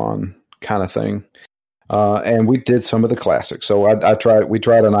marathon kind of thing. And we did some of the classics. So we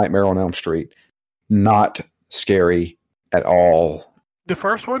tried A Nightmare on Elm Street. Not scary at all. The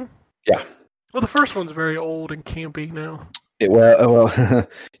first one? Yeah. Well, the first one's very old and campy now. Well,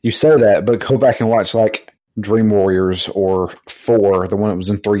 you say that, but go back and watch like Dream Warriors or 4, the one that was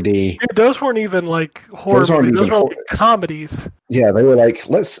in 3D. Dude, those weren't even like horror Those aren't movies. Those even were like comedies. Yeah, they were like,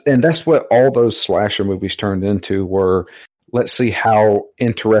 and that's what all those slasher movies turned into, were let's see how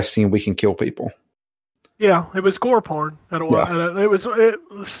interesting we can kill people. Yeah, it was gore porn.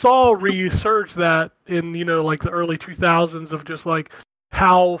 Saw resurged that in, like the early 2000s of just like,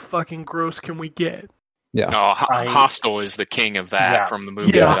 how fucking gross can we get? Yeah. No, Hostel is the king of that Yeah. from the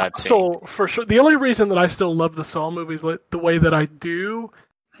movies that I've seen. So for sure, the only reason that I still love the Saw movies the way that I do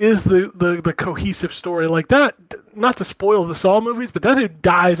is the cohesive story. Like that, not to spoil the Saw movies, but that dude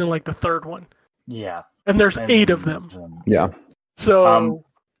dies in like the third one, Yeah. and there's 8 of them. Yeah. So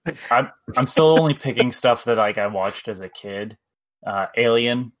I'm still only picking stuff that like I watched as a kid.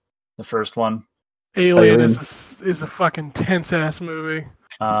 Alien, the first one. Alien is a fucking tense ass movie.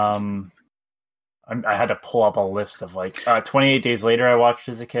 I had to pull up a list of like 28 Days Later I watched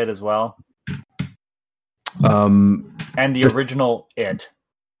as a kid as well. And the original It.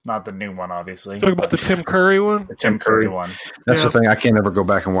 Not the new one, obviously. Talk about the Tim Curry one. The Tim Curry one. That's Yeah. the thing. I can't ever go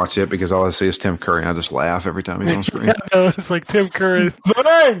back and watch it because all I see is Tim Curry. I just laugh every time he's on screen. Yeah, no, it's like Tim Curry.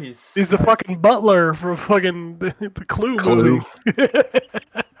 Nice! He's the fucking butler for fucking the Clue movie.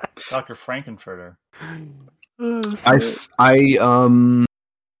 Dr. Frankenfurter.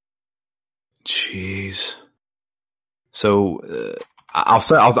 Jeez. So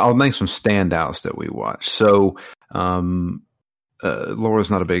I'll name some standouts that we watched. So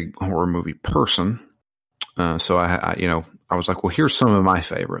Laura's not a big horror movie person, so I was like, well, here's some of my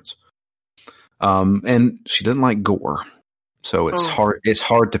favorites. And she doesn't like gore, so it's hard. It's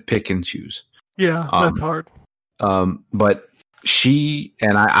hard to pick and choose. Yeah, that's hard. But she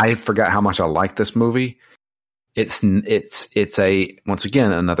and I forgot how much I like this movie. It's a, once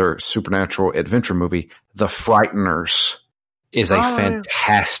again, another supernatural adventure movie. The Frighteners is a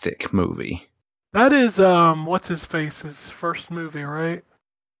fantastic movie. That is what's his face's first movie, right?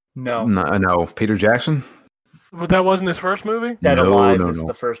 No. Peter Jackson. But that wasn't his first movie. Dead Alive no. is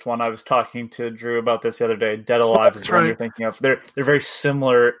the first one. I was talking to Drew about this the other day. Dead Alive is the one you're thinking of. They're very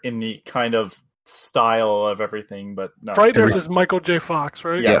similar in the kind of style of everything, but no. Frighteners is Michael J. Fox,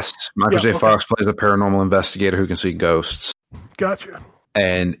 right? Yeah. Yes, Michael Yeah, J. okay. Fox plays a paranormal investigator who can see ghosts, Gotcha.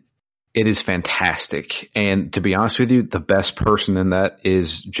 and it is fantastic. And to be honest with you, the best person in that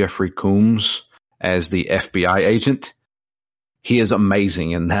is Jeffrey Combs as the FBI agent. He is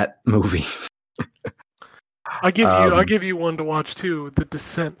amazing in that movie. I give you one to watch too. The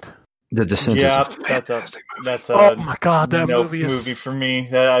Descent. The Descent Yeah, is a fantastic movie. That's Oh a my god, that nope movie is for me.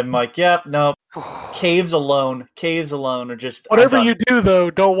 That I'm like, yep, no. Caves alone are just Whatever I'm you done. do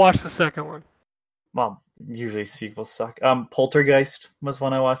though, don't watch the second one. Well, usually sequels suck. Poltergeist was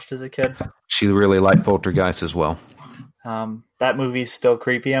one I watched as a kid. She really liked Poltergeist as well. That movie's still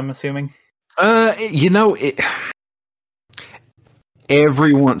creepy, I'm assuming.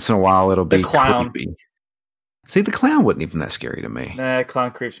 Every once in a while it'll The be clown. creepy. See, the clown wasn't even that scary to me. Nah,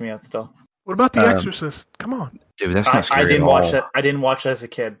 clown creeps me out still. What about The Exorcist? Come on. Dude, that's not scary I didn't at all. watch it. I didn't watch it as a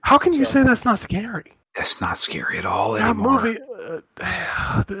kid. How can you So- say that's not scary? That's not scary at all That anymore. movie.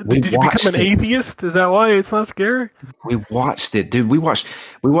 We Did you watched become an it. atheist? Is that why it's not scary? We watched it, dude. We watched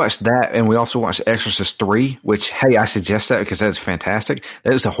that, and we also watched Exorcist 3, which, hey, I suggest that because that's fantastic.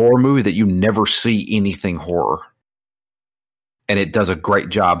 That is a horror movie that you never see anything horror. And it does a great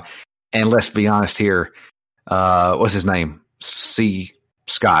job. And let's be honest here. What's his name? C.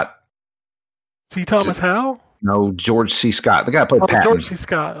 Scott. C. Thomas Howell? No, George C. Scott. The guy who played Oh, Patton. George C.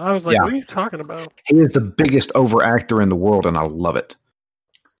 Scott. I was like, Yeah. what are you talking about? He is the biggest overactor in the world, and I love it.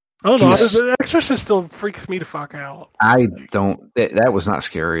 I don't know. He's- The Exorcist still freaks me the fuck out. I don't. That was not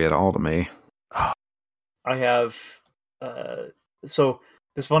scary at all to me. I have so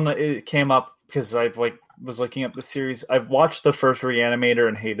this one it came up because I was looking up the series. I've watched the first Reanimator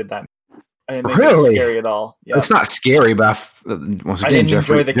and hated that. I didn't think it was Really? scary at all. Yeah. It's not scary, but once I again, didn't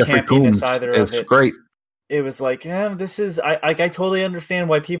enjoy the Jeffrey campiness Combs either of is it. great. It was like, this is I totally understand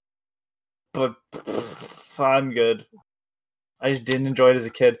why people, but I'm good. I just didn't enjoy it as a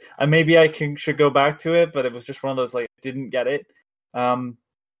kid. Maybe I should go back to it, but it was just one of those like didn't get it.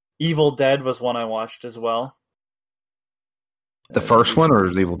 Evil Dead was one I watched as well. The first one, or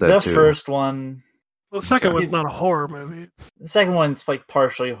is Evil Dead The 2? first one. Well, the second Okay. one's not a horror movie. The second one's like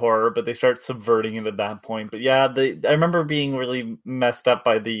partially horror, but they start subverting it at that point. But yeah, I remember being really messed up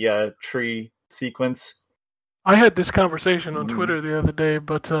by the tree sequence. I had this conversation on Mhm. Twitter the other day,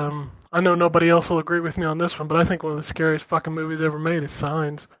 but I know nobody else will agree with me on this one, but I think one of the scariest fucking movies ever made is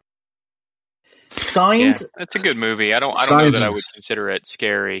Signs. Yeah, Signs. it's a good movie. I don't know Signs that I is- would consider it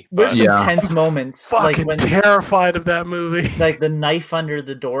scary. There's But some Yeah. tense moments, Fucking like when terrified of that movie. like the knife under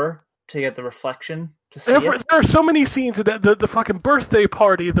the door to get the reflection to see There it. are so many scenes of that. The fucking birthday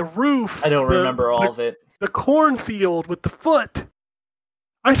party, the roof. I don't the- remember all of it. The cornfield with the foot.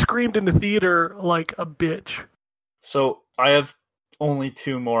 I screamed in the theater like a bitch. So I have only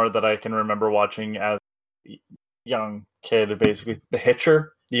two more that I can remember watching as a young kid. Basically, The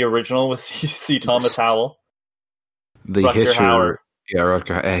Hitcher, the original with C. Thomas Howell. The Rutger Hitcher. Hauer. Yeah,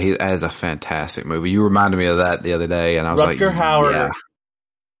 Rutger. That is a fantastic movie. You reminded me of that the other day, and I was Rutger like, Hauer. yeah.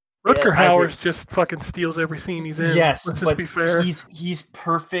 Rutger Yeah, Hauer's just fucking steals every scene he's in. Yes, Let's just but be fair. he's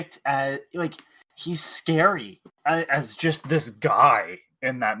perfect at he's scary as just this guy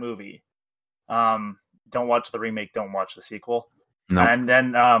in that movie. Don't watch the remake. Don't watch the sequel. No, And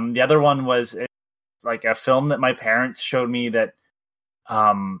then the other one was like a film that my parents showed me that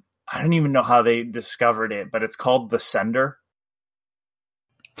I don't even know how they discovered it, but it's called The Sender.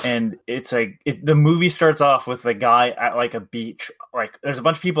 And it's the movie starts off with the guy at like a beach. Like there's a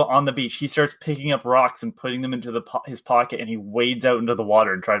bunch of people on the beach. He starts picking up rocks and putting them into his pocket, and he wades out into the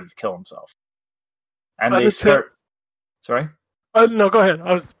water and tries to kill himself. And they it's start. Sorry. No, go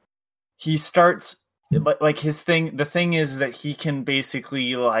ahead. He starts like his thing. The thing is that he can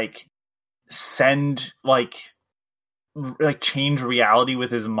basically like send like change reality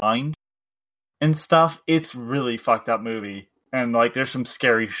with his mind and stuff. It's really fucked up movie, and like there's some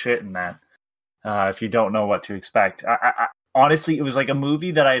scary shit in that. If you don't know what to expect, I honestly, it was like a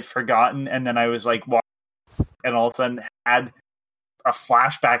movie that I had forgotten, and then I was like, and all of a sudden had a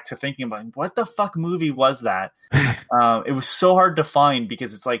flashback to thinking about what the fuck movie was that. It was so hard to find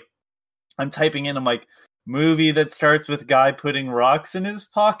because it's like I'm typing in, I'm like, movie that starts with guy putting rocks in his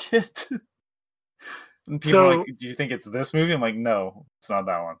pocket. And people are like, do you think it's this movie? I'm like, no, it's not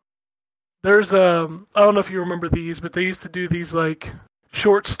that one. There's I don't know if you remember these, but they used to do these like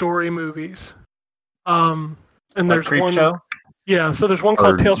short story movies. And Like there's Creep one. Show? Yeah, so there's one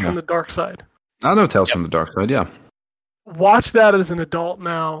called Or, Tales yeah. from the Dark Side. I know Tales from the Dark Side. Yeah, Watch that as an adult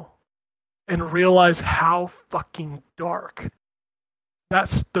now, and realize how fucking dark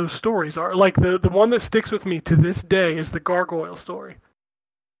those stories are. Like the one that sticks with me to this day is the gargoyle story.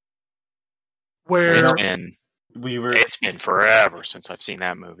 where It's been forever since I've seen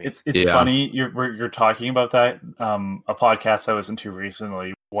that movie. It's Yeah. funny you're talking about that. A podcast I listened to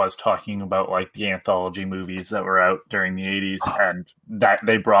recently was talking about like the anthology movies that were out during the 80s, and that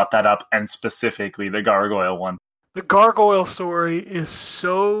they brought that up, and specifically the Gargoyle one. the gargoyle story is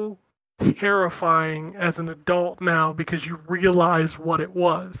so terrifying as an adult now because you realize what it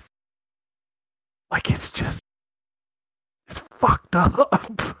was. Like, it's fucked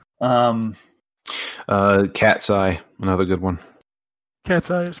up. Cat's Eye, another good one. Cat's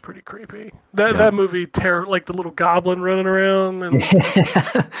Eye is pretty creepy. That movie, like the little goblin running around, and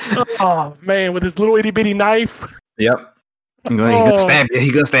oh man, with his little itty bitty knife. Yep. He gonna stab you.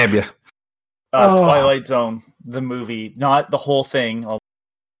 He gonna stab you. Twilight Zone, the movie, not the whole thing.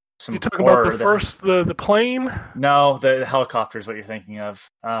 Some You talking about horror the that- first the plane? No, the helicopter is what you're thinking of.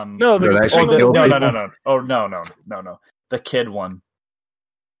 No, Did I the actually one kill with- people? Oh no. The kid one.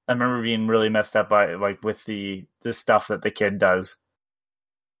 I remember being really messed up by with the stuff that the kid does.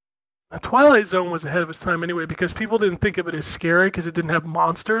 Twilight Zone was ahead of its time anyway because people didn't think of it as scary because it didn't have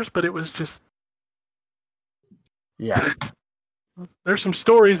monsters, but it was just. Yeah. There's some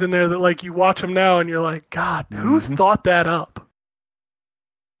stories in there that like you watch them now and you're like, God, who thought that up?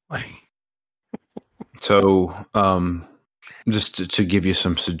 Like, So, just to give you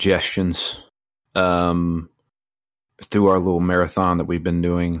some suggestions, through our little marathon that we've been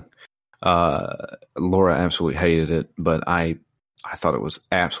doing, Laura absolutely hated it, but I thought it was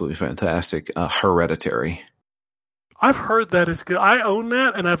absolutely fantastic. Hereditary. I've heard that is good. I own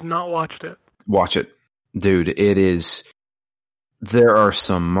that and I've not watched it. Watch it, dude. It is. There are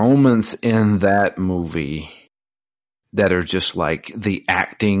some moments in that movie that are just like the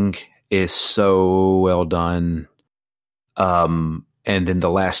acting is so well done. And then the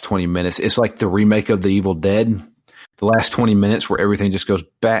last 20 minutes, it's like the remake of The Evil Dead. The last 20 minutes where everything just goes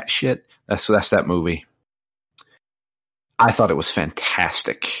batshit. That's that movie. I thought it was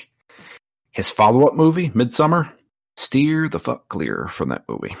fantastic. His follow-up movie, Midsommar, steer the fuck clear from that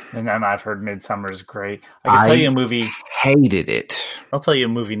movie. And then I've heard Midsummer is great. I can tell you a movie. Hated it. I'll tell you a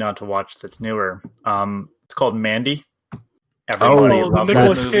movie not to watch that's newer. It's called Mandy. Everybody Oh, the loved that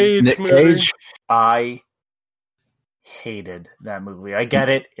Nicolas movie. Cage Nick movie. Cage. I hated that movie. I get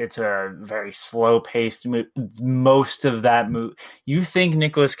it. It's a very slow-paced movie. Most of that movie, you think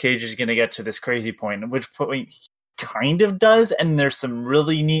Nicolas Cage is going to get to this crazy point, at which point he kind of does, and there's some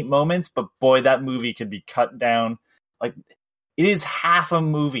really neat moments, but boy, that movie could be cut down. Like, it is half a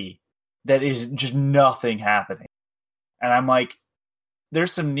movie that is just nothing happening. And I'm like,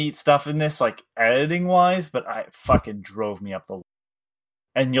 there's some neat stuff in this, like, editing-wise, but it fucking drove me up the wall.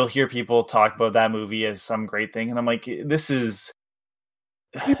 And you'll hear people talk about that movie as some great thing, and I'm like, this is...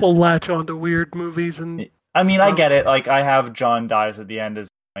 People latch onto weird movies and I mean, I get it. Like, I have John Dies at the End as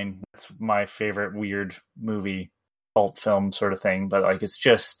mine. That's my favorite weird movie, cult film sort of thing. But, like, it's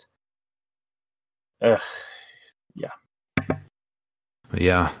just... yeah.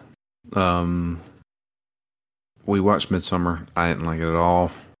 Yeah. We watched Midsommar. I didn't like it at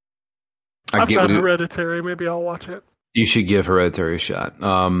all. I've got Hereditary. Maybe I'll watch it. You should give Hereditary a shot.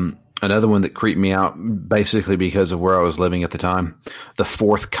 Another one that creeped me out, basically because of where I was living at the time, The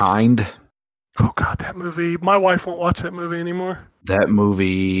Fourth Kind. Oh God, that movie! My wife won't watch that movie anymore. That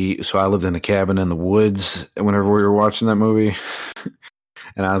movie. So I lived in a cabin in the woods whenever we were watching that movie,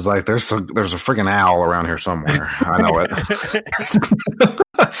 and I was like, "There's a freaking owl around here somewhere." I know it.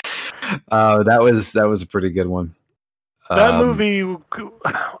 That was a pretty good one. That movie,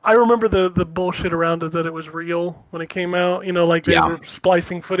 I remember the bullshit around it that it was real when it came out. You know, like they were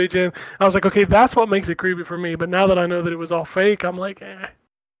splicing footage in. I was like, okay, that's what makes it creepy for me. But now that I know that it was all fake, I'm like, eh.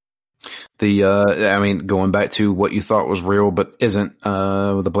 I mean, going back to what you thought was real but isn't,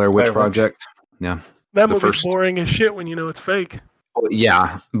 the Blair Witch Project. Yeah. That movie's boring as shit when you know it's fake.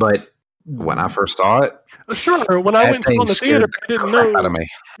 Yeah, but when I first saw it, sure. When I went to the theater, I didn't know. Out of me.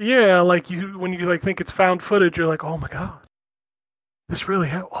 Yeah, like when you like think it's found footage, you're like, oh my God, this really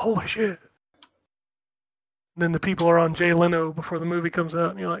holy shit. And then the people are on Jay Leno before the movie comes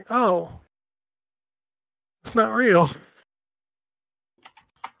out, and you're like, oh, it's not real.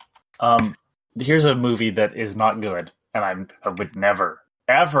 Here's a movie that is not good, and I would never,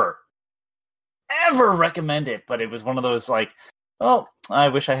 ever recommend it. But it was one of those like, oh, I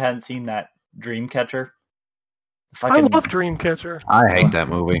wish I hadn't seen that. Dreamcatcher. I love Dreamcatcher. I hate that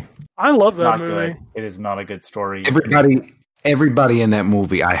movie. I love that not movie. Good. It is not a good story. Everybody in that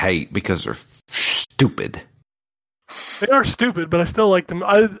movie I hate because they're stupid. They are stupid, but I still like them.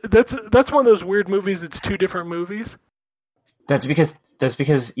 That's one of those weird movies. It's two different movies. That's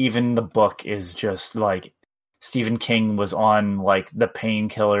because even the book is just like Stephen King was on like the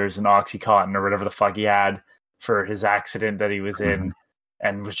painkillers and Oxycontin or whatever the fuck he had for his accident that he was in,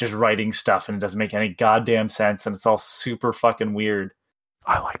 and was just writing stuff, and it doesn't make any goddamn sense, and it's all super fucking weird.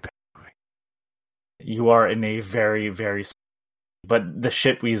 I like that movie. You are in a very, very, but the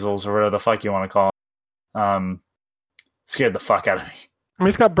shit weasels or whatever the fuck you want to call them, scared the fuck out of me. I mean,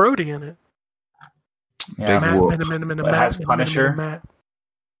 it's got Brody in it. Yeah. Big whoop. It has Punisher.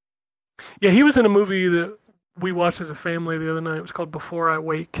 Yeah, he was in a movie that we watched as a family the other night. It was called Before I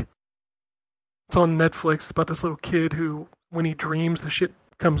Wake. It's on Netflix. It's about this little kid who, when he dreams, the shit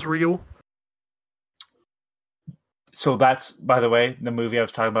becomes real. So that's, by the way, the movie I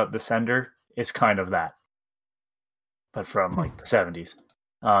was talking about, The Sender, is kind of that, but from like the 70s.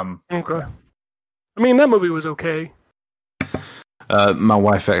 Okay. I mean, that movie was okay. My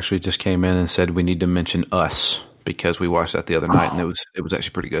wife actually just came in and said we need to mention Us because we watched that the other night, and it was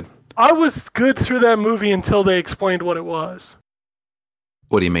actually pretty good. I was good through that movie until they explained what it was.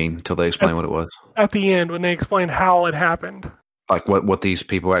 What do you mean? Until they explain what it was? At the end, when they explained how it happened. Like what these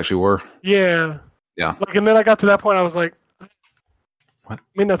people actually were? Yeah. Yeah. Like, and then I got to that point, I was like, What? I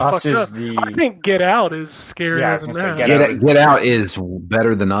mean, that's Us fucked up. is I think Get Out is scarier Yeah, I was than gonna that. say Get Out is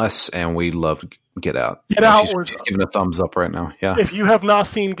better than Us, and we love Get Out. Get Out She's was- giving a thumbs up right now. Yeah. If you have not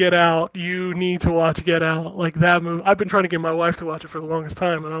seen Get Out, you need to watch Get Out. Like that movie. I've been trying to get my wife to watch it for the longest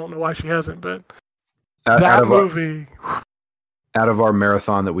time, and I don't know why she hasn't, but Out that of our, movie. out of our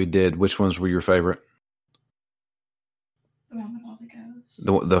marathon that we did, which ones were your favorite? The one with all the ghosts.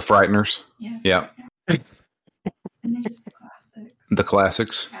 The Frighteners, Yeah. Yeah. And then just the classics. the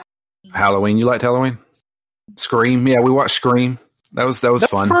classics. Halloween. You liked Halloween? Scream. Yeah, we watched Scream. That was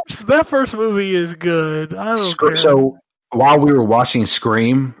fun. That first movie is good. I don't care. So while we were watching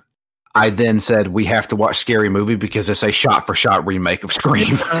Scream, I then said we have to watch Scary Movie because it's a shot-for-shot remake of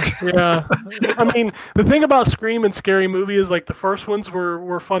Scream. Yeah. I mean, the thing about Scream and Scary Movie is like the first ones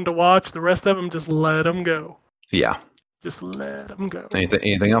were fun to watch. The rest of them, just let them go. Yeah. Just let them go.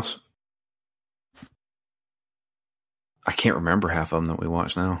 Anything else? I can't remember half of them that we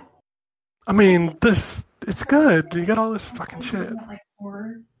watched now. I mean, it's good. You got all this fucking shit. Wasn't that like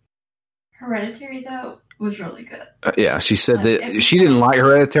horror? Hereditary though was really good. Yeah, she said that she didn't like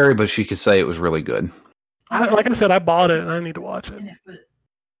Hereditary, but she could say it was really good. Like I said, I bought it and I need to watch it. And it was,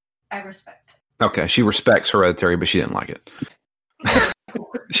 I respect Okay, she respects Hereditary, but she didn't like it.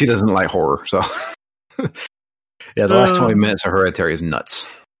 She doesn't like horror, so yeah. The last 20 minutes of Hereditary is nuts.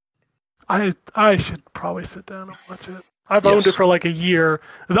 I should probably sit down and watch it. I've Yes. owned it for like a year.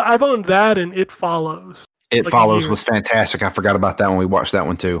 I've owned that and It Follows. It Like a Follows year. was fantastic. I forgot about that when we watched that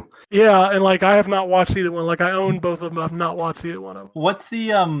one too. Yeah, and like I have not watched either one. Like I own both of them. I've not watched either one of them. What's the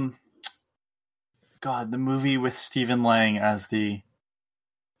the movie with Stephen Lang as the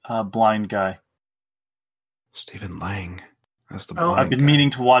blind guy? Stephen Lang. That's the Oh, blind I've been guy. meaning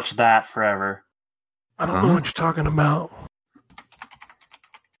to watch that forever. I don't Huh? know what you're talking about.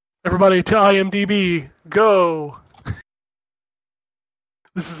 Everybody to IMDb, go!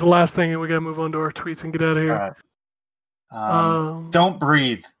 This is the last thing, and we gotta move on to our tweets and get out of here. Alright. Don't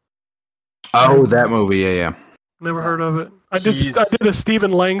Breathe. Oh, that movie. Yeah. Never heard of it. I did a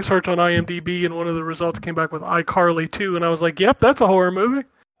Stephen Lang search on IMDb, and one of the results came back with iCarly 2, and I was like, yep, that's a horror movie.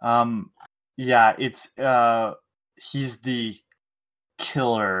 Yeah, it's he's the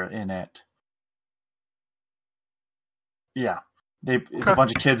killer in it. Yeah. It's Okay. a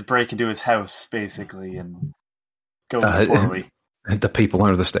bunch of kids break into his house basically and goes Uh, poorly. The people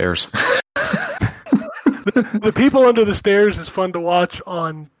under the stairs. The People Under the Stairs is fun to watch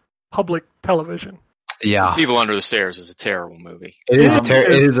on public television. Yeah. People Under the Stairs is a terrible movie. It is Um, it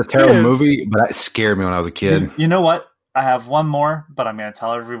is a terrible it is. movie, but it scared me when I was a kid. You know what? I have one more, but I'm going to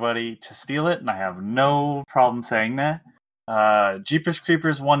tell everybody to steal it, and I have no problem saying that. Jeepers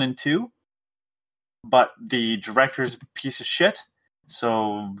Creepers 1 and 2, but the director's a piece of shit,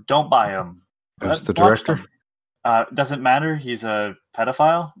 so don't buy them. Who's the director? Doesn't matter. He's a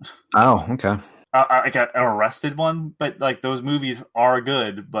pedophile. Oh, okay. I got an arrested one, but like those movies are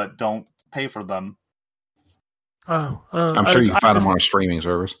good, but don't pay for them. Oh, I'm sure you can find them on a streaming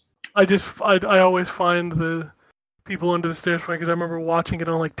service. I always find the People Under the Stairs funny because I remember watching it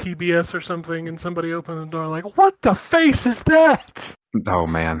on like TBS or something, and somebody opened the door like, "What the face is that?" Oh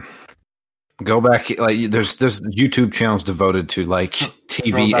man. Go back, like there's YouTube channels devoted to like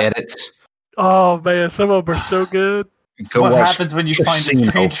TV Throwback. edits. Oh man, some of them are so good. Go What watch happens when you find a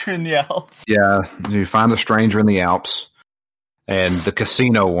Casino. stranger in the Alps? Yeah, you find a stranger in the Alps, and the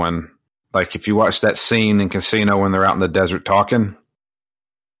casino one. Like if you watch that scene in Casino when they're out in the desert talking,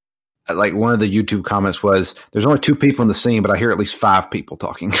 like one of the YouTube comments was, "There's only 2 people in the scene, but I hear at least 5 people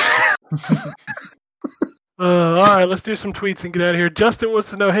talking." All right, let's do some tweets and get out of here. Justin wants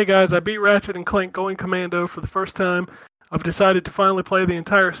to know, hey guys, I beat Ratchet and Clank Going Commando for the first time. I've decided to finally play the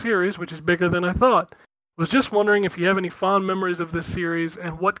entire series, which is bigger than I thought. Was just wondering if you have any fond memories of this series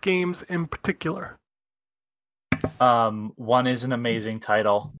and what games in particular. One is an amazing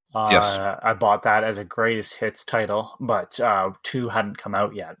title. Yes. I bought that as a greatest hits title, but 2 hadn't come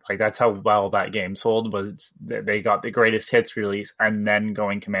out yet. Like, that's how well that game sold, was they got the greatest hits release and then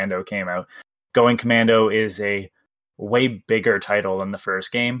Going Commando came out. Going Commando is a way bigger title than the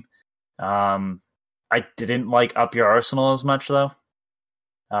first game. I didn't like Up Your Arsenal as much, though.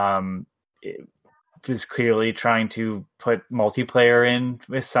 It was clearly trying to put multiplayer in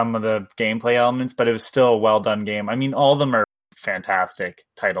with some of the gameplay elements, but it was still a well-done game. I mean, all of them are fantastic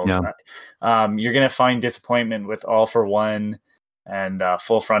titles. Yeah. You're going to find disappointment with All for One and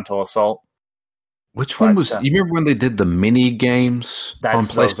Full Frontal Assault. Which one was? You remember when they did the mini games on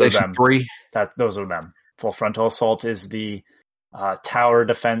PlayStation 3? Those are them. Full Frontal Assault is the tower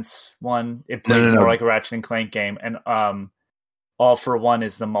defense one. It plays more like a Ratchet and Clank game, and All for One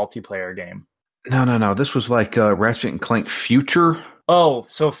is the multiplayer game. No. This was like Ratchet and Clank Future. Oh,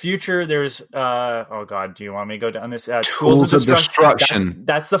 so Future. There's oh god, do you want me to go down this? Tools of Destruction.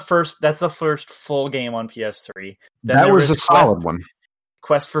 That's the first full game on PS3. Then that was a solid one.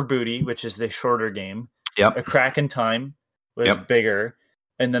 Quest for Booty, which is the shorter game. Yep. A Crack in Time was bigger.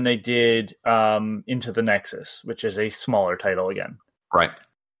 And then they did Into the Nexus, which is a smaller title again. Right.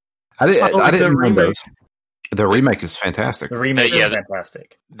 I didn't remember those. The remake is fantastic. The remake is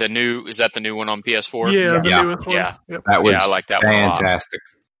fantastic. Is that the new one on PS4? Yeah, the newest one. Yeah. Yep. That was I like that fantastic.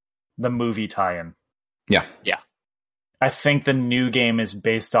 The movie tie-in. Yeah. I think the new game is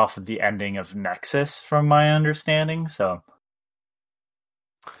based off of the ending of Nexus, from my understanding. So,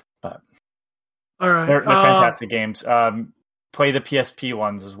 but all right, they're fantastic games. Play the PSP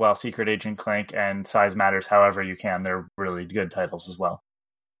ones as well, Secret Agent Clank and Size Matters. However you can, they're really good titles as well.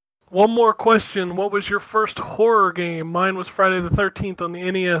 One more question. What was your first horror game? Mine was Friday the 13th on the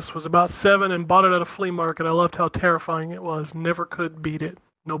NES. Was about 7 and bought it at a flea market. I loved how terrifying it was. Never could beat it.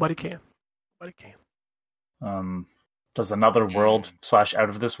 Nobody can. Does Another World / Out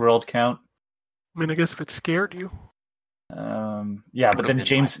of This World count? I mean, I guess if it scared you. Yeah, but then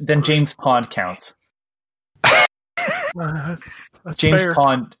James Pond counts. That's James fair.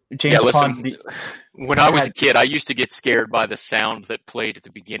 Pond. When I was a kid, I used to get scared by the sound that played at the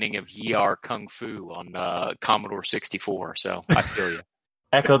beginning of Yar Kung Fu on Commodore 64. So I feel you.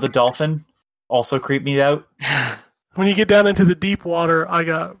 Echo the Dolphin also creeped me out. When you get down into the deep water, I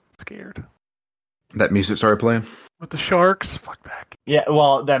got scared. That music started playing? With the sharks? Fuck that. Yeah,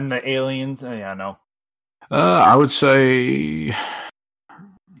 well, then the aliens. Yeah, no. I would say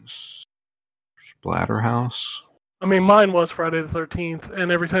Splatterhouse. I mean, mine was Friday the 13th,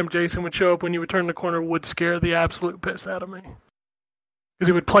 and every time Jason would show up when you would turn the corner, would scare the absolute piss out of me. Because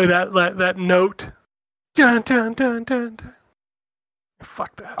he would play that note. Dun, dun, dun, dun, dun.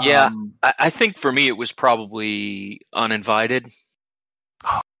 Fuck that. Yeah, I think for me it was probably Uninvited. Oh,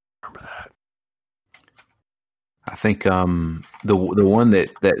 I remember that. I think the one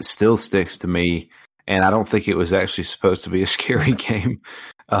that still sticks to me, and I don't think it was actually supposed to be a scary game,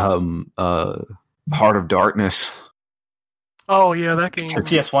 Heart of Darkness. Oh, yeah, that game. The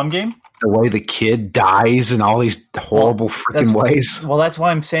CS1 game? The way the kid dies in all these horrible freaking ways. Well, that's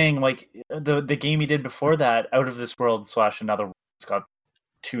why I'm saying, like, the game he did before that, Out of This World / Another World, it's got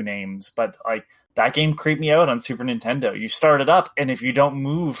 2 names, but like that game creeped me out on Super Nintendo. You start it up, and if you don't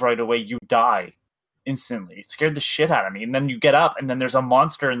move right away, you die instantly. It scared the shit out of me. And then you get up, and then there's a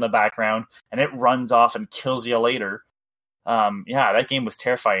monster in the background, and it runs off and kills you later. Yeah, that game was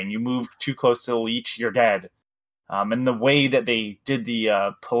terrifying. You move too close to the leech, you're dead. And the way that they did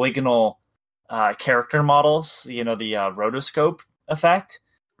the polygonal character models, the rotoscope effect,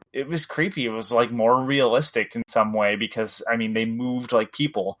 it was creepy. It was like more realistic in some way because, I mean, they moved like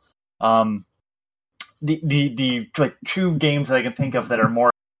people. The like 2 games that I can think of that are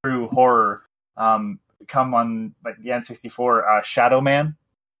more true horror come on like the N64. Shadow Man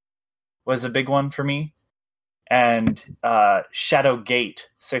was a big one for me. And Shadow Gate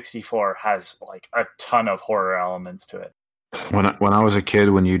 64 has like a ton of horror elements to it. When I was a kid,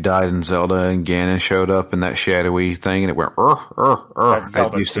 when you died in Zelda and Ganon showed up in that shadowy thing and it went That's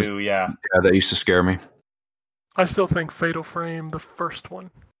Zelda used 2, yeah, that used to scare me. I still think Fatal Frame, the first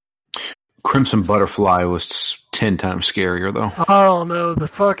one. Crimson Butterfly was 10 times scarier though. I don't know, the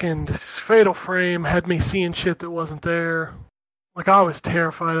fucking Fatal Frame had me seeing shit that wasn't there. Like, I was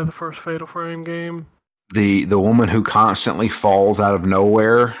terrified of the first Fatal Frame game. The woman who constantly falls out of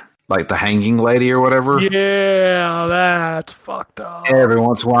nowhere, like the hanging lady or whatever. Yeah, that's fucked up. Every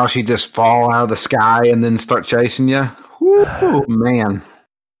once in a while, she just fall out of the sky and then start chasing you. Woo, man.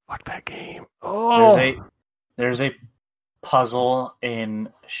 Fuck that game. Oh, There's a puzzle in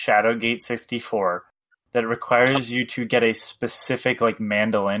Shadowgate 64 that requires you to get a specific like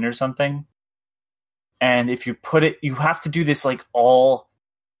mandolin or something. And if you put it, you have to do this like all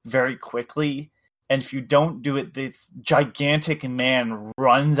very quickly. And if you don't do it, this gigantic man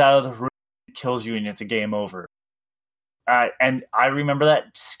runs out of the room, kills you, and it's a game over. And I remember that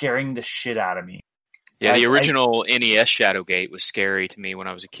scaring the shit out of me. Yeah, the original NES Shadowgate was scary to me when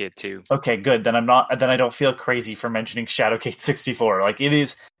I was a kid too. Okay, good. Then I don't feel crazy for mentioning Shadowgate 64. Like it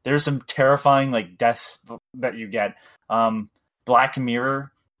is, there's some terrifying like deaths that you get. Black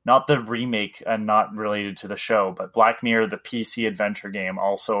Mirror, not the remake and not related to the show, but Black Mirror, the PC adventure game,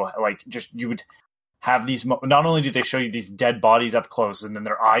 also like just you would have these. Not only do they show you these dead bodies up close, and then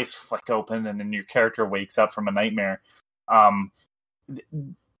their eyes flick open, and then your character wakes up from a nightmare.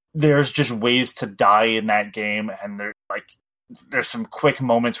 There's just ways to die in that game, and there's some quick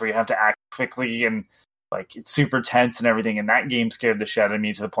moments where you have to act quickly, and like it's super tense and everything. And that game scared the shit out of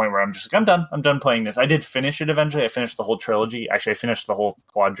me to the point where I'm just like, I'm done playing this. I did finish it eventually. I finished the whole trilogy. Actually, I finished the whole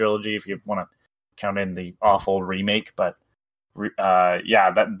quadrilogy if you want to count in the awful remake. But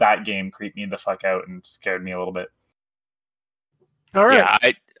yeah, that game creeped me the fuck out and scared me a little bit. all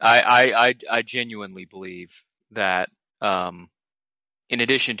right. Yeah, I genuinely believe that in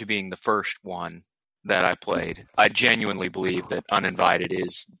addition to being the first one that I played, I genuinely believe that Uninvited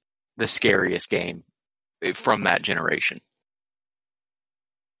is the scariest game from that generation.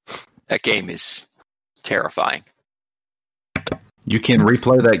 That game is terrifying. You can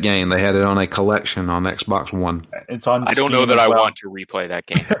replay that game. They had it on a collection on Xbox One. It's on. I don't Steam know that as I well. want to replay that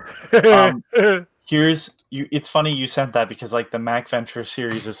game. It's funny you sent that because like the Mac Venture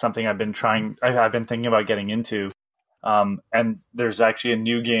series is something I've been thinking about getting into. And there's actually a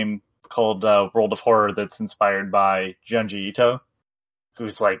new game called World of Horror that's inspired by Junji Ito,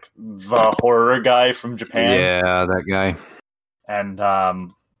 who's like the horror guy from Japan. Yeah, that guy. And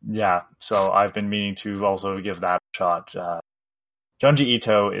yeah, so I've been meaning to also give that a shot. Junji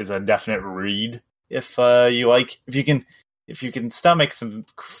Ito is a definite read if you can stomach some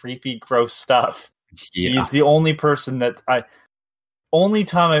creepy, gross stuff. Yeah. He's the only person only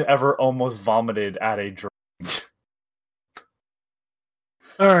time I've ever almost vomited at a drink.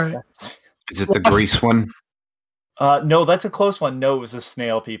 All right. Is it the Grease one? No, that's a close one. No, it was a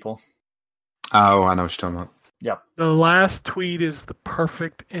snail, people. Oh, I know what you're talking about. Yep. The last tweet is the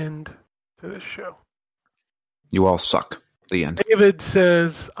perfect end to this show. You all suck. The end. David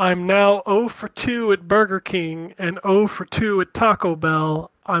says, I'm now 0 for 2 at Burger King and 0 for 2 at Taco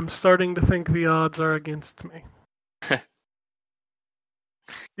Bell. I'm starting to think the odds are against me.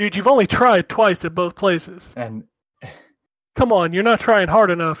 Dude, you've only tried twice at both places. And Come on, you're not trying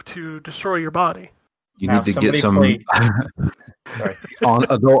hard enough to destroy your body. You Now, need to get somebody some sorry.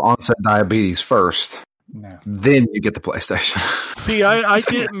 adult onset diabetes first. No. Then you get the PlayStation. See, I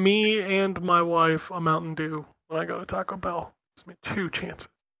get me and my wife a Mountain Dew when I go to Taco Bell. Gives me 2 chances.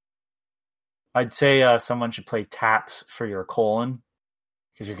 I'd say someone should play taps for your colon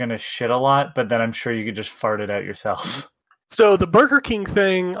because you're gonna shit a lot, but then I'm sure you could just fart it out yourself. So the Burger King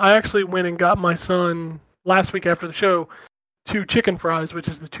thing, I actually went and got my son last week after the show 2 chicken fries, which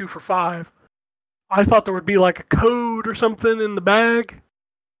is the 2 for $5. I thought there would be like a code or something in the bag.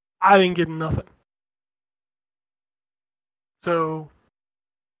 I didn't get nothing. So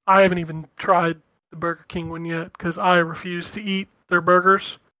I haven't even tried the Burger King one yet because I refuse to eat their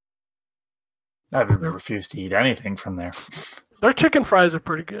burgers. I refuse to eat anything from there. Their chicken fries are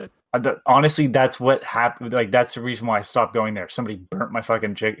pretty good. Honestly, that's what happened. Like, that's the reason why I stopped going there. Somebody burnt my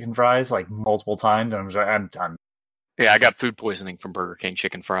fucking chicken fries like multiple times, and I was like, I'm done. Yeah, I got food poisoning from Burger King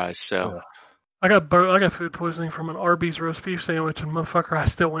chicken fries, so Ugh. I got food poisoning from an Arby's roast beef sandwich, and motherfucker, I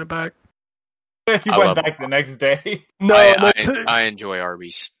still went back. You I went love back the next day. No, I enjoy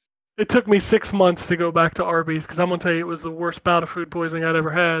Arby's. it took me 6 months to go back to Arby's because I'm gonna tell you it was the worst bout of food poisoning I'd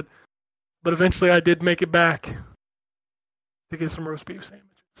ever had. But eventually, I did make it back to get some roast beef sandwiches.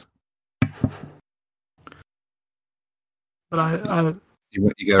 But I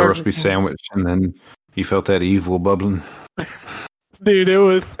You got a roast beef sandwich, and then you felt that evil bubbling. dude,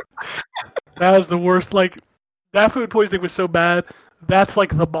 that was the worst. Like, that food poisoning was so bad. That's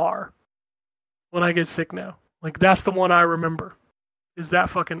like the bar when I get sick now. Like, that's the one I remember. Is that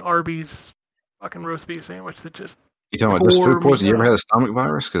fucking Arby's fucking roast beef sandwich that just You talking about just Pour food poisoning? me You ever down. had a stomach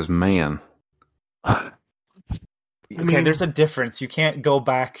virus? Because man, Okay, mean- there's a difference. You can't go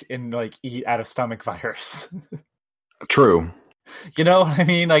back and like eat at a stomach virus. true. You know what I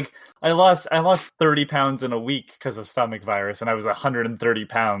mean? Like I lost 30 pounds in a week because of stomach virus, and I was 130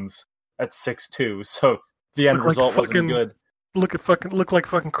 pounds at 6'2". So the end Look like result wasn't fucking- good. Look like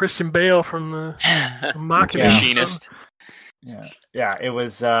fucking Christian Bale from the Mocking. Yeah. Machinist. Yeah, it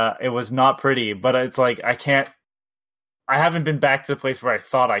was not pretty, but it's like I haven't been back to the place where I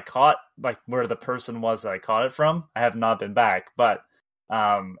thought I caught, like where the person was that I caught it from. I have not been back, but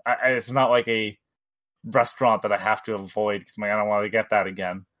it's not like a restaurant that I have to avoid because I don't want to get that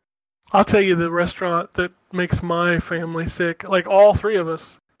again. I'll tell you the restaurant that makes my family sick. Like all three of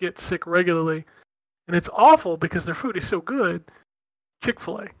us get sick regularly, and it's awful because their food is so good.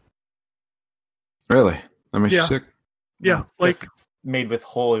 Chick-fil-A. Really? That makes you Yeah. sick? Yeah, It's like just made with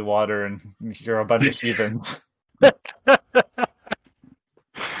holy water, and you're a bunch of heathens.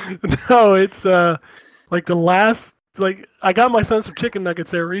 no, it's like the last. Like I got my son some chicken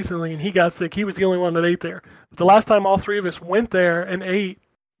nuggets there recently, and he got sick. He was the only one that ate there. But the last time all three of us went there and ate,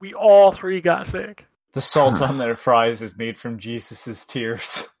 we all three got sick. The salt on their fries is made from Jesus'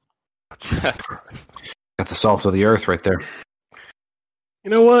 tears. Jesus Christ. Got the salt of the earth right there.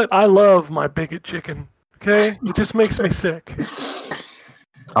 You know what? I love my bigot chicken. Okay, it just makes me sick.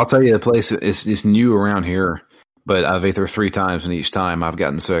 I'll tell you, the place is new around here, but I've ate there 3 times, and each time I've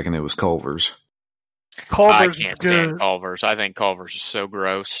gotten sick, and it was Culver's. Culver's I can't is good. stand Culver's. I think Culver's is so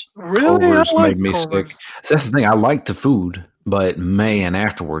gross. Really? Culver's I like made me Culver's. sick. So that's the thing. I liked the food, but man,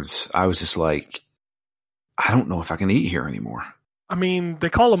 afterwards, I was just like, I don't know if I can eat here anymore. I mean, they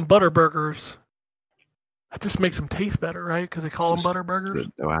call them butter burgers. That just makes them taste better, right? Because they call them It's butter burgers.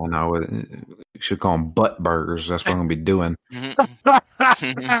 I know. You should call them butt burgers. That's what I'm going to be doing.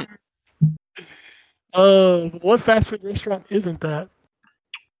 Mhm. What fast food restaurant isn't that?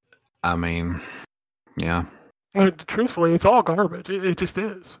 I mean, yeah. Truthfully, it's all garbage. It just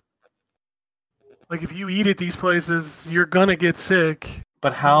is. Like, if you eat at these places, you're gonna get sick.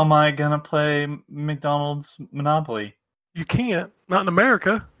 But how am I gonna play McDonald's Monopoly? You can't. Not in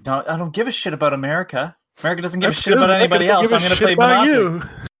America. No, I don't give a shit about America. America doesn't give That's a shit good. about They're anybody gonna else. give a I'm gonna shit play about Monopoly.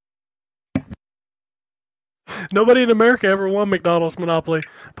 you. Nobody in America ever won McDonald's Monopoly.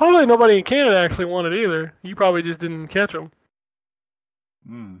 Probably nobody in Canada actually won it either. You probably just didn't catch them.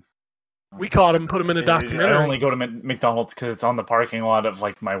 Hmm. We caught him, put him in a I documentary. only go to McDonald's because it's on the parking lot of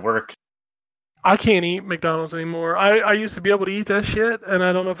like my work. I can't eat McDonald's anymore. I used to be able to eat that shit, and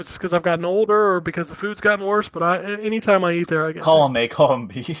I don't know if it's because I've gotten older or because the food's gotten worse. But anytime I eat there, I get sick. Column A, column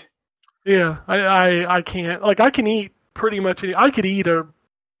B. Yeah, I can't. Like I can eat pretty much any. I could eat a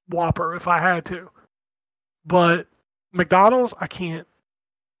Whopper if I had to, but McDonald's, I can't.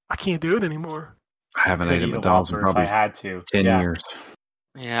 I can't do it anymore. I haven't Could ate at eat a McDonald's in Whopper if probably I had to. 10 Yeah. years.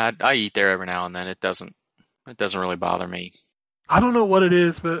 Yeah, I eat there every now and then. It doesn't really bother me. I don't know what it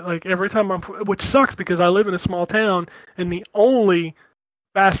is, but like every time which sucks because I live in a small town and the only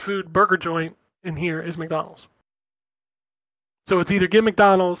fast food burger joint in here is McDonald's. So it's either get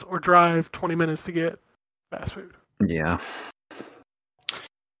McDonald's or drive 20 minutes to get fast food. Yeah.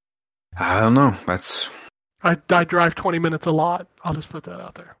 I don't know. I drive 20 minutes a lot. I'll just put that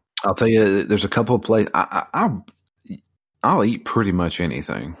out there. I'll tell you, there's a couple of places. I'll eat pretty much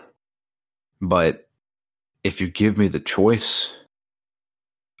anything, but if you give me the choice,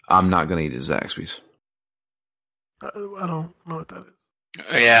 I'm not going to eat at Zaxby's. I don't know what that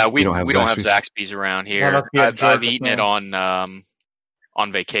is. Yeah, we You don't have don't have Zaxby's? Zaxby's around Well, here. that's the I've Georgia eaten thing. it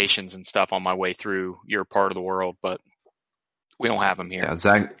on vacations and stuff on my way through your part of the world, but we don't have them here. Yeah,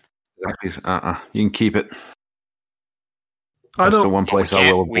 Zaxby's. You can keep it. I That's the don't. one place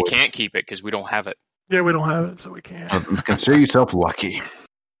I will We avoid. can't keep it because we don't have it. Yeah, we don't have it, so we can't. Consider yourself lucky.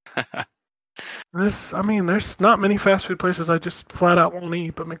 There's not many fast food places I just flat out won't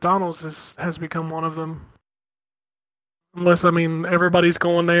eat, but McDonald's has become one of them. Unless, everybody's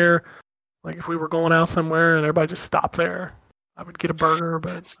going there. Like, if we were going out somewhere and everybody just stopped there, I would get a burger,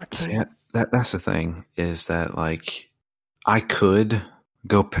 but I See, can't. that's the thing, is that, like, I could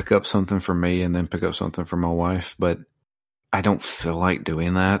go pick up something for me and then pick up something for my wife, but I don't feel like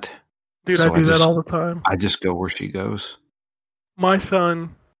doing that. Dude, so I do I that just- all the time. I just go where she goes. My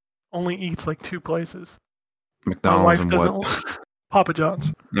son only eats like 2 places. McDonald's wife and doesn't what? Papa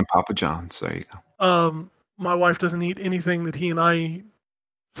John's. And Papa John's. There you go. My wife doesn't eat anything that he and I eat.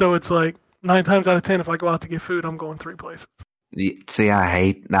 So it's like 9 times out of 10, if I go out to get food, I'm going 3 places. See, I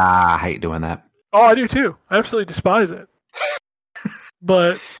hate doing that. Oh, I do too. I absolutely despise it.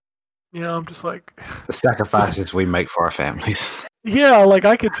 But, I'm just like, The sacrifices we make for our families. yeah, like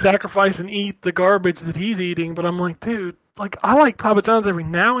I could sacrifice and eat the garbage that he's eating, but I'm like, dude, like I like Papa John's every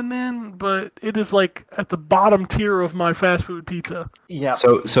now and then, but it is like at the bottom tier of my fast food pizza. Yeah.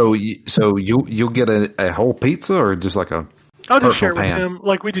 So you'll get a whole pizza or just like a I'll just share Personal with pan. him.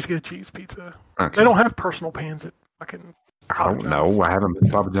 Like, we just get a cheese pizza. Okay. They don't have personal pans at fucking. I don't know. I haven't been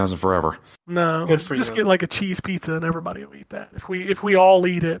to Papa John's in forever. No, Good for just you. get like a cheese pizza and everybody will eat that. If we all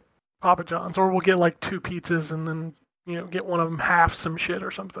eat at Papa John's, or we'll get like 2 pizzas and then get one of them half some shit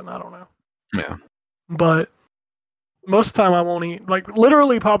or something. I don't know. Yeah. But most of the time I won't eat. Like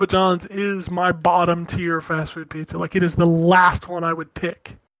literally, Papa John's is my bottom tier fast food pizza. Like it is the last one I would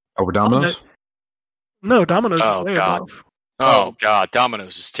pick. Over Domino's? No, Domino's Oh, is way God. above. Oh God,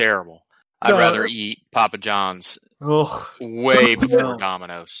 Domino's is terrible. I'd No. rather eat Papa John's Ugh. way before No.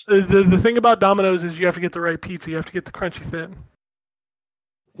 Domino's. The thing about Domino's is you have to get the right pizza. You have to get the crunchy thin.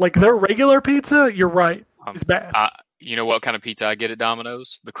 Like their regular pizza, you're right, is bad. You know what kind of pizza I get at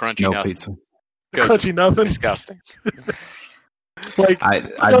Domino's? The crunchy No nothing. pizza. The 'Cause crunchy it's nothing. disgusting. Like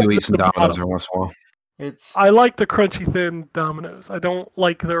I do eat some Domino's every once in a while. It's I like the crunchy thin Domino's. I don't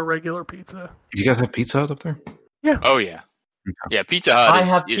like their regular pizza. Do you guys have Pizza Hut up there? Oh yeah, Okay. yeah. Pizza Hut I is,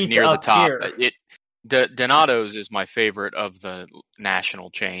 have is pizza near the up top. here. Donato's is my favorite of the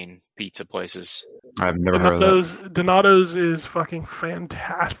national chain pizza places. I've never heard of that. Donato's is fucking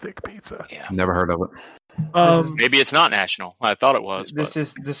fantastic pizza. Yeah. Never heard of it. Maybe it's not national. I thought it was. this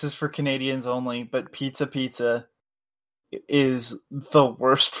But is for Canadians only, but Pizza is the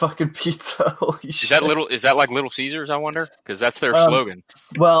worst fucking pizza. Holy is shit. that like Little Caesars? I wonder because that's their Um, slogan.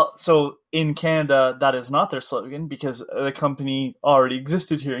 Well, so in Canada, that is not their slogan because the company already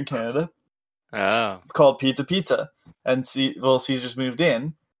existed here in Canada Oh, called Pizza, and Little Caesars moved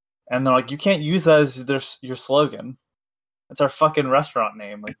in, and they're like, you can't use that as your slogan. It's our fucking restaurant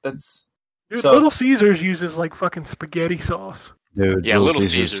name. Like that's Dude, So- Little Caesars uses like fucking spaghetti sauce. Dude, Yeah, Little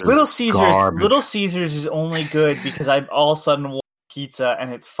Caesars. is Little Caesars. garbage. Little Caesars is only good because I all of a sudden want pizza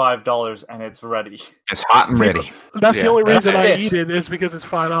and it's $5 and it's ready. It's hot and ready. That's the Yeah, only that's reason I it. eat it is because it's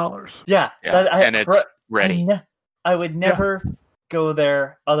 $5. Yeah, yeah, that- and it's ready. I would never go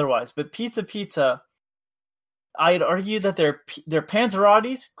there otherwise. But Pizza, I'd argue that their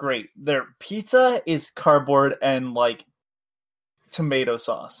panzerottis, great. Their pizza is cardboard and like tomato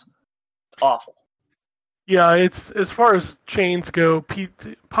sauce. It's awful. Yeah, it's as far as chains go,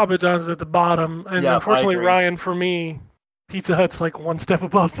 Papa John's is at the bottom, and Yeah, I unfortunately, agree. Ryan, for me, Pizza Hut's like one step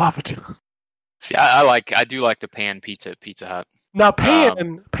above Papa John's. See, I do like the pan pizza at Pizza Hut. Now,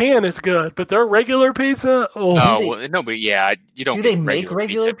 pan is good, but their regular pizza, Oh, they- well, no, but yeah, you don't. Do they get make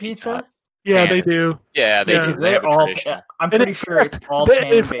regular at pizza? Hut. yeah, pan. they do. Yeah, they Yeah. do. They They're have a all. traditional. I'm And pretty in sure it's fact, all in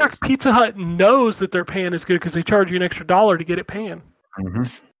pan fact, based. Pizza Hut knows that their pan is good because they charge you an extra $1 to get it pan. hmm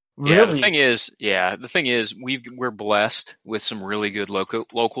Yeah, Really? the thing is, we're blessed with some really good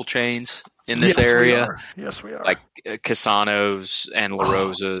local chains in this Yes, we area, are. Yes, we are. like Casanos and La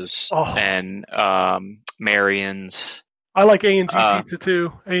Rosa's Oh. and Marion's. I like A&G uh, pizza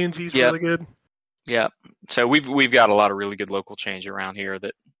too. A&G's yeah. really good. Yeah, so we've got a lot of really good local chains around here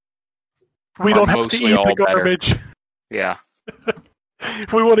that. We are don't have to mostly eat all the better. garbage. Yeah,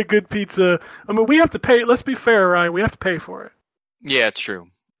 If we want a good pizza, I mean, we have to pay. Let's be fair, Ryan. We have to pay for it. yeah, it's true.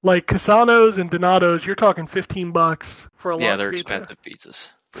 Like Casanos and Donato's, you're talking $15 for a Yeah, large they're pizza. expensive pizzas.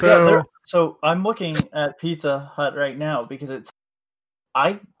 So So I'm looking at Pizza Hut right now because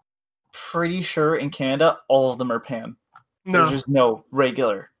I'm pretty sure in Canada all of them are pan. no, There's just no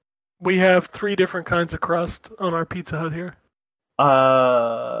regular. we have 3 different kinds of crust on our Pizza Hut here.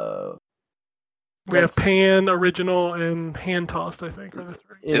 We have That's- pan, original, and hand tossed. I think are the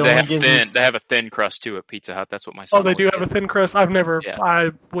 3. It They only have gives thin. me- They have a thin crust too at Pizza Hut. That's what my son. Oh, they do always have a gets. thin crust. Yeah.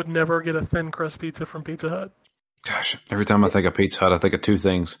 I would never get a thin crust pizza from Pizza Hut. Gosh, every time I think of Pizza Hut, I think of 2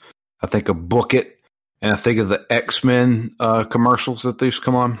 things. I think of Book It, and I think of the X-Men commercials that they used to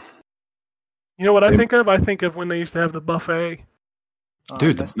come on. You know what I Same. think of? I think of when they used to have the buffet.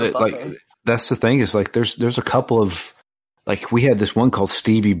 Dude, that's the like buffet. that's the thing is like there's a couple of like we had this one called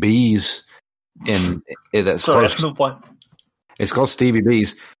Stevie B's, and that's Sorry, close. the one. It's called Stevie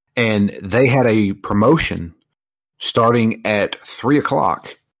B's, and they had a promotion starting at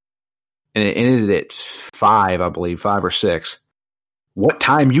 3:00, and it ended at 5, I believe, 5 or 6. What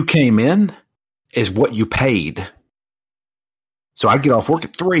time you came in is what you paid. So I get off work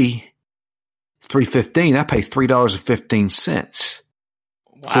at 3:15. I pay $3.15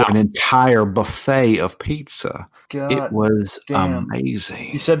 for Wow. an entire buffet of pizza. God, It was damn.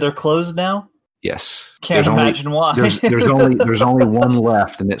 amazing. you said they're closed now? Yes, Can't There's imagine why. there's only one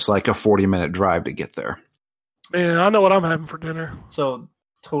left, and it's like a 40-minute drive to get there. Man, I know what I'm having for dinner. So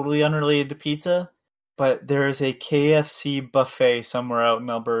totally unrelated to pizza, but there is a KFC buffet somewhere out in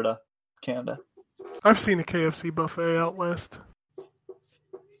Alberta, Canada. I've seen a KFC buffet out west.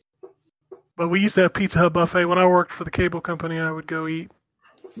 But we used to have Pizza Hut buffet. When I worked for the cable company, I would go eat.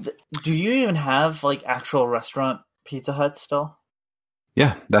 Do you even have like actual restaurant Pizza Hut still?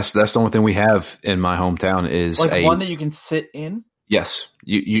 Yeah, that's the only thing we have in my hometown is Like one that you can sit in? Yes,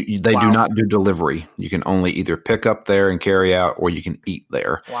 they Wow. do not do delivery. You can only either pick up there and carry out, or you can eat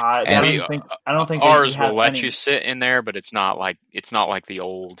there. Wow, I And don't think Ours they have will let any. you sit in there, but it's not like the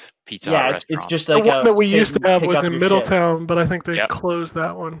old Pizza Hut Yeah, it's restaurant. just The like one that we used to have pick was up in your Middletown, but I think they Yep. closed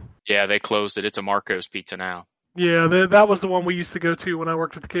that one. Yeah, they closed it. It's a Marco's Pizza now. Yeah, that was the one we used to go to when I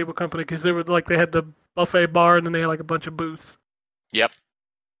worked at the cable company because they had the buffet bar and then they had like a bunch of booths. Yep.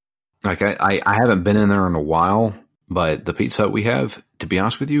 Like I haven't been in there in a while, but the Pizza Hut we have, to be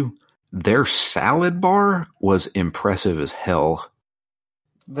honest with you, their salad bar was impressive as hell.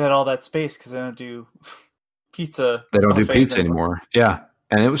 They had all that space because they don't do pizza. They don't do buffets pizza anymore. Yeah,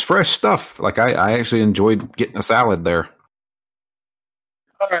 and it was fresh stuff. Like I actually enjoyed getting a salad there.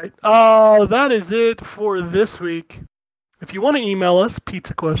 All right, that is it for this week. If you want to email us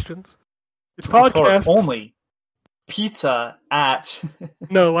pizza questions, it's podcast only pizza at.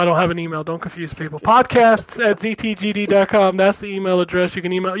 No, I don't have an email. Don't confuse people. Podcasts at ztgd.com. That's the email address. You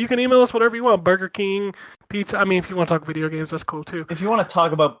can email us whatever you want. Burger King, pizza. I mean, if you want to talk video games, that's cool too. If you want to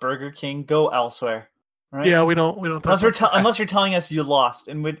talk about Burger King, go elsewhere. Right? Yeah, we don't. Talk Unless you're telling us you lost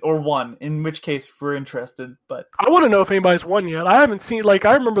or won, in which case we're interested. But I want to know if anybody's won yet. I haven't seen. Like,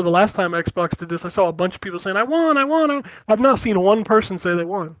 I remember the last time Xbox did this, I saw a bunch of people saying, "I won, I won." I've not seen one person say they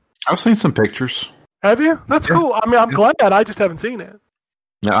won. I've seen some pictures. Have you? That's cool. I mean, I'm glad. I just haven't seen it.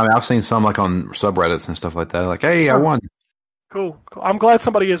 Yeah, I mean, I've seen some like on subreddits and stuff like that. Like, hey, I won. Cool. I'm glad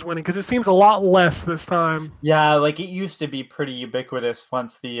somebody is winning because it seems a lot less this time. yeah, like it used to be pretty ubiquitous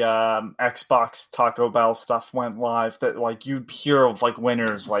once the Xbox Taco Bell stuff went live. That like you'd hear of like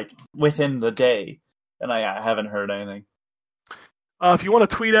winners like within the day, and I haven't heard anything. If you want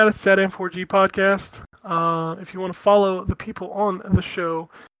to tweet at us, at M4G Podcast. If you want to follow the people on the show,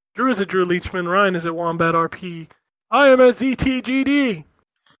 Drew is at Drew Leachman, Ryan is at Wombat RP, I am at ZTGD.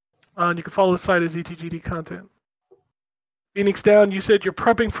 And you can follow the site as ZTGD Content. Phoenix Down, you said you're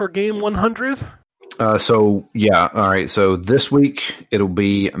prepping for Game 100? So, yeah, all right. So this week, it'll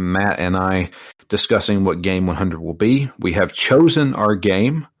be Matt and I discussing what Game 100 will be. We have chosen our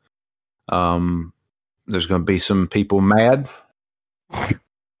game. There's going to be some people mad.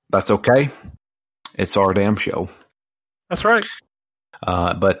 That's okay. It's our damn show. That's right.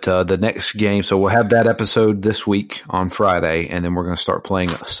 But the next game, so we'll have that episode this week on Friday, and then we're going to start playing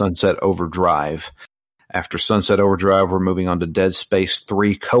Sunset Overdrive. After Sunset Overdrive, we're moving on to Dead Space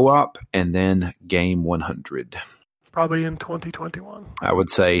 3 co-op, and then Game 100. Probably in 2021. I would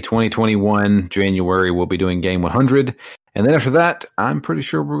say 2021, January, we'll be doing Game 100. And then after that, I'm pretty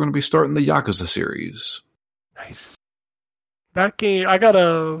sure we're going to be starting the Yakuza series. Nice. That game, I got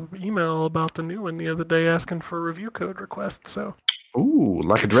a email about the new one the other day asking for review code requests, so. Ooh,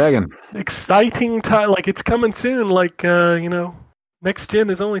 like a dragon. Exciting time. Like, it's coming soon. Like, next gen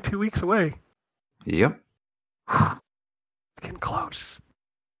is only 2 weeks away. Yep. It's getting close.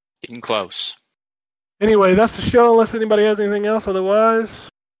 Getting close. Anyway, that's the show, unless anybody has anything else. Otherwise,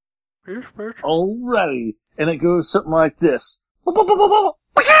 Pierce. Alrighty. And it goes something like this.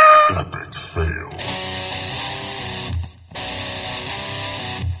 Epic fail.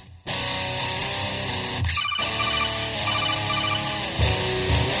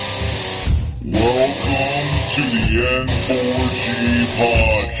 Welcome to the N4G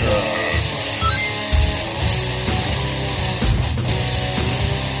podcast.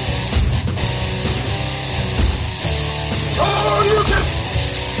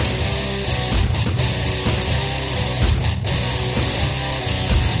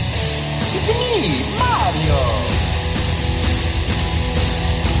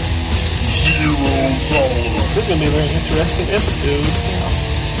 Zero tolerance. This is going to be a very interesting episode.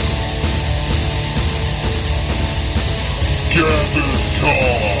 Captain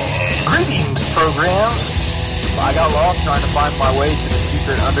time. Greetings, programs. I got lost trying to find my way to the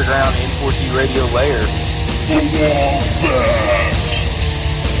secret underground N4G radio lair. The Wombat.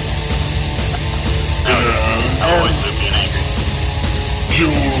 And always being angry.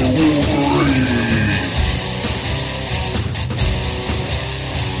 Killer Wolverine.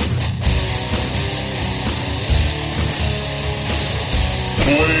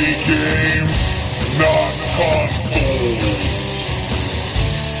 Play games, not consoles.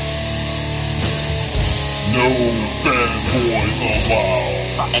 No fanboys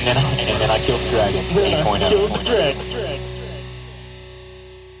allowed. And then I killed the dragon. 8.0. Killed the dragon.